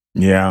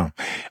 Yeah.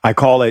 I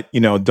call it,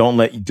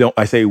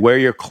 I say wear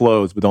your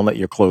clothes, but don't let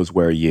your clothes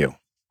wear you.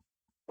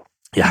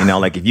 Yeah.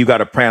 Like if you got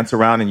to prance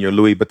around in your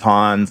Louis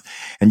Vuittons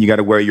and you got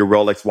to wear your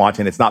Rolex watch,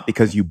 and it's not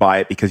because you buy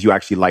it because you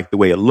actually like the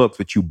way it looks,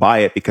 but you buy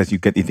it because you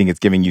think it's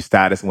giving you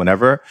status and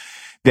whatever,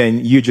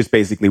 then you're just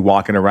basically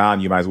walking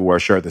around. You might as well wear a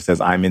shirt that says,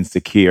 I'm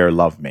insecure,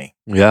 love me.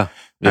 Yeah.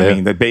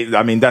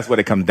 I mean, that's what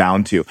it comes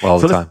down to. All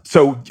the time.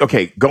 So,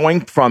 okay,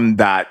 going from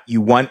that,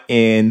 you went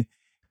in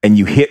and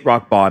you hit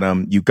rock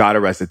bottom, you got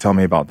arrested. Tell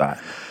me about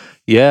that.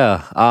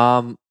 Yeah.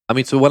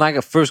 So when I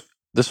got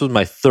this was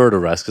my third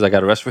arrest because I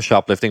got arrested for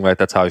shoplifting, right?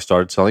 That's how I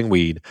started selling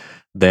weed.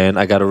 Then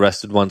I got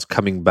arrested once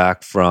coming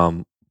back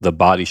from the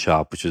Body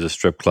Shop, which is a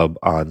strip club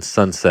on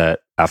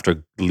Sunset,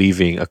 after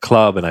leaving a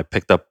club. And I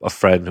picked up a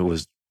friend who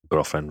was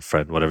girlfriend,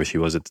 friend, whatever she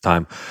was at the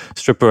time,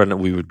 stripper. And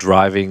we were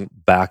driving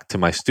back to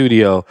my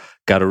studio,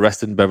 got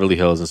arrested in Beverly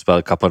Hills and spent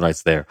a couple of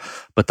nights there.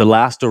 But the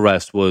last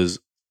arrest was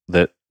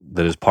that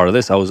is part of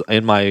this. I was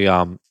in my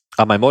on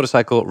my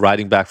motorcycle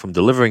riding back from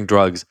delivering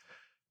drugs,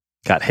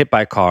 got hit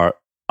by a car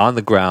on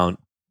the ground.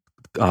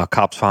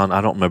 Cops found, I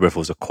don't remember if it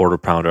was a quarter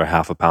pound or a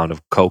half a pound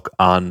of coke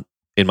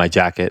in my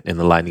jacket, in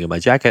the lining of my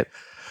jacket.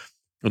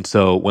 And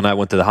so when I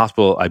went to the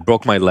hospital, I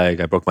broke my leg,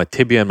 I broke my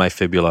tibia and my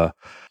fibula,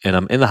 and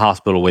I'm in the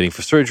hospital waiting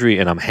for surgery,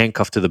 and I'm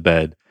handcuffed to the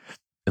bed.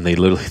 And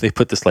they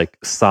put this like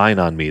sign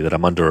on me that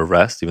I'm under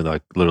arrest, even though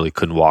I literally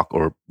couldn't walk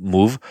or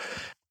move.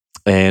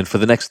 And for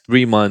the next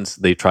 3 months,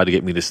 they tried to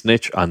get me to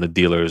snitch on the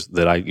dealers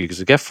that I used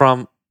to get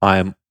from.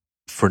 I'm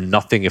for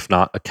nothing if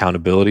not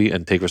accountability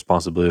and take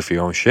responsibility for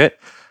your own shit.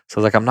 So I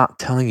was like, I'm not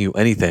telling you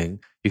anything.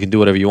 You can do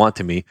whatever you want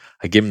to me.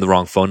 I gave him the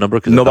wrong phone number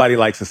because Nobody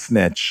likes a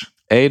snitch.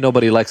 A,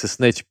 nobody likes a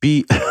snitch.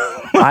 B,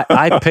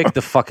 I picked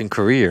the fucking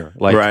career.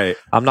 Like, Right.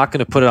 I'm not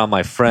going to put it on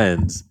my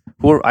friends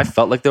I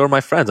felt like they were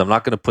my friends. I'm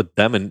not going to put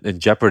them in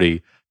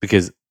jeopardy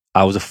because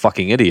I was a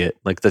fucking idiot.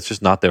 Like, that's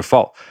just not their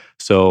fault.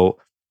 So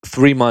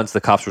 3 months,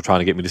 the cops were trying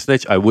to get me to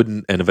snitch. I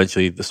wouldn't. And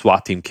eventually the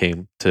SWAT team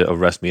came to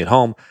arrest me at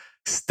home,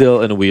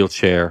 still in a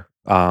wheelchair.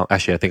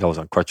 Actually, I think I was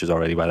on crutches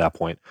already by that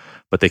point.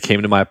 But they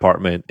came to my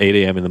apartment 8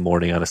 a.m. in the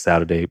morning on a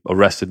Saturday,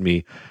 arrested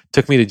me,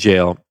 took me to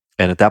jail.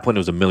 And at that point, it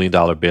was $1 million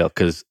bail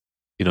because,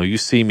 you know, you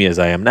see me as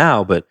I am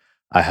now, but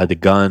I had the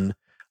gun.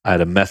 I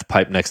had a meth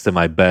pipe next to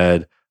my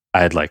bed.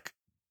 I had like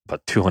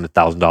about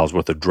 $200,000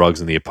 worth of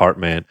drugs in the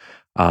apartment.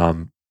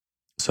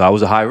 So I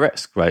was a high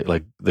risk, right?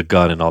 Like the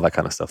gun and all that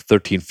kind of stuff.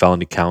 13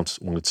 felony counts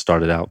when it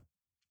started out.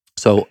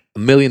 So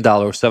 $1 million,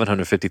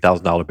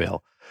 $750,000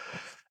 bail.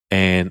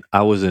 And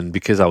I was in,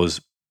 because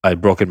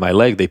I'd broken my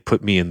leg, they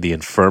put me in the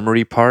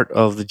infirmary part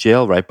of the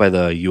jail, right by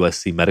the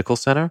USC Medical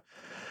Center.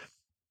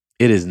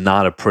 It is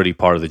not a pretty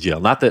part of the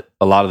jail. Not that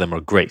a lot of them are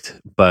great,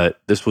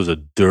 but this was a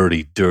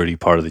dirty, dirty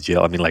part of the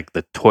jail. I mean, like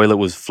the toilet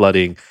was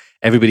flooding.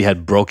 Everybody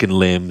had broken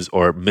limbs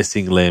or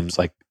missing limbs.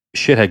 Like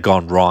shit had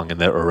gone wrong in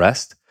their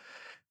arrest.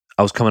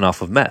 I was coming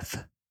off of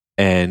meth.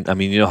 And I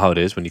mean, you know how it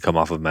is when you come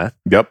off of meth.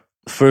 Yep.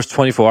 The first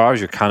 24 hours,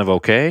 you're kind of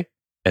okay.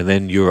 And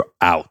then you're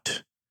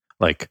out.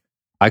 Like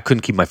I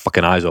couldn't keep my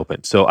fucking eyes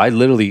open. So I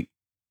literally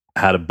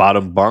had a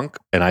bottom bunk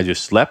and I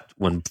just slept.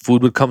 When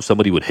food would come,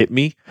 somebody would hit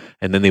me.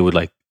 And then they would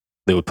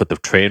put the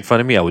tray in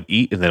front of me. I would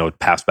eat and then I would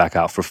pass back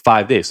out for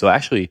 5 days. So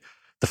actually,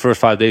 the first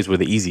 5 days were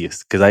the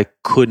easiest because I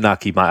could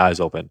not keep my eyes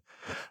open.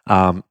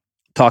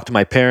 Talked to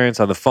my parents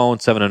on the phone.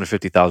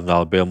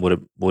 $750,000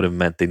 bail would have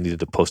meant they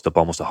needed to post up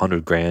almost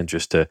 $100,000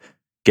 just to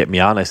get me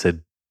out. And I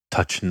said,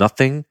 touch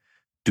nothing,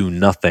 do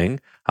nothing.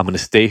 I'm going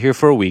to stay here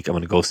for a week. I'm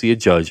going to go see a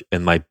judge,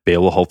 and my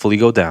bail will hopefully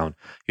go down.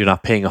 You're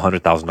not paying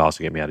 $100,000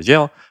 to get me out of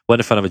jail.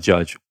 Went in front of a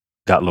judge,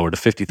 got lowered to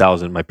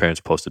 $50,000. My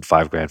parents posted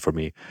 $5,000 for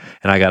me,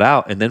 and I got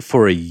out. And then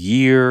for a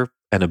year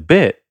and a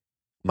bit,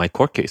 my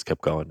court case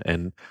kept going.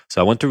 And so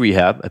I went to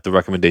rehab at the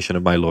recommendation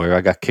of my lawyer. I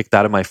got kicked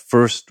out of my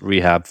first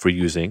rehab for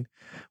using.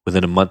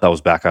 Within a month, I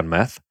was back on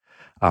meth.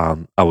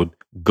 I would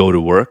go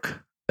to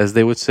work, as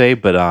they would say,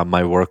 but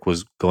my work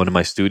was going to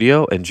my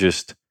studio and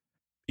just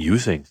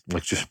using,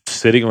 like just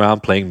sitting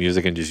around playing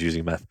music and just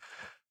using meth.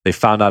 They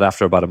found out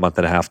after about a month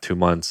and a half, 2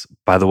 months.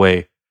 By the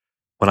way,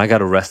 when I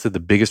got arrested, the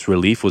biggest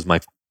relief was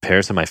my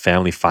parents and my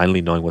family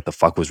finally knowing what the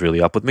fuck was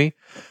really up with me.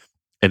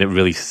 And it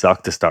really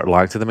sucked to start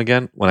lying to them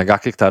again. When I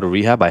got kicked out of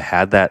rehab, I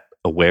had that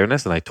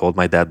awareness and I told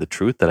my dad the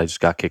truth that I just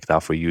got kicked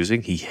out for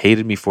using. He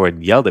hated me for it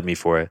and yelled at me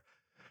for it.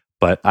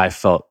 But I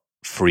felt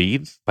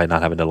freed by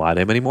not having to lie to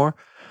him anymore.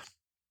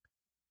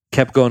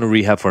 Kept going to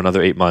rehab for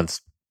another 8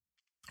 months.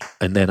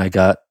 And then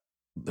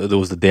there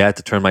was the day I had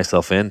to turn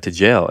myself in to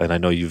jail. And I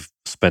know you've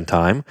spent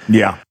time.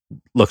 Yeah.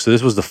 Look, so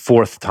this was the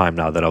 4th time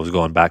now that I was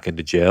going back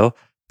into jail.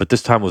 But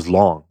this time was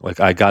long. Like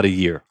I got a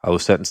year. I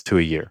was sentenced to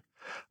a year.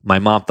 My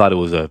mom thought it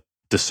was a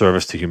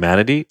disservice to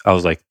humanity. I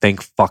was like,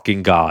 thank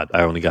fucking God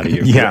I only got a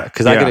year. Yeah.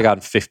 Because I could have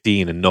gotten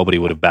 15 and nobody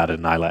would have batted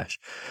an eyelash.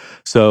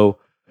 So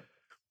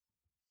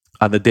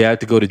on the day I had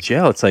to go to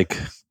jail, it's like,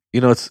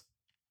 you know, this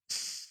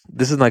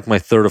is like my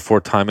 3rd or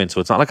 4th time in. So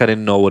it's not like I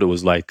didn't know what it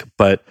was like,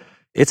 but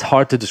it's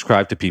hard to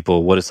describe to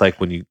people what it's like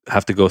when you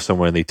have to go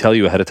somewhere and they tell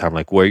you ahead of time,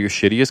 like wear your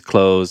shittiest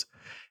clothes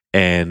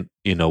and,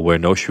 you know, wear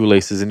no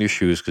shoelaces in your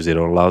shoes because they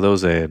don't allow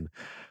those in.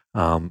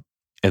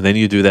 And then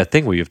you do that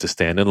thing where you have to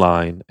stand in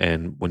line.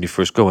 And when you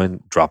first go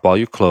in, drop all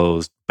your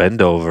clothes,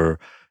 bend over,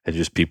 and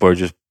just people are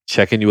just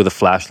checking you with a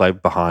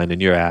flashlight behind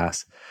in your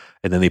ass.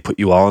 And then they put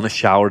you all in a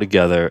shower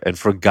together. And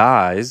for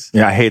guys...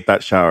 Yeah, I hate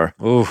that shower.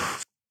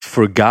 Oof,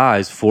 for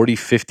guys, 40,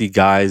 50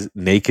 guys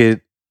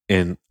naked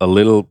in a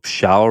little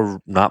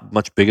shower, not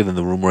much bigger than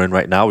the room we're in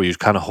right now, where you're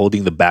kind of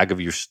holding the bag of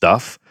your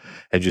stuff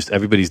and just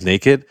everybody's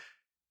naked,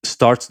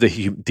 starts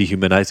the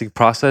dehumanizing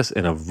process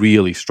in a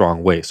really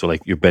strong way. So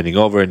like you're bending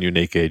over and you're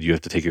naked. You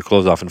have to take your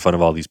clothes off in front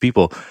of all these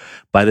people.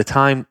 By the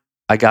time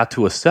I got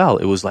to a cell,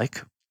 it was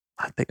like,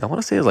 I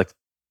want to say it was like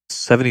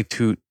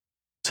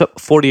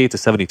 48 to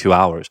 72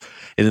 hours.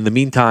 And in the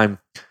meantime,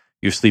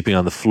 you're sleeping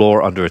on the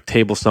floor under a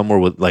table somewhere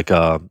with like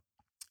a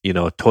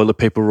toilet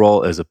paper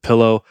roll as a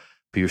pillow,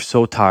 but you're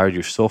so tired,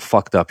 you're so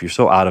fucked up, you're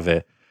so out of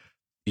it,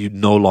 you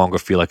no longer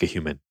feel like a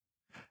human.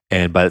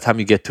 And by the time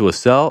you get to a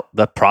cell,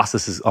 that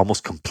process is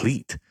almost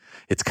complete.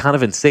 It's kind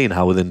of insane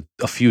how within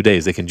a few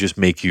days they can just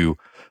make you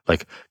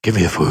like, give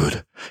me the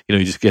food. You know,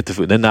 you just get the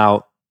food. Then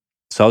now,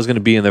 so I was going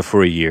to be in there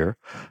for a year.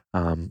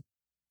 I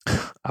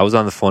was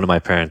on the phone to my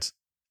parents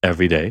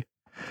every day.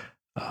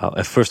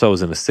 At first, I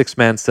was in a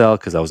 6-man cell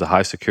because I was a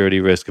high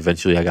security risk.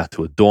 Eventually, I got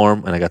to a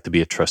dorm and I got to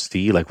be a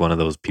trustee, like one of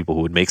those people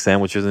who would make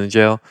sandwiches in the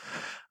jail,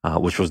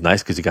 which was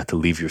nice because you got to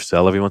leave your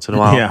cell every once in a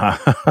while. Yeah.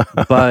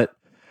 But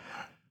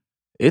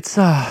it's,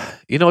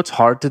 it's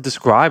hard to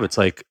describe. It's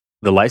like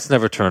the lights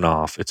never turn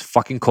off. It's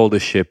fucking cold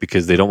as shit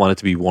because they don't want it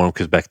to be warm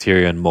because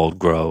bacteria and mold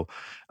grow.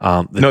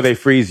 No, they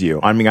freeze you.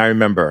 I mean, I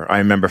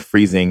remember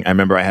freezing. I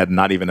remember I had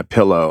not even a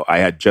pillow. I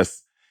had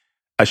just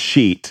a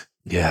sheet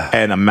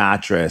and a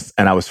mattress,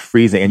 and I was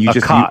freezing. And you a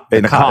just cot.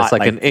 in a cot, it's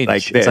like an inch.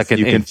 Like this, it's like an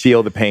you inch. can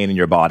feel the pain in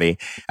your body.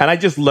 And I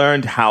just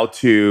learned how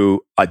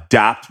to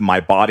adapt my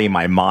body,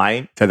 my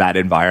mind to that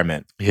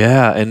environment.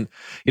 Yeah, and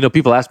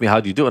people ask me, how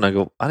do you do it? And I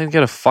go, I didn't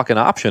get a fucking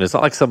option. It's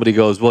not like somebody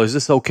goes, well, is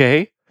this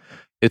okay?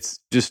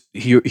 It's just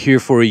here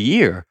for a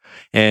year.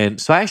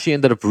 And so I actually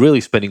ended up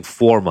really spending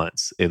 4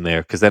 months in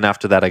there, because then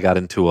after that I got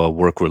into a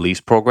work release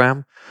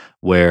program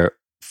where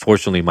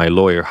fortunately my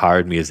lawyer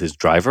hired me as his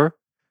driver.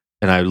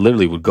 And I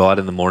literally would go out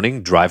in the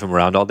morning, drive him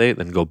around all day,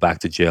 then go back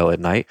to jail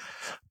at night.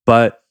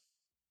 But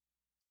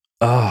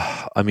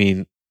I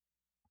mean,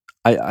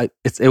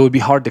 it would be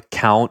hard to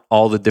count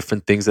all the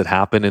different things that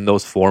happened in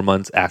those 4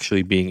 months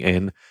actually being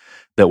in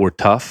that were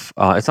tough.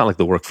 It's not like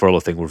the work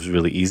furlough thing was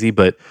really easy,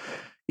 but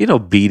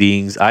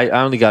beatings. I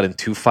only got in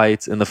 2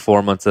 fights in the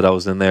 4 months that I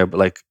was in there, but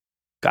like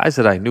guys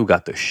that I knew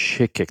got the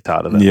shit kicked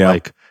out of them,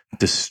 like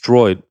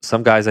destroyed.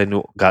 Some guys I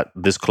knew got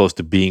this close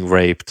to being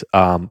raped.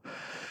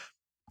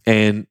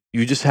 And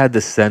you just had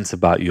this sense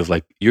about you of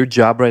like, your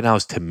job right now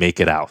is to make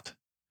it out.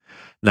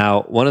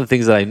 Now, one of the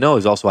things that I know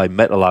is also I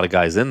met a lot of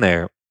guys in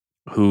there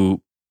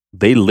who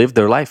they lived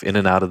their life in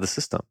and out of the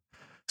system.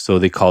 So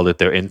they called it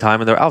their in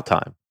time and their out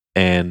time.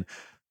 And,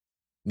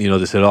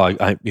 they said, oh,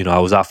 I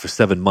was out for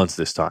 7 months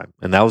this time.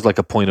 And that was like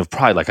a point of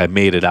pride. Like I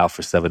made it out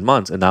for 7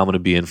 months and now I'm going to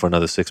be in for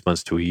another 6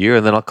 months to a year.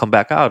 And then I'll come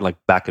back out, like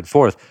back and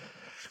forth.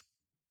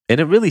 And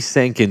it really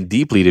sank in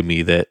deeply to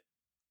me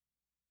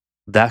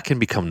that can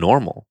become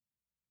normal.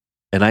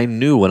 And I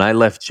knew when I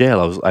left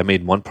jail, I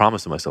made one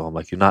promise to myself. I'm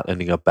like, you're not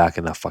ending up back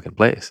in that fucking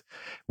place.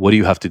 What do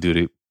you have to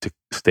do to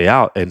stay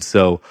out? And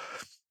so,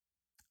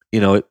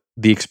 the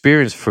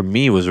experience for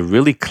me was a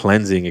really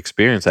cleansing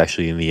experience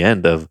actually in the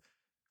end of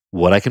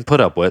what I can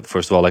put up with.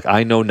 First of all, like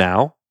I know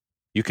now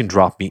you can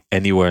drop me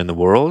anywhere in the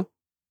world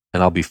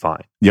and I'll be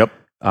fine. Yep.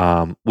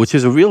 Which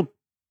is a real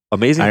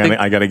amazing thing.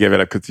 I got to give it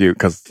up to you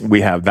because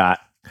we have that.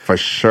 For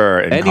sure,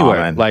 in anywhere,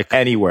 common. like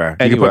anywhere.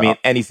 You can put me in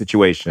any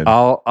situation.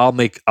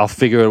 I'll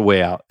figure a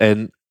way out.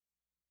 And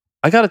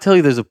I got to tell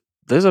you,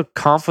 there's a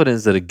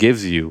confidence that it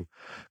gives you,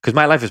 because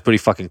my life is pretty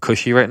fucking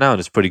cushy right now and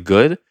it's pretty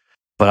good.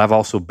 But I've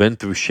also been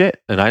through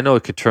shit, and I know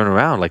it could turn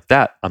around like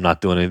that. I'm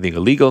not doing anything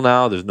illegal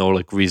now. There's no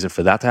like reason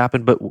for that to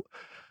happen. But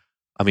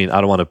I mean,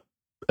 I don't want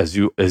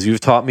to, as you've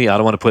taught me, I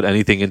don't want to put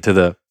anything into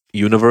the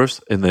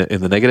universe in the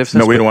negative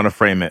sense. No, we don't want to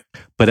frame it.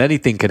 But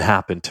anything can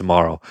happen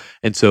tomorrow,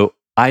 and so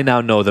I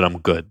now know that I'm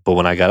good. But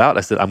when I got out,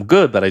 I said, I'm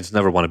good, but I just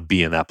never want to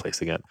be in that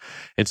place again.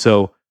 And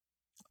so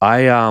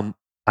I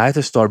had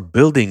to start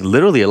building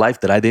literally a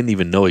life that I didn't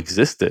even know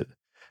existed.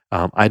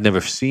 I'd never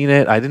seen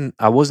it.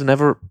 I wasn't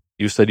ever,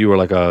 you said you were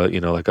like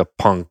a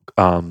punk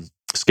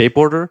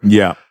skateboarder.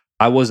 Yeah.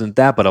 I wasn't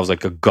that, but I was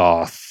like a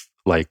goth,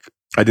 like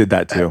I did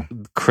that too.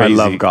 Crazy. I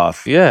love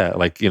goth. Yeah.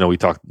 Like, we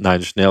talked Nine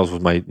Inch Nails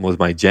was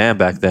my jam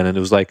back then. And it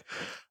was like,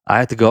 I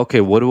had to go,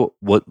 okay,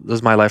 what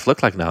does my life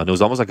look like now? And it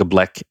was almost like a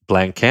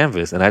blank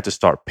canvas, and I had to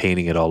start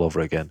painting it all over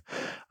again,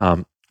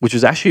 which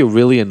was actually a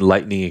really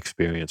enlightening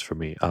experience for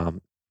me.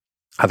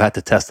 I've had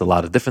to test a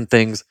lot of different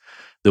things.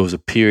 There was a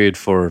period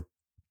for,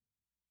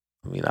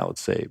 I would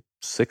say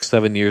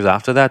 6-7 years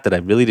after that I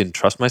really didn't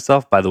trust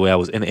myself. By the way, I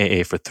was in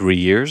AA for 3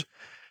 years,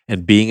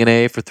 and being in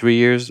AA for 3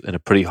 years in a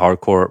pretty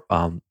hardcore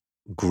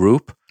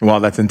group. Wow,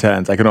 that's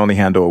intense. I could only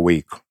handle a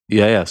week.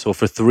 Yeah. So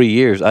for 3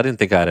 years, I didn't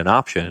think I had an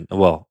option.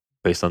 Well,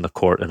 based on the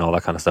court and all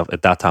that kind of stuff.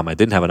 At that time, I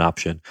didn't have an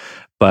option.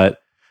 But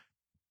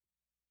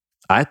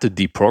I had to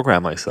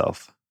deprogram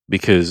myself,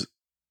 because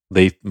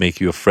they make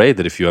you afraid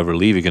that if you ever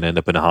leave, you're going to end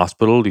up in a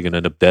hospital, you're going to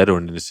end up dead or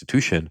in an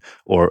institution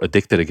or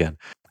addicted again.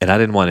 And I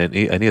didn't want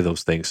any of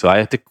those things. So I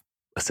had to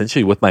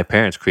essentially, with my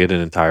parents, create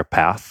an entire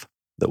path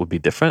that would be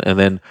different. And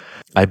then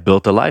I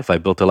built a life.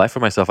 For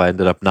myself. I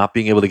ended up not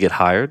being able to get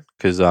hired,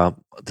 because this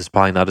is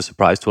probably not a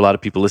surprise to a lot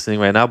of people listening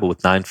right now, but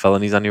with 9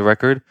 felonies on your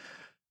record,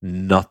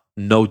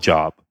 no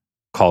job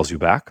calls you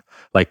back.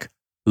 Like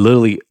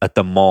literally at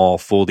the mall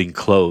folding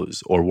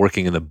clothes or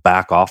working in the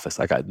back office.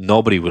 Like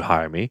nobody would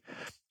hire me.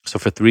 So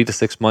for 3 to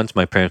 6 months,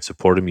 my parents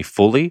supported me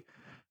fully.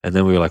 And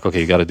then we were like, okay,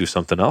 you got to do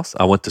something else.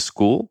 I went to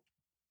school.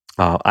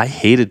 I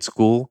hated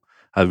school.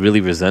 I really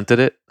resented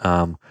it.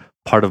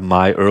 Part of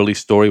my early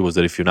story was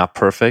that if you're not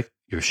perfect,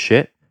 you're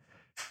shit.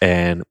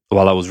 And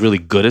while I was really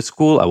good at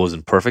school, I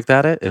wasn't perfect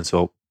at it. And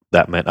so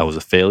that meant I was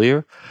a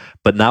failure.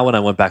 But now when I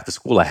went back to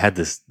school, I had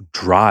this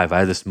drive. I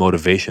had this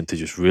motivation to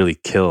just really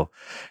kill.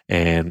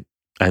 And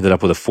I ended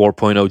up with a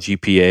 4.0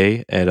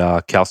 GPA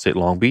at Cal State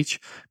Long Beach.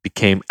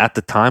 Became, at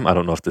the time, I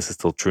don't know if this is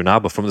still true now,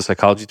 but from the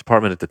psychology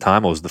department at the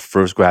time, I was the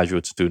first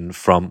graduate student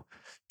from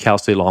Cal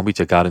State Long Beach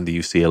that got into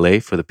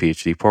UCLA for the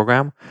PhD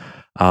program.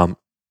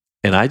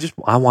 And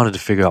I wanted to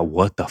figure out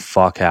what the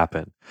fuck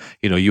happened.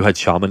 You had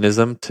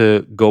shamanism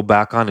to go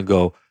back on and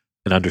go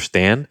and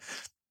understand.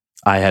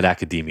 I had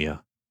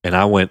academia. And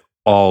I went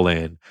all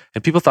in.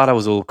 And people thought I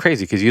was a little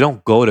crazy because you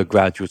don't go to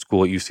graduate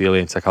school at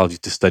UCLA in psychology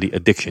to study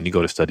addiction. You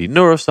go to study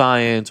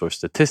neuroscience or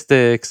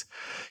statistics.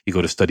 You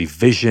go to study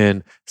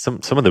vision, some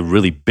of the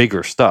really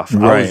bigger stuff.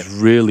 Right. I was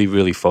really,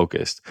 really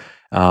focused.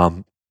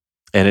 And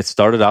it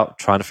started out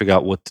trying to figure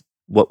out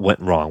what went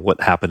wrong,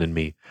 what happened in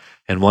me.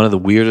 And one of the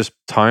weirdest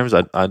times,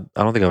 I don't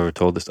think I've ever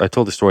told this. I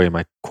told the story in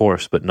my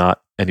course, but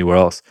not anywhere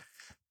else.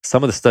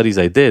 Some of the studies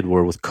I did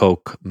were with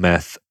coke,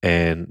 meth,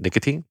 and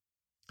nicotine.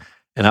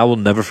 And I will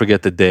never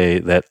forget the day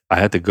that I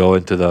had to go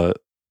into the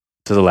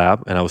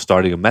lab and I was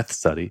starting a meth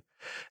study.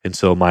 And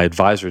so my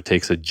advisor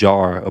takes a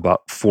jar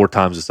about 4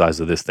 times the size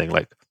of this thing,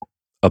 like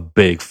a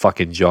big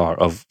fucking jar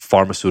of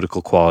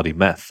pharmaceutical quality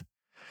meth.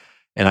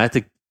 And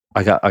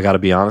I got to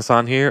be honest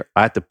on here.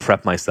 I had to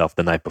prep myself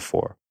the night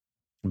before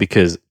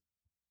because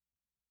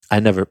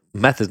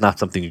meth is not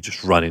something you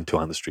just run into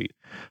on the street.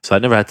 So I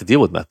never had to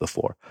deal with meth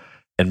before.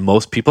 And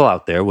most people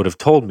out there would have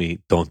told me,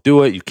 don't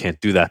do it. You can't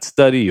do that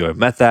study. You're a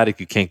meth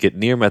addict. You can't get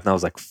near meth. And I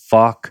was like,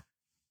 fuck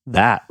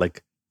that.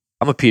 Like,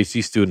 I'm a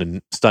PhD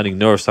student studying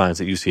neuroscience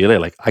at UCLA.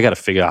 Like, I got to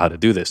figure out how to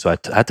do this. So I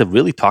had to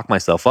really talk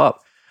myself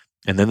up.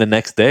 And then the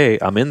next day,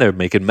 I'm in there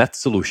making meth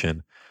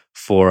solution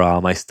for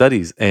my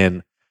studies.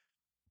 And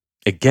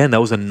again,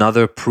 that was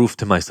another proof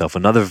to myself,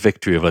 another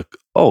victory of like,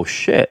 oh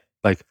shit,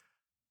 like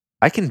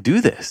I can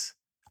do this.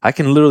 I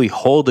can literally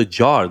hold a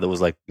jar that was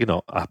like,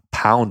 a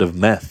pound of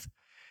meth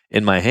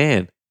in my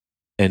hand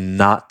and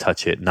not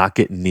touch it, not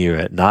get near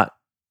it,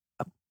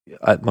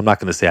 I'm not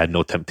going to say I had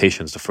no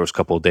temptations the first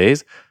couple of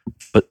days,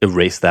 but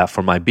erase that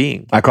from my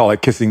being. I call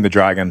it kissing the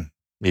dragon.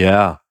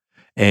 Yeah.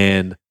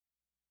 And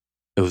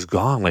it was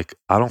gone. Like,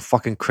 I don't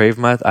fucking crave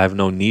meth. I have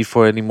no need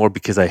for it anymore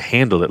because I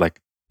handled it.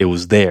 Like, it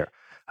was there.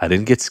 I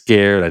didn't get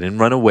scared. I didn't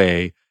run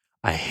away.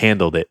 I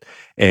handled it.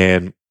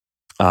 And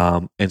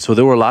so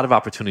there were a lot of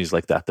opportunities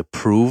like that to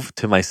prove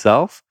to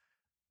myself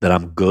that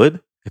I'm good.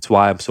 It's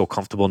why I'm so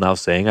comfortable now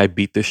saying I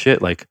beat this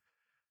shit. Like,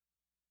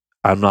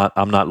 I'm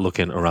not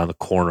looking around the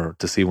corner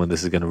to see when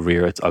this is going to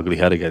rear its ugly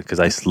head again because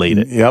I slayed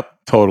it. Yep,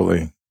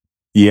 totally.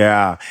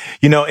 Yeah.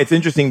 It's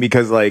interesting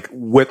because like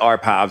with our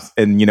paths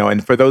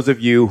and for those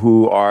of you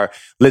who are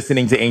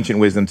listening to Ancient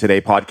Wisdom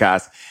Today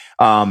podcast,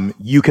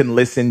 you can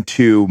listen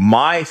to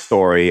my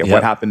story of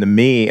what happened to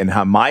me and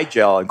how my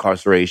jail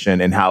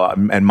incarceration and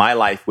and my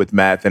life with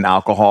meth and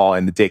alcohol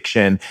and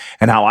addiction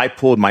and how I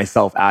pulled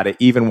myself at it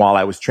even while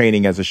I was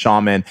training as a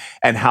shaman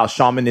and how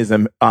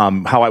shamanism,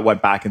 how I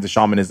went back into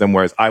shamanism,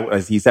 whereas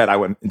as he said, I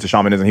went into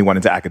shamanism, he went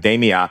into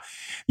academia,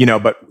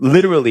 but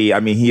literally, I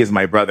mean, he is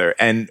my brother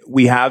and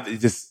we have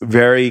just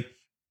very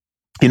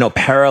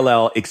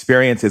parallel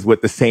experiences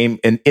with the same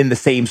in the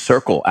same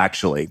circle,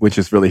 actually, which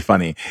is really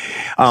funny.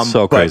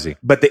 Crazy.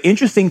 But the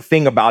interesting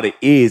thing about it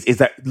is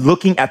that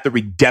looking at the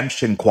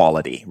redemption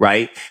quality,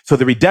 right? So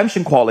the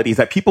redemption quality is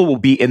that people will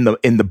be in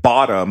the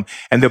bottom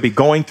and they'll be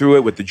going through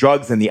it with the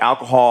drugs and the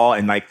alcohol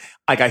and like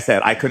I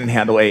said, I couldn't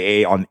handle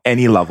AA on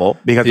any level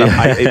because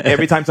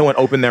every time someone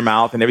opened their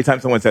mouth and every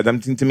time someone said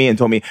something to me and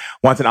told me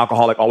once an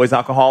alcoholic, always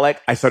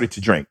alcoholic, I started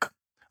to drink.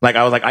 Like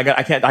I was like,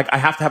 I can't. I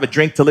have to have a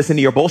drink to listen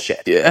to your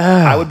bullshit.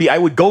 Yeah. I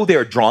would go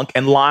there drunk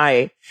and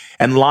lie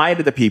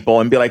to the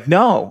people and be like,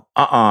 no,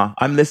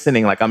 I'm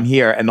listening. Like I'm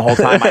here. And the whole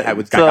time I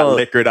got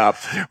liquored up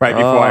right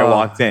before I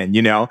walked in,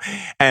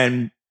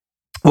 And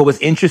what was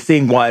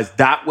interesting was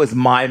that was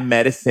my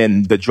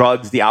medicine. The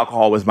drugs, the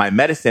alcohol was my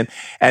medicine,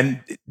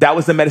 and that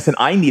was the medicine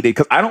I needed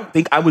because I don't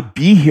think I would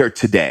be here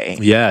today.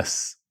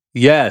 Yes.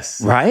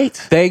 Right.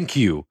 Thank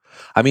you.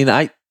 I mean,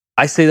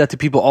 I say that to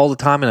people all the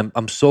time, and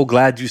I'm so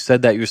glad you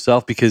said that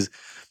yourself because,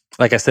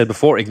 like I said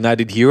before,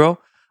 Ignited Hero,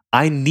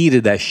 I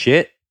needed that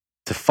shit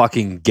to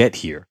fucking get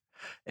here.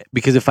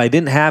 Because if I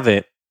didn't have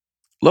it,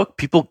 look,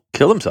 people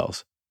kill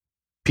themselves.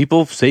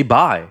 People say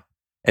bye.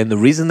 And the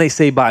reason they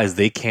say bye is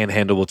they can't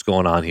handle what's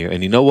going on here.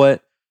 And you know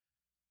what?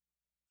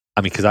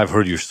 I mean, because I've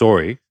heard your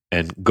story,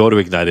 and go to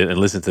Ignited and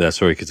listen to that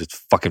story because it's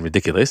fucking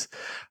ridiculous.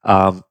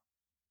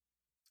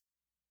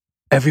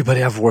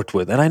 Everybody I've worked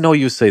with, and I know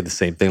you say the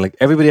same thing, like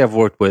everybody I've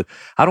worked with,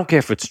 I don't care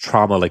if it's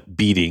trauma like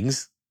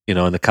beatings,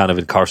 and the kind of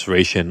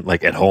incarceration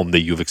like at home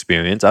that you've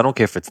experienced. I don't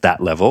care if it's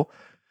that level.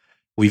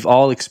 We've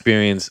all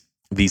experienced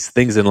these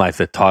things in life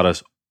that taught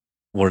us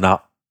we're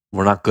not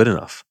good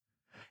enough.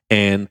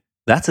 And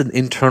that's an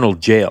internal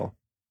jail.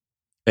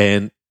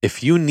 And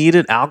if you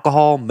needed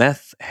alcohol,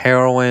 meth,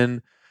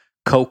 heroin,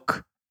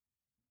 coke,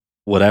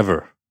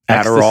 whatever,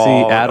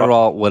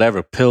 Adderall,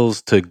 whatever,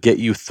 pills to get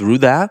you through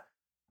that,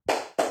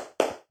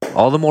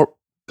 all the more,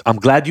 I'm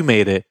glad you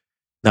made it.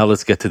 Now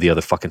let's get to the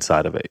other fucking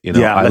side of it.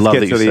 I love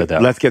that you said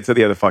that. Let's get to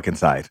the other fucking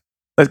side.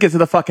 Let's get to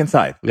the fucking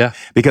side. Yeah.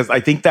 Because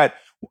I think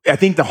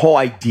the whole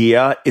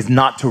idea is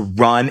not to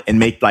run and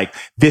make like,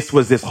 this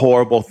was this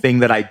horrible thing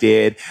that I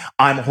did.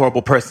 I'm a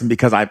horrible person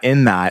because I'm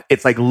in that.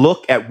 It's like,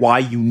 look at why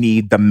you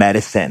need the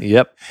medicine.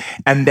 Yep.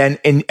 And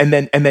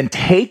then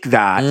take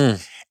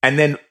that and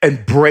then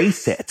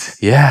embrace it.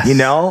 Yes. You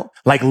know,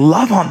 like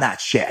love on that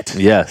shit.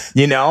 Yes.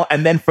 You know,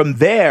 and then from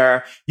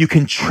there, you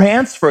can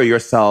transfer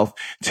yourself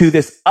to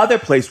this other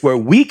place where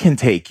we can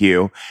take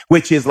you,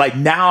 which is like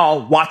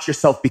now watch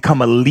yourself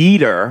become a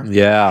leader.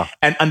 Yeah.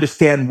 And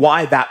understand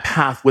why that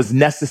path was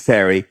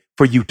necessary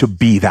for you to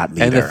be that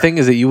leader. And the thing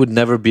is that you would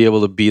never be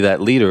able to be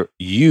that leader.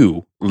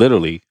 You,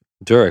 literally,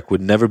 Durek,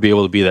 would never be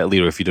able to be that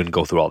leader if you didn't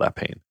go through all that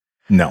pain.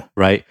 No.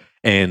 Right?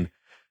 And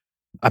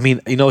I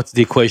mean, you know, it's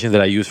the equation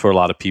that I use for a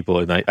lot of people,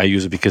 and I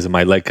use it because of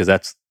my leg, because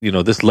that's, you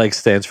know, this leg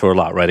stands for a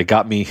lot, right? It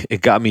got me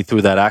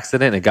through that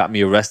accident. It got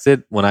me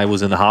arrested. When I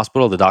was in the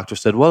hospital, the doctor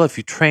said, well, if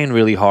you train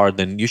really hard,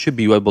 then you should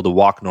be able to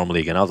walk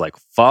normally again. I was like,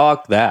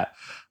 fuck that.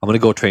 I'm going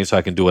to go train so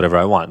I can do whatever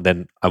I want.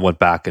 Then I went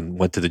back and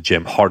went to the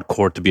gym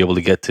hardcore to be able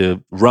to get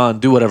to run,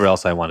 do whatever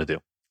else I want to do.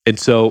 And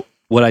so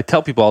what I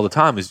tell people all the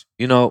time is,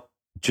 you know,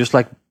 just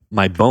like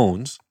my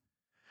bones,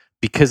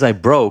 because I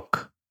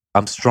broke,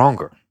 I'm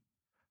stronger,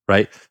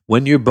 right?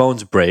 When your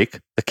bones break,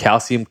 the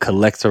calcium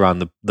collects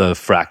around the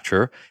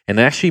fracture and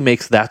actually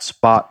makes that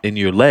spot in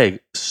your leg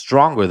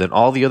stronger than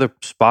all the other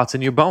spots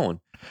in your bone,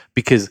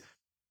 because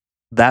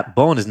that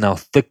bone is now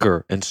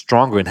thicker and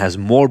stronger and has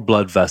more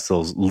blood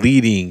vessels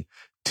leading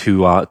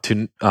to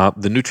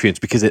the nutrients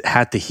because it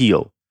had to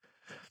heal.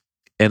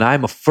 And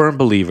I'm a firm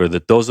believer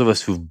that those of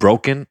us who've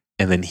broken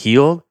and then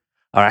healed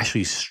are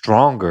actually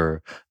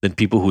stronger than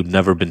people who've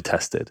never been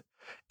tested.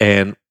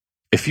 And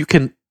if you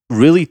can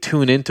really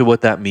tune into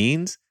what that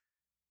means,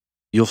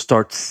 you'll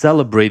start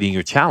celebrating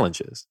your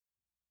challenges.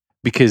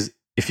 Because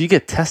if you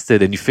get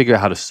tested and you figure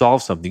out how to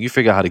solve something, you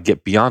figure out how to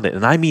get beyond it.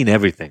 And I mean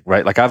everything,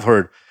 right? Like I've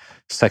heard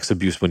sex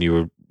abuse when you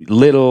were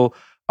little,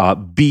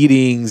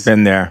 beatings,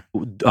 been there,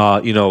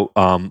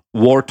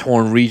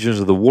 war-torn regions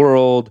of the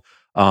world,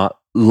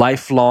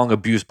 lifelong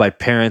abuse by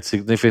parents,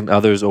 significant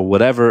others, or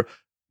whatever,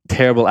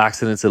 terrible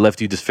accidents that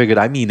left you disfigured.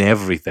 I mean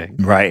everything.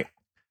 Right.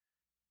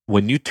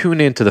 When you tune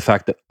into the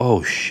fact that,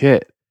 oh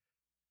shit,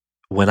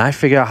 when I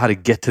figure out how to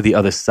get to the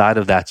other side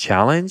of that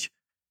challenge,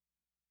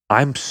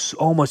 I'm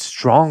so much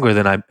stronger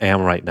than I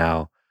am right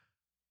now.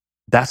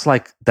 That's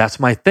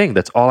my thing.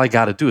 That's all I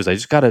got to do is I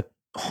just got to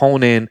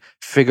hone in,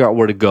 figure out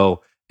where to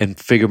go, and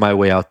figure my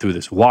way out through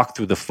this. Walk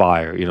through the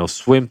fire,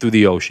 swim through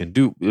the ocean,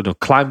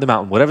 climb the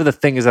mountain, whatever the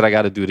thing is that I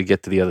got to do to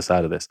get to the other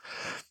side of this.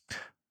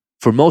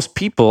 For most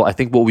people, I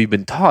think what we've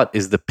been taught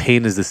is the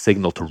pain is the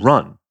signal to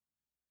run.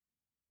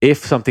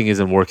 If something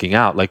isn't working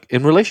out, like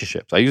in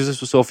relationships. I use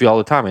this with Sophie all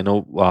the time. I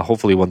know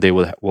hopefully one day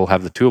we'll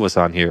have the two of us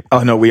on here.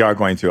 Oh, no, we are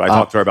going to. I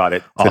talked to her about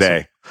it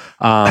today.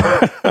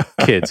 Awesome.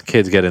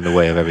 Kids get in the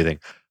way of everything.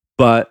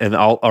 And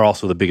are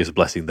also the biggest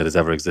blessing that has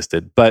ever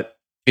existed. But,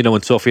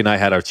 when Sophie and I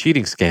had our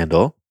cheating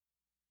scandal,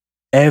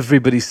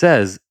 everybody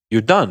says,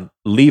 you're done.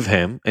 Leave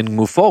him and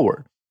move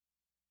forward.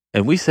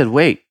 And we said,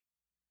 wait,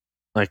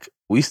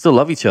 we still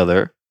love each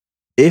other.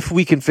 If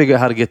we can figure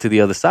out how to get to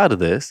the other side of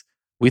this,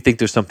 we think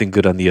there's something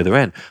good on the other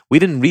end. We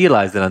didn't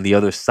realize that on the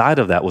other side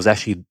of that was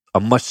actually a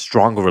much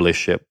stronger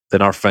relationship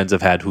than our friends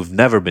have had who've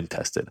never been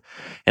tested.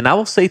 And I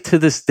will say to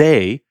this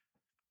day,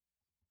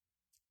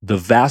 the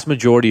vast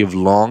majority of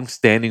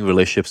long-standing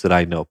relationships that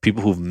I know,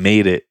 people who've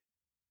made it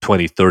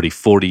 20, 30,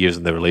 40 years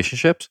in their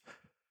relationships,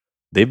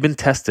 they've been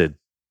tested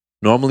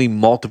normally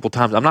multiple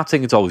times. I'm not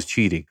saying it's always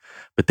cheating,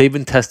 but they've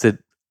been tested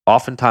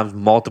oftentimes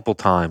multiple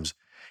times.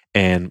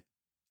 And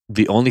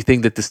the only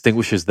thing that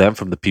distinguishes them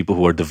from the people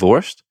who are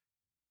divorced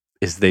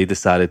is they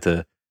decided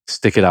to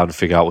stick it out and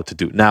figure out what to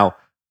do. Now,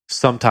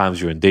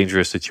 sometimes you're in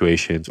dangerous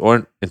situations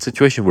or in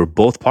situations where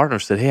both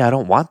partners said, hey, I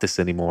don't want this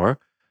anymore.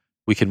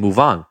 We can move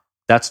on.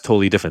 That's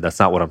totally different. That's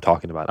not what I'm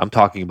talking about. I'm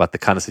talking about the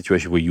kind of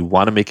situation where you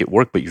want to make it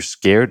work, but you're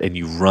scared and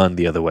you run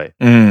the other way.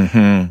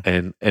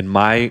 Mm-hmm. And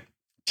my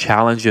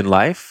challenge in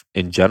life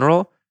in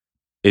general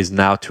is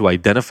now to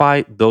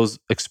identify those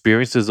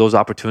experiences, those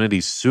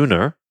opportunities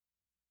sooner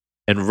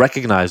and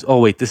recognize, oh,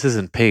 wait, this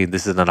isn't pain.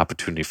 This is an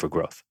opportunity for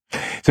growth.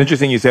 It's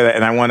interesting you say that.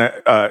 And I want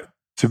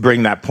to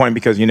bring that point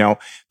because,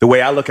 the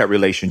way I look at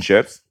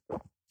relationships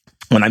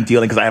when I'm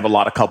dealing, because I have a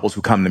lot of couples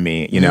who come to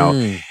me,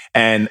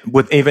 and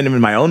even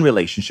in my own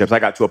relationships, I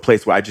got to a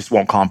place where I just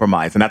won't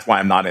compromise. And that's why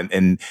I'm not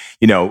in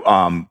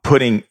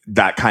putting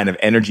that kind of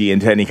energy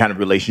into any kind of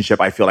relationship.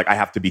 I feel like I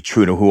have to be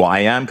true to who I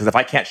am. Because if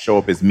I can't show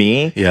up as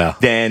me,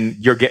 then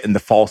you're getting the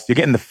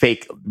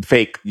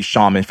fake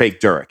shaman, fake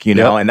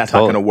Durek, and that's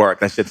not going to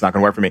work. That shit's not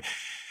going to work for me.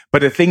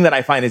 But the thing that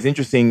I find is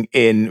interesting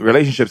in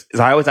relationships is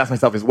I always ask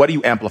myself is, what are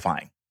you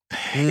amplifying?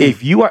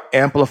 If you are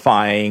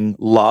amplifying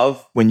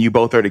love when you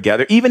both are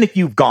together, even if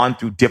you've gone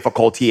through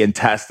difficulty and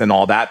tests and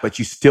all that, but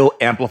you still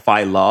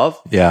amplify love,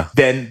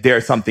 then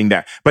there's something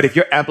there. But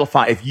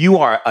if you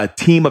are a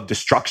team of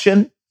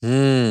destruction,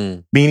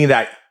 meaning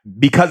that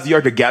because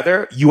you're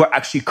together, you are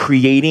actually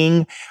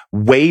creating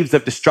waves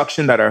of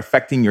destruction that are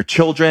affecting your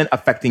children,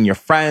 affecting your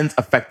friends,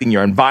 affecting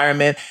your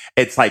environment.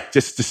 It's like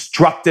just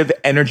destructive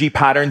energy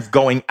patterns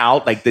going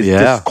out, like this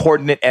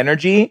discordant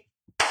energy.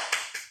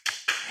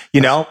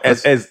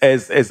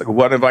 As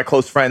one of my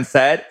close friends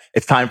said,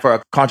 it's time for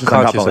a conscious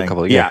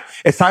uncoupling. Yeah.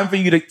 It's time for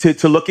you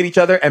to look at each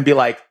other and be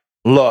like,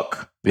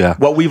 look, Yeah.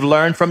 What we've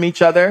learned from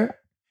each other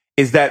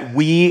is that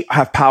we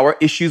have power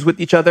issues with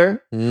each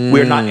other.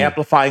 We're not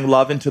amplifying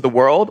love into the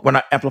world. We're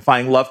not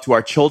amplifying love to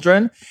our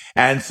children.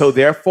 And so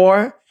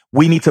therefore,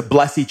 we need to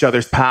bless each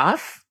other's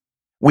path.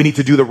 We need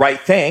to do the right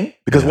thing,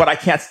 because what I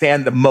can't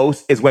stand the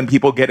most is when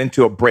people get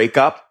into a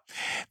breakup.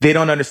 They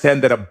don't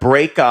understand that a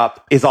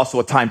breakup is also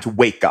a time to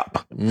wake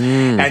up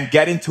and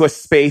get into a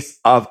space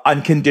of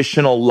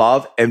unconditional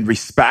love and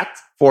respect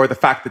for the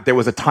fact that there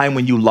was a time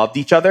when you loved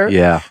each other.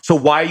 Yeah. So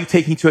why are you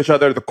taking to each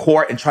other to the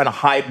court and trying to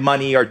hide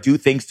money or do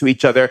things to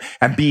each other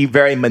and be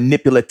very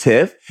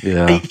manipulative?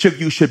 Yeah. Each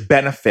of you should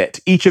benefit.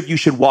 Each of you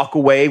should walk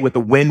away with a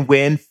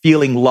win-win,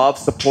 feeling loved,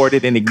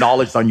 supported, and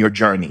acknowledged on your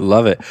journey.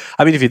 Love it.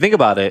 I mean, if you think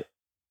about it,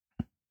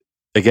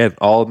 again,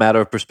 all a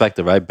matter of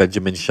perspective, right?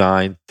 Benjamin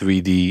Shine,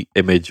 3D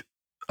image,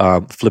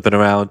 flipping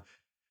around.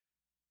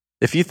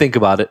 If you think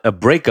about it, a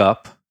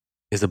breakup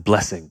is a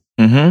blessing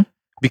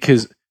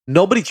because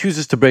nobody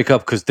chooses to break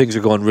up because things are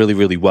going really,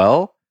 really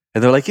well.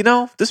 And they're like, this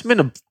has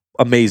been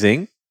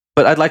amazing,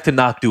 but I'd like to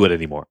not do it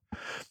anymore.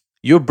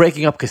 You're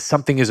breaking up because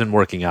something isn't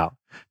working out.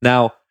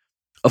 Now,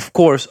 of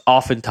course,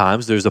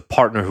 oftentimes there's a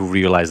partner who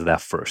realizes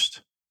that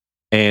first.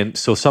 And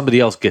so somebody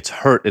else gets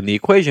hurt in the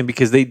equation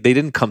because they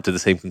didn't come to the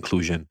same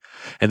conclusion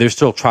and they're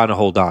still trying to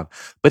hold on.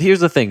 But here's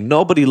the thing.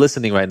 Nobody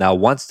listening right now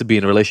wants to be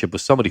in a relationship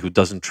with somebody who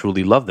doesn't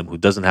truly love them, who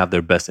doesn't have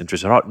their best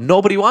interest at heart.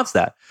 Nobody wants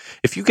that.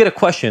 If you get a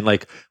question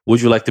like,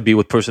 would you like to be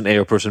with person A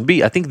or person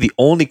B? I think the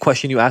only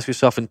question you ask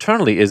yourself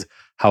internally is,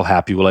 how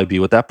happy will I be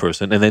with that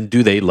person? And then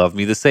do they love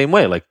me the same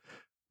way? Like,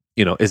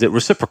 is it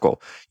reciprocal?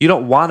 You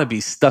don't want to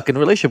be stuck in a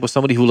relationship with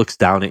somebody who looks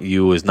down at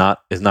you, is not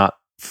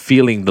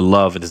feeling the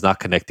love and is not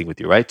connecting with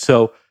you, right?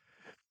 So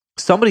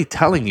somebody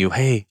telling you,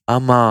 hey,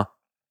 I'm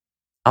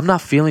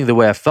not feeling the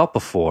way I felt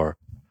before.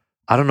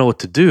 I don't know what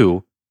to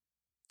do.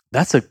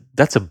 That's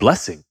a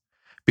blessing,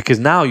 because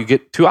now you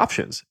get two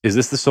options. Is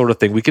this the sort of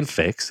thing we can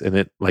fix? And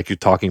it, like you're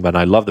talking about, and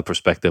I love the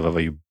perspective of,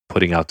 are you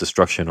putting out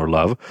destruction or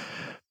love?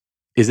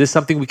 Is this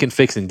something we can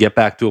fix and get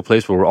back to a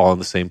place where we're all in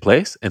the same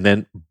place? And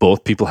then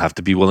both people have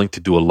to be willing to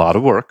do a lot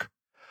of work.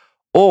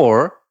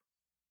 Or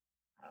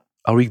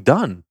are we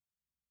done?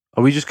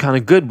 Are we just kind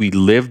of good? We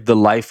lived the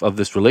life of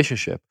this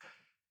relationship.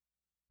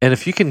 And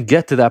if you can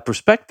get to that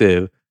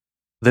perspective,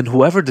 then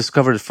whoever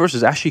discovered it first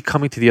is actually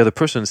coming to the other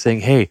person and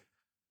saying, hey,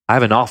 I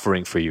have an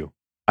offering for you.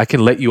 I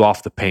can let you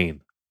off the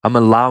pain. I'm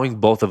allowing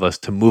both of us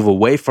to move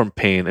away from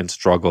pain and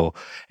struggle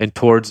and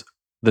towards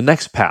the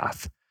next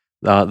path,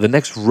 the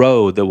next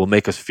road that will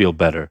make us feel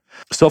better.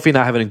 Sophie and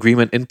I have an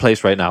agreement in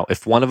place right now.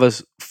 If one of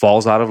us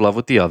falls out of love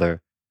with the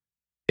other,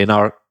 in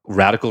our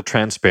radical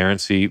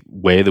transparency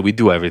way that we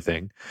do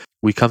everything,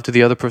 we come to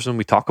the other person and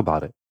we talk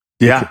about it.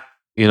 Yeah.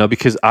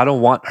 Because I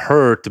don't want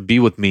her to be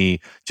with me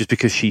just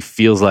because she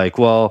feels like,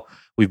 well,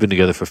 we've been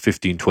together for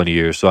 15, 20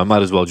 years, so I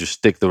might as well just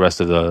stick the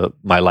rest of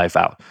my life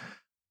out.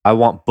 I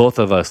want both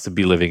of us to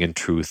be living in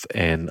truth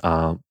and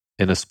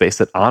in a space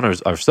that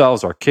honors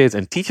ourselves, our kids,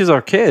 and teaches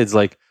our kids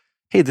like,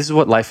 hey, this is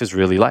what life is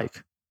really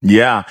like.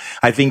 Yeah,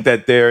 I think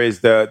that there is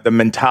the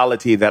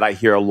mentality that I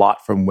hear a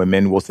lot from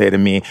women will say to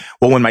me,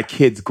 well, when my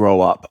kids grow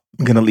up,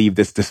 I'm going to leave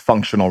this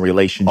dysfunctional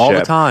relationship. All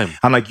the time.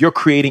 I'm like, you're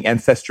creating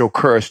ancestral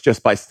curse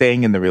just by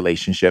staying in the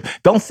relationship.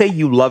 Don't say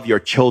you love your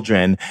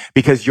children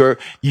because you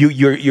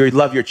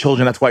love your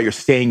children. That's why you're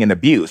staying in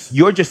abuse.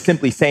 You're just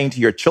simply saying to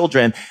your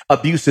children,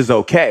 abuse is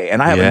okay.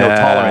 And I have a no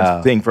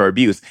tolerance thing for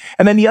abuse.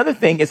 And then the other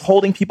thing is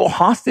holding people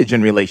hostage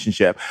in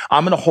relationship.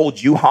 I'm going to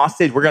hold you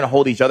hostage. We're going to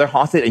hold each other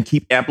hostage and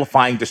keep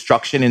amplifying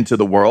destruction into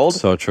the world.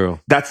 So true.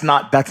 That's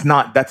not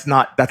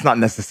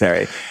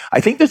necessary.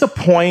 I think there's a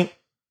point.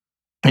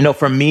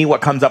 For me,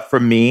 what comes up for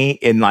me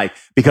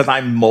because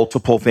I'm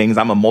multiple things,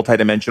 I'm a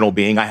multidimensional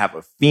being. I have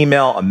a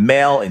female, a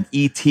male, an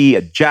ET, a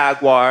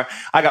jaguar.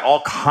 I got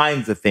all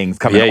kinds of things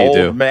coming. Yeah, you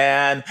do.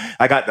 Man,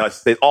 I got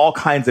all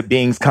kinds of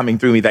beings coming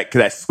through me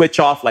that switch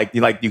off, like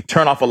you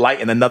turn off a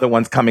light and another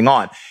one's coming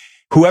on.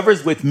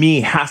 Whoever's with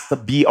me has to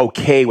be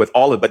okay with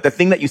all of it. But the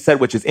thing that you said,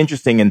 which is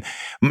interesting, and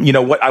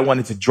what I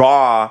wanted to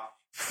draw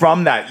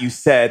from that, you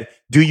said,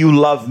 do you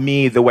love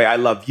me the way I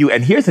love you?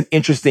 And here's an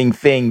interesting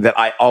thing that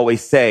I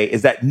always say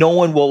is that no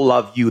one will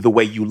love you the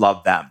way you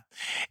love them.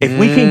 If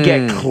we can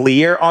get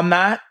clear on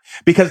that,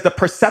 because the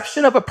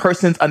perception of a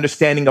person's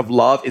understanding of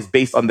love is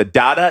based on the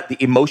data, the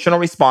emotional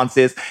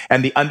responses,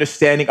 and the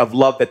understanding of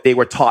love that they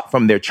were taught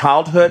from their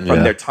childhood,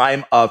 from their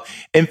time of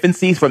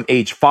infancy, from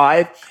age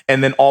 5,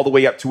 and then all the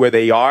way up to where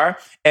they are.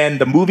 And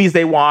the movies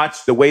they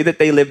watched, the way that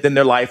they lived in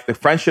their life, the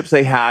friendships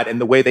they had,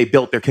 and the way they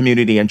built their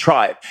community and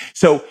tribe.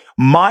 So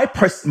my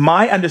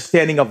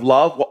understanding of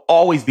love will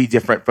always be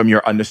different from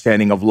your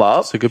understanding of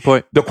love. That's a good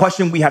point. The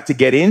question we have to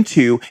get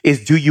into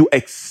is, do you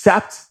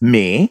accept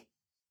me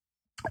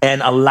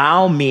and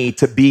allow me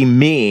to be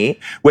me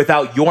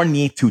without your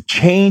need to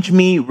change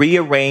me,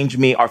 rearrange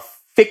me, or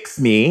fix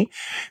me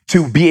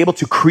to be able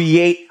to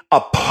create a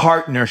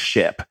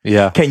partnership?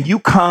 Yeah. Can you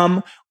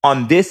come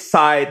on this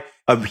side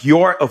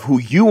of who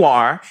you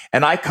are,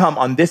 and I come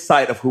on this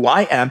side of who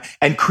I am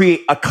and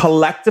create a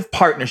collective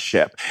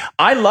partnership.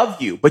 I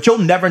love you, but you'll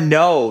never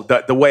know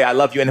the way I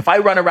love you. And if I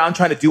run around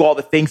trying to do all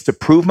the things to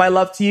prove my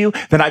love to you,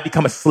 then I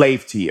become a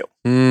slave to you.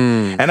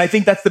 And I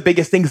think that's the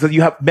biggest thing, is that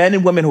you have men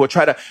and women who are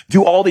trying to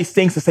do all these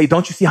things to say,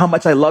 don't you see how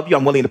much I love you?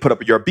 I'm willing to put up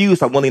with your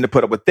abuse. I'm willing to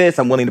put up with this.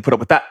 I'm willing to put up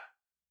with that.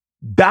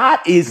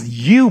 That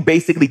is you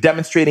basically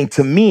demonstrating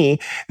to me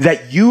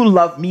that you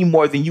love me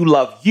more than you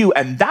love you.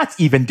 And that's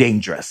even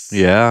dangerous.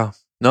 Yeah.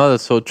 No,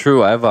 that's so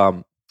true.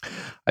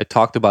 I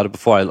talked about it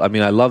before. I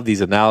mean, I love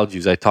these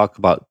analogies. I talk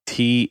about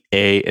T,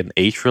 A, and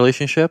H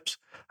relationships.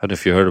 I don't know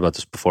if you heard about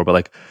this before, but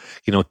like,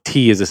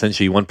 T is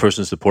essentially one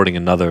person supporting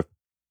another,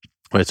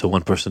 right? So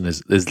one person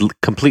is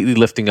completely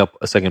lifting up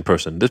a second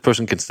person. This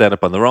person can stand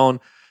up on their own.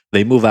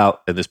 They move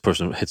out and this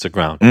person hits the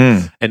ground.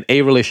 An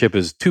A relationship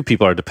is two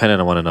people are dependent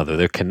on one another.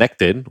 They're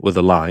connected with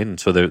a line. And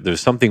so there's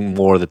something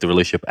more that the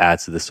relationship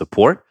adds to the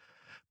support.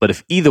 But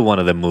if either one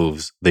of them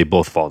moves, they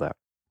both fall down.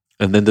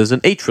 And then there's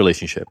an H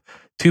relationship.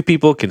 Two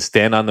people can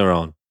stand on their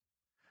own.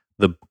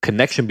 The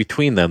connection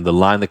between them, the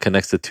line that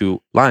connects the two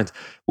lines,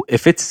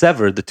 if it's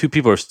severed, the two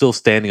people are still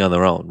standing on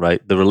their own,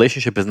 right? The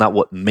relationship is not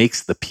what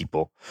makes the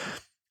people.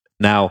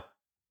 Now,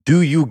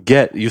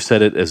 you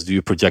said it as, do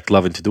you project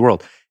love into the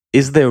world?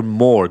 Is there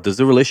more? Is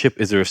there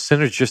a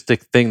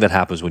synergistic thing that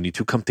happens when you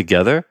two come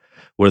together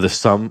where the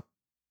sum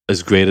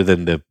is greater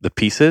than the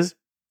pieces?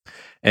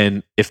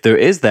 And if there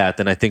is that,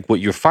 then I think what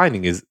you're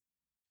finding is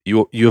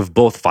you have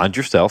both found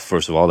yourself,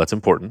 first of all, that's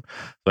important,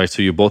 right?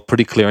 So you're both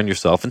pretty clear on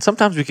yourself. And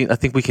sometimes I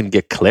think we can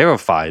get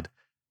clarified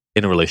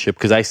in a relationship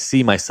because I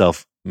see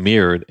myself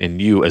mirrored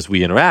in you as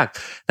we interact.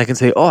 And I can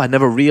say, oh, I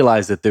never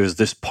realized that there's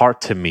this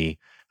part to me.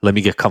 Let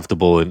me get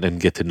comfortable and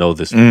get to know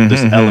this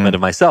element of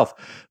myself.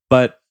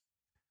 But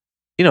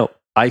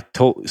I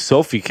told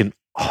Sophie can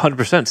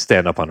 100%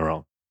 stand up on her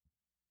own.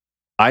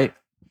 I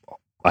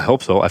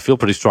hope so. I feel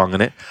pretty strong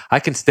in it. I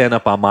can stand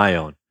up on my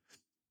own.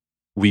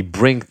 We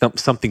bring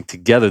something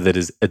together that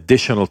is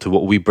additional to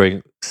what we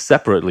bring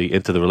separately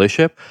into the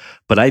relationship.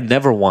 But I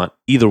never want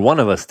either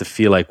one of us to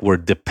feel like we're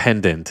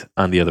dependent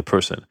on the other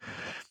person.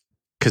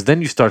 Because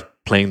then you start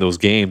playing those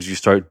games. You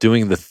start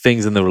doing the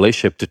things in the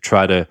relationship to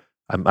try to,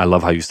 I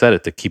love how you said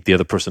it, to keep the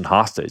other person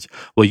hostage.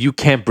 Well, you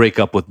can't break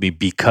up with me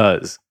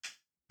because...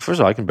 First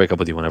of all, I can break up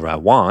with you whenever I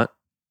want,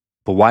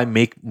 but why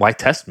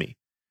test me?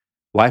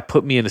 Why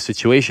put me in a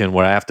situation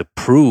where I have to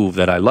prove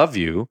that I love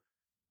you?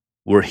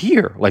 We're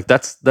here. Like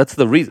that's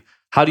the reason.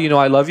 How do you know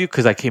I love you?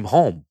 Because I came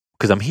home.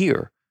 Because I'm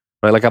here.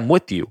 Right? Like I'm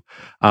with you.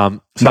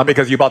 Not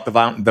because you bought the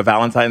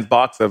Valentine's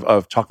box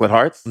of chocolate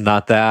hearts?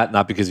 Not that.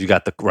 Not because you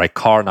got the right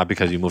car. Not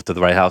because you moved to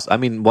the right house. I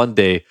mean, one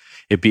day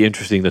it'd be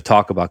interesting to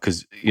talk about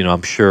because,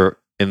 I'm sure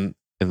in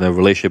the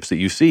relationships that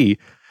you see,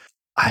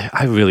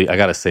 I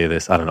gotta say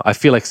this. I don't know. I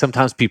feel like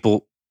sometimes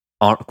people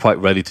aren't quite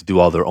ready to do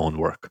all their own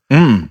work.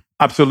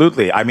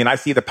 Absolutely. I mean, I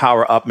see the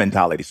power up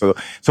mentality. So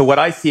what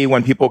I see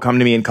when people come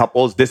to me in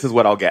couples, this is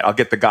what I'll get. I'll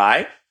get the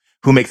guy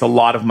who makes a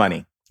lot of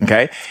money.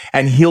 Okay.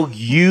 And he'll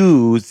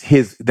use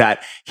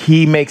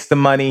he makes the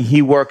money.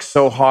 He works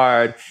so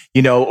hard.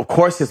 Of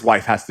course his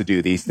wife has to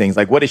do these things.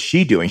 Like, what is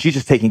she doing? She's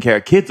just taking care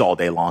of kids all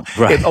day long.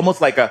 Right. It's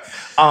almost like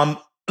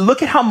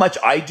look at how much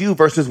I do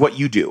versus what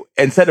you do,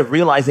 instead of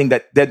realizing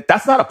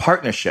that's not a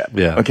partnership.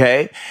 Yeah.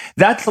 Okay.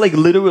 That's like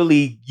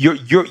literally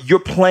you're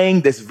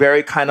playing this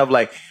very kind of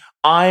like,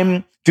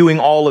 I'm doing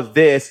all of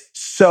this.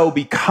 So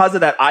because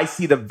of that, I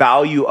see the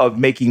value of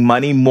making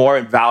money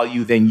more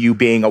value than you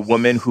being a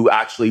woman who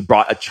actually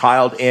brought a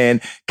child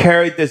in,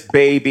 carried this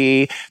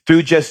baby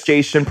through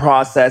gestation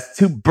process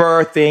to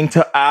birthing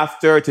to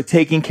after to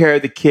taking care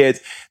of the kids.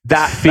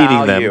 That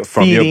feeding value,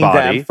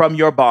 them from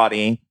your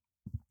body.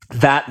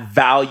 That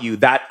value,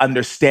 that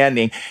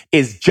understanding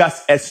is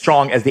just as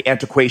strong as the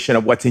antiquation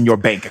of what's in your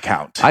bank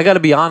account. I got to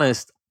be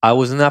honest. I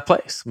was in that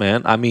place,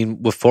 man. I mean,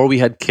 before we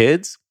had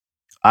kids,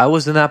 I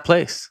was in that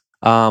place.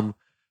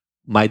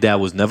 My dad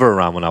was never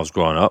around when I was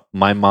growing up.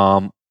 My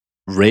mom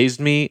raised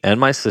me and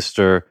my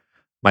sister.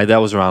 My dad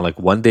was around like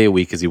one day a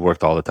week because he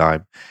worked all the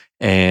time.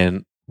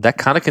 And that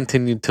kind of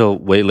continued till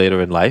way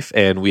later in life.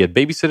 And we had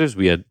babysitters,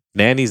 we had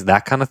nannies,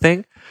 that kind of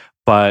thing.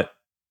 But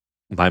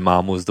my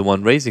mom was the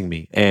one raising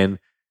me. And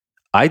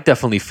I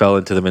definitely fell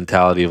into the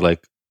mentality of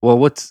like, well,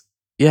 but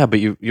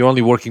you're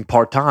only working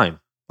part-time.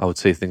 I would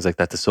say things like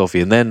that to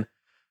Sophie. And then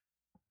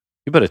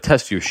you better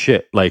test your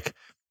shit. Like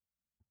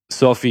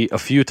Sophie a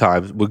few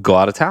times would go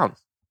out of town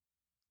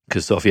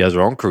because Sophie has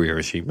her own career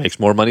and she makes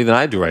more money than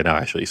I do right now,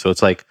 actually. So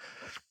it's like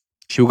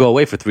she would go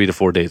away for 3 to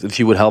 4 days and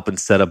she would help and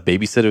set up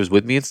babysitters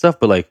with me and stuff.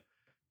 But like,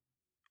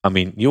 I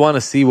mean, you want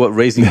to see what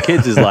raising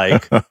kids is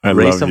like.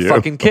 Raise some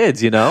fucking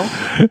kids,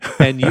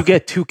 And you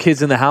get 2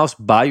 kids in the house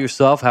by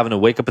yourself, having to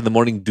wake up in the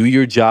morning, do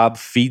your job,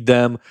 feed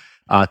them,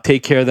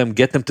 take care of them,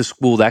 get them to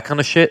school, that kind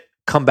of shit.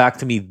 Come back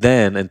to me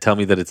then and tell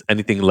me that it's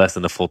anything less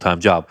than a full-time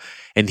job.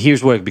 And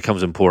here's where it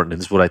becomes important. And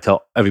this is what I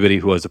tell everybody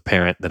who has a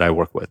parent that I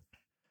work with.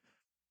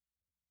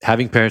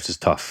 Having parents is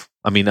tough.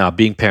 I mean,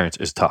 being parents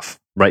is tough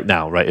right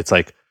now, right? It's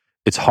like,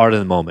 it's hard in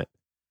the moment.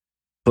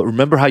 But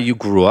remember how you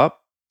grew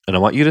up And I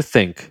want you to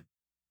think,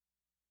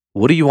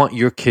 what do you want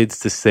your kids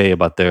to say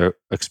about their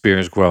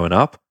experience growing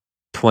up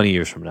 20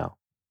 years from now,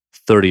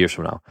 30 years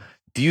from now?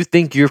 Do you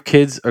think your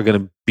kids are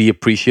going to be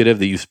appreciative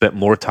that you spent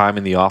more time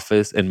in the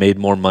office and made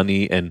more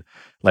money and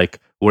like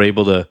were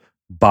able to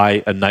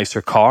buy a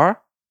nicer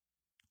car?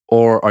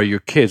 Or are your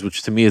kids,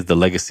 which to me is the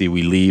legacy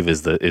we leave,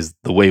 is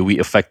the way we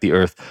affect the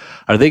earth,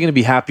 are they going to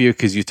be happier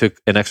because you took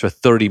an extra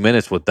 30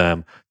 minutes with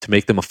them to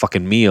make them a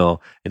fucking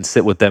meal and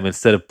sit with them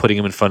instead of putting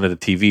them in front of the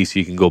TV so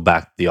you can go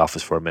back to the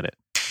office for a minute?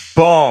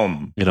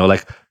 Boom. You know,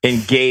 like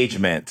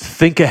engagement.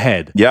 Think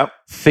ahead. Yep.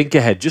 Think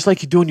ahead. Just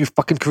like you do in your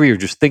fucking career.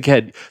 Just think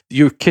ahead.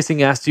 You're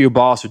kissing ass to your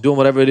boss or doing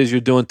whatever it is you're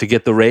doing to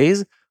get the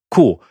raise.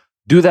 Cool.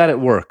 Do that at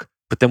work.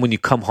 But then when you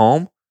come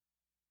home,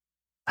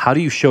 how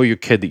do you show your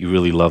kid that you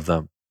really love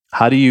them?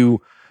 How do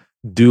you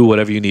do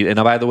whatever you need? And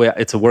by the way,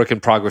 it's a work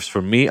in progress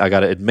for me. I got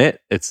to admit,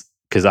 it's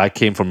because I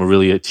came from a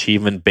really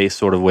achievement-based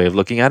sort of way of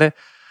looking at it.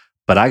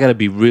 But I got to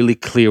be really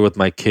clear with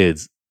my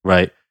kids,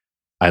 right?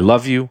 I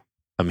love you.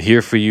 I'm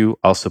here for you.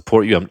 I'll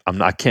support you.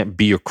 I can't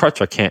be your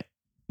crutch. I can't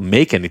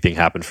make anything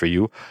happen for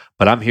you,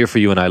 but I'm here for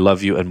you and I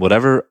love you. And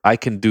whatever I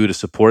can do to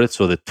support it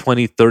so that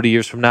 20, 30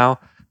 years from now,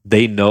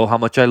 they know how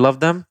much I love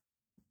them,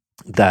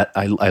 that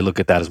I look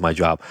at that as my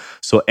job.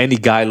 So any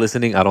guy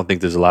listening, I don't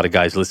think there's a lot of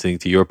guys listening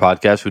to your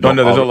podcast who don't.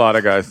 No, there's a lot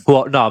of guys.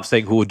 I'm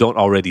saying who don't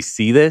already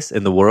see this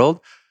in the world.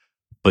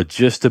 But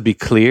just to be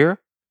clear,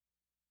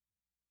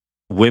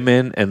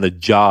 women and the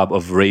job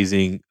of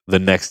raising the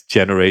next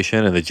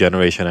generation and the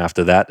generation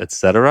after that,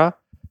 etc.,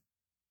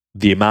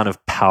 the amount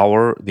of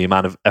power, the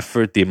amount of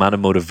effort, the amount of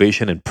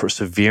motivation and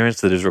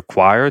perseverance that is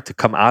required to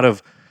come out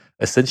of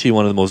essentially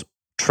one of the most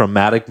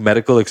traumatic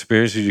medical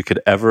experiences you could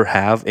ever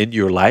have in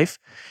your life,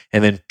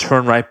 and then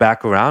turn right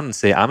back around and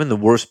say, I'm in the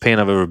worst pain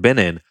I've ever been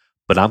in,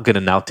 but I'm going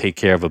to now take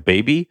care of a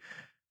baby.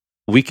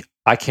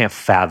 I can't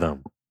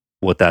fathom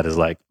what that is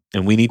like.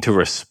 And we need to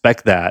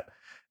respect that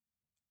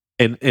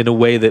in a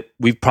way that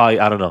we probably,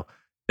 I don't know,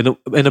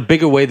 in a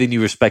bigger way than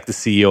you respect the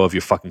CEO of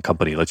your fucking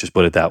company. Let's just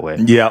put it that way.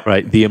 Yeah.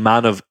 Right. The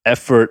amount of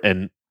effort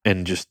and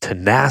just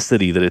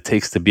tenacity that it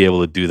takes to be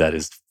able to do that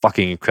is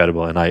fucking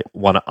incredible. And I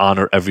want to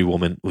honor every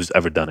woman who's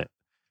ever done it.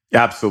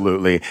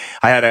 Absolutely.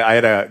 I had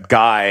a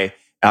guy,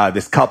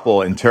 this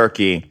couple in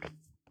Turkey,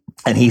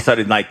 and he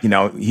started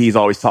he's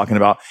always talking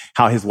about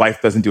how his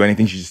wife doesn't do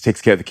anything. She just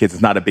takes care of the kids.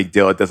 It's not a big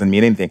deal. It doesn't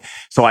mean anything.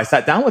 So I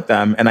sat down with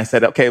them and I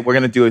said, okay, we're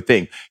going to do a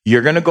thing.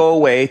 You're going to go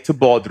away to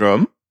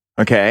Bodrum.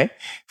 Okay.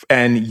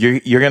 And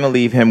you're going to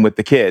leave him with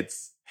the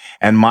kids.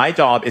 And my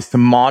job is to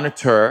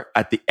monitor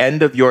at the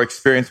end of your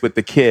experience with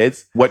the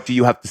kids. What do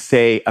you have to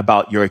say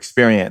about your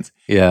experience?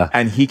 Yeah.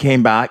 And he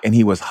came back and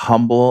he was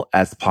humble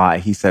as pie.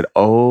 He said,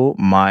 oh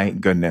my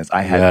goodness,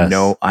 I had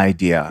no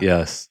idea.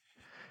 Yes.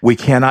 We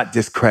cannot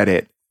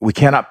discredit. We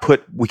cannot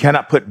put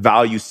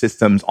value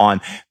systems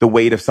on the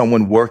weight of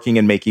someone working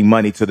and making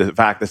money to the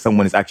fact that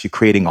someone is actually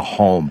creating a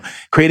home.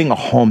 Creating a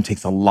home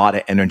takes a lot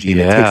of energy,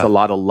 and it takes a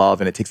lot of love,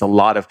 and it takes a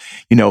lot of,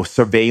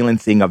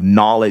 surveillancing of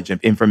knowledge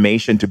and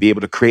information to be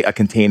able to create a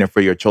container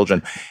for your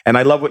children. And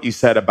I love what you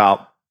said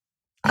about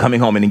coming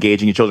home and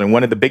engaging your children.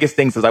 One of the biggest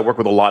things is I work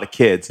with a lot of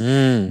kids.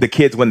 The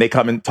kids, when they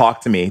come and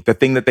talk to me, the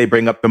thing that they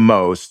bring up the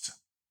most,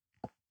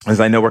 as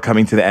I know we're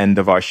coming to the end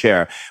of our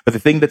share, but the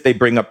thing that they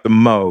bring up the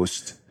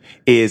most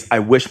is, I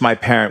wish my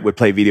parent would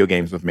play video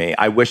games with me.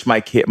 I wish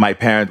my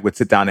parent would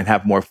sit down and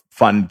have more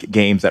fun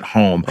games at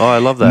home. Oh, I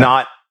love that.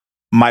 Not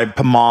my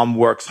mom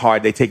works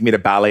hard. They take me to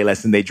ballet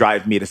lesson. They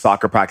drive me to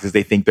soccer practice.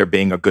 They think they're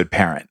being a good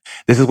parent.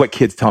 This is what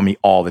kids tell me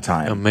all the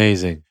time.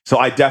 Amazing. So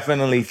I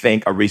definitely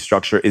think a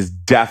restructure is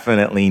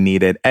definitely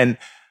needed. And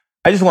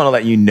I just want to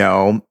let you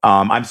know,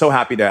 I'm so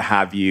happy to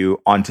have you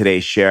on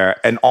today's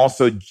share. And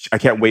also, I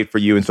can't wait for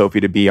you and Sophie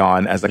to be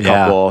on as a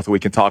couple so we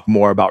can talk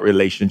more about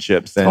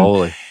relationships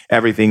and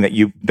everything that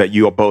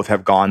you both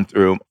have gone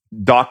through.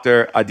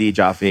 Dr. Adi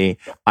Jaffe,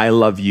 I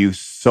love you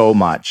so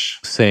much.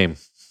 Same.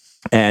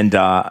 And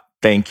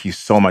thank you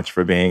so much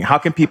for being. How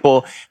can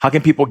people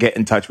get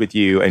in touch with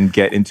you and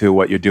get into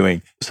what you're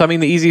doing? So,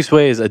 the easiest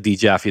way is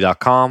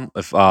adijaffe.com.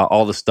 If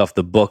all the stuff,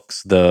 the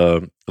books,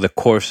 the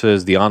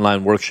courses, the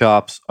online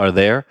workshops are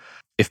there.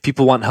 If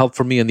people want help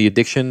from me in the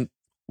addiction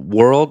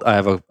world, I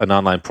have an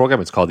online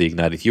program. It's called the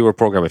Ignited Hero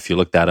Program. If you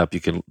look that up,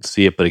 you can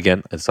see it. But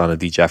again, it's on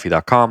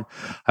adijaffe.com.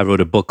 I wrote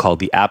a book called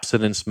The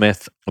Abstinence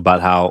Myth about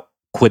how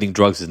quitting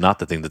drugs is not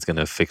the thing that's going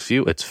to fix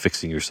you. It's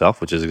fixing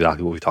yourself, which is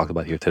exactly what we talked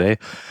about here today.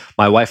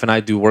 My wife and I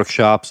do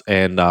workshops,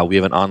 and we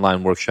have an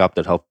online workshop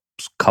that helps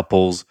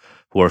couples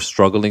who are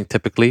struggling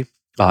typically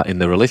in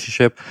their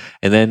relationship.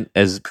 And then,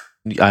 as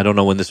I don't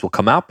know when this will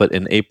come out, but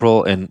in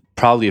April and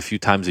probably a few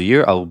times a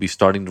year, I will be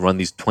starting to run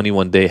these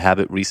 21-day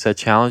habit reset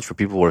challenge for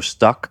people who are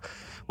stuck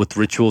with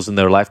rituals in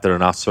their life that are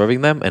not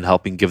serving them, and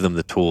helping give them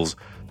the tools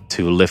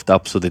to lift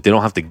up so that they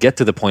don't have to get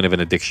to the point of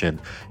an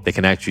addiction. They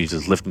can actually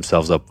just lift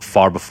themselves up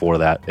far before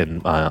that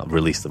and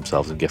release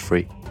themselves and get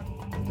free.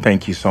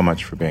 Thank you so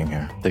much for being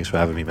here. Thanks for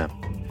having me, man.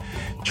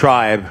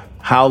 Tribe,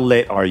 How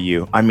lit are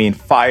you? I mean,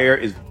 fire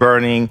is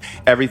burning.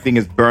 Everything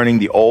is burning.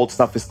 The old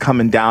stuff is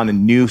coming down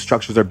and new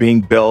structures are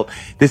being built.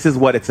 This is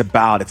what it's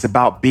about. It's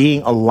about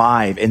being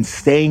alive and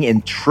staying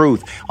in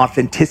truth,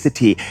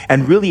 authenticity,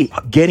 and really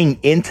getting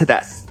into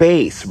that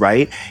space,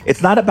 right?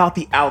 It's not about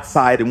the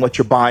outside and what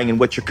you're buying and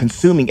what you're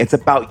consuming. It's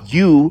about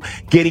you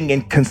getting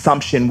in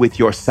consumption with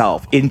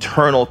yourself,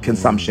 internal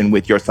consumption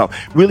with yourself,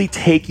 really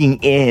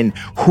taking in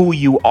who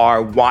you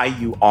are, why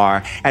you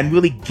are, and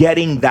really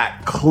getting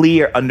that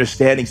clear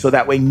understanding so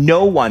that way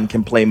no one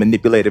can play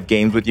manipulative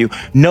games with you.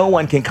 No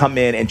one can come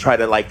in and try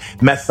to like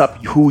mess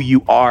up who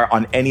you are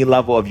on any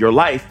level of your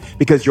life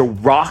because you're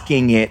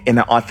rocking it in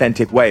an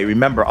authentic way.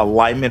 Remember,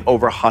 alignment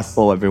over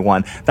hustle,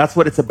 everyone. That's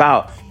what it's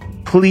about.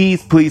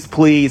 Please, please,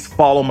 please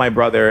follow my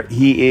brother.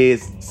 He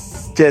is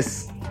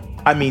just,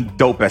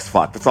 dope as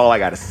fuck. That's all I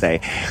gotta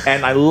say.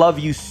 And I love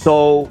you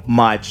so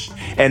much.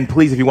 And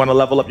please, if you want to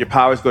level up your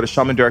powers, go to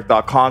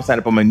shamandurek.com, sign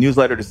up on my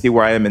newsletter to see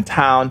where I am in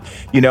town.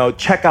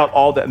 Check out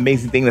all the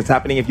amazing things that's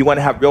happening. If you want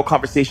to have real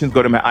conversations,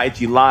 go to my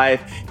IG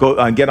Live,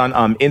 go get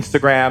on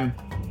Instagram.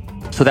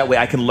 So that way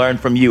I can learn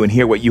from you and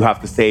hear what you have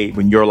to say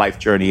in your life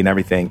journey and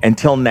everything.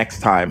 Until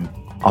next time,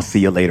 I'll see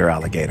you later,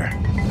 alligator.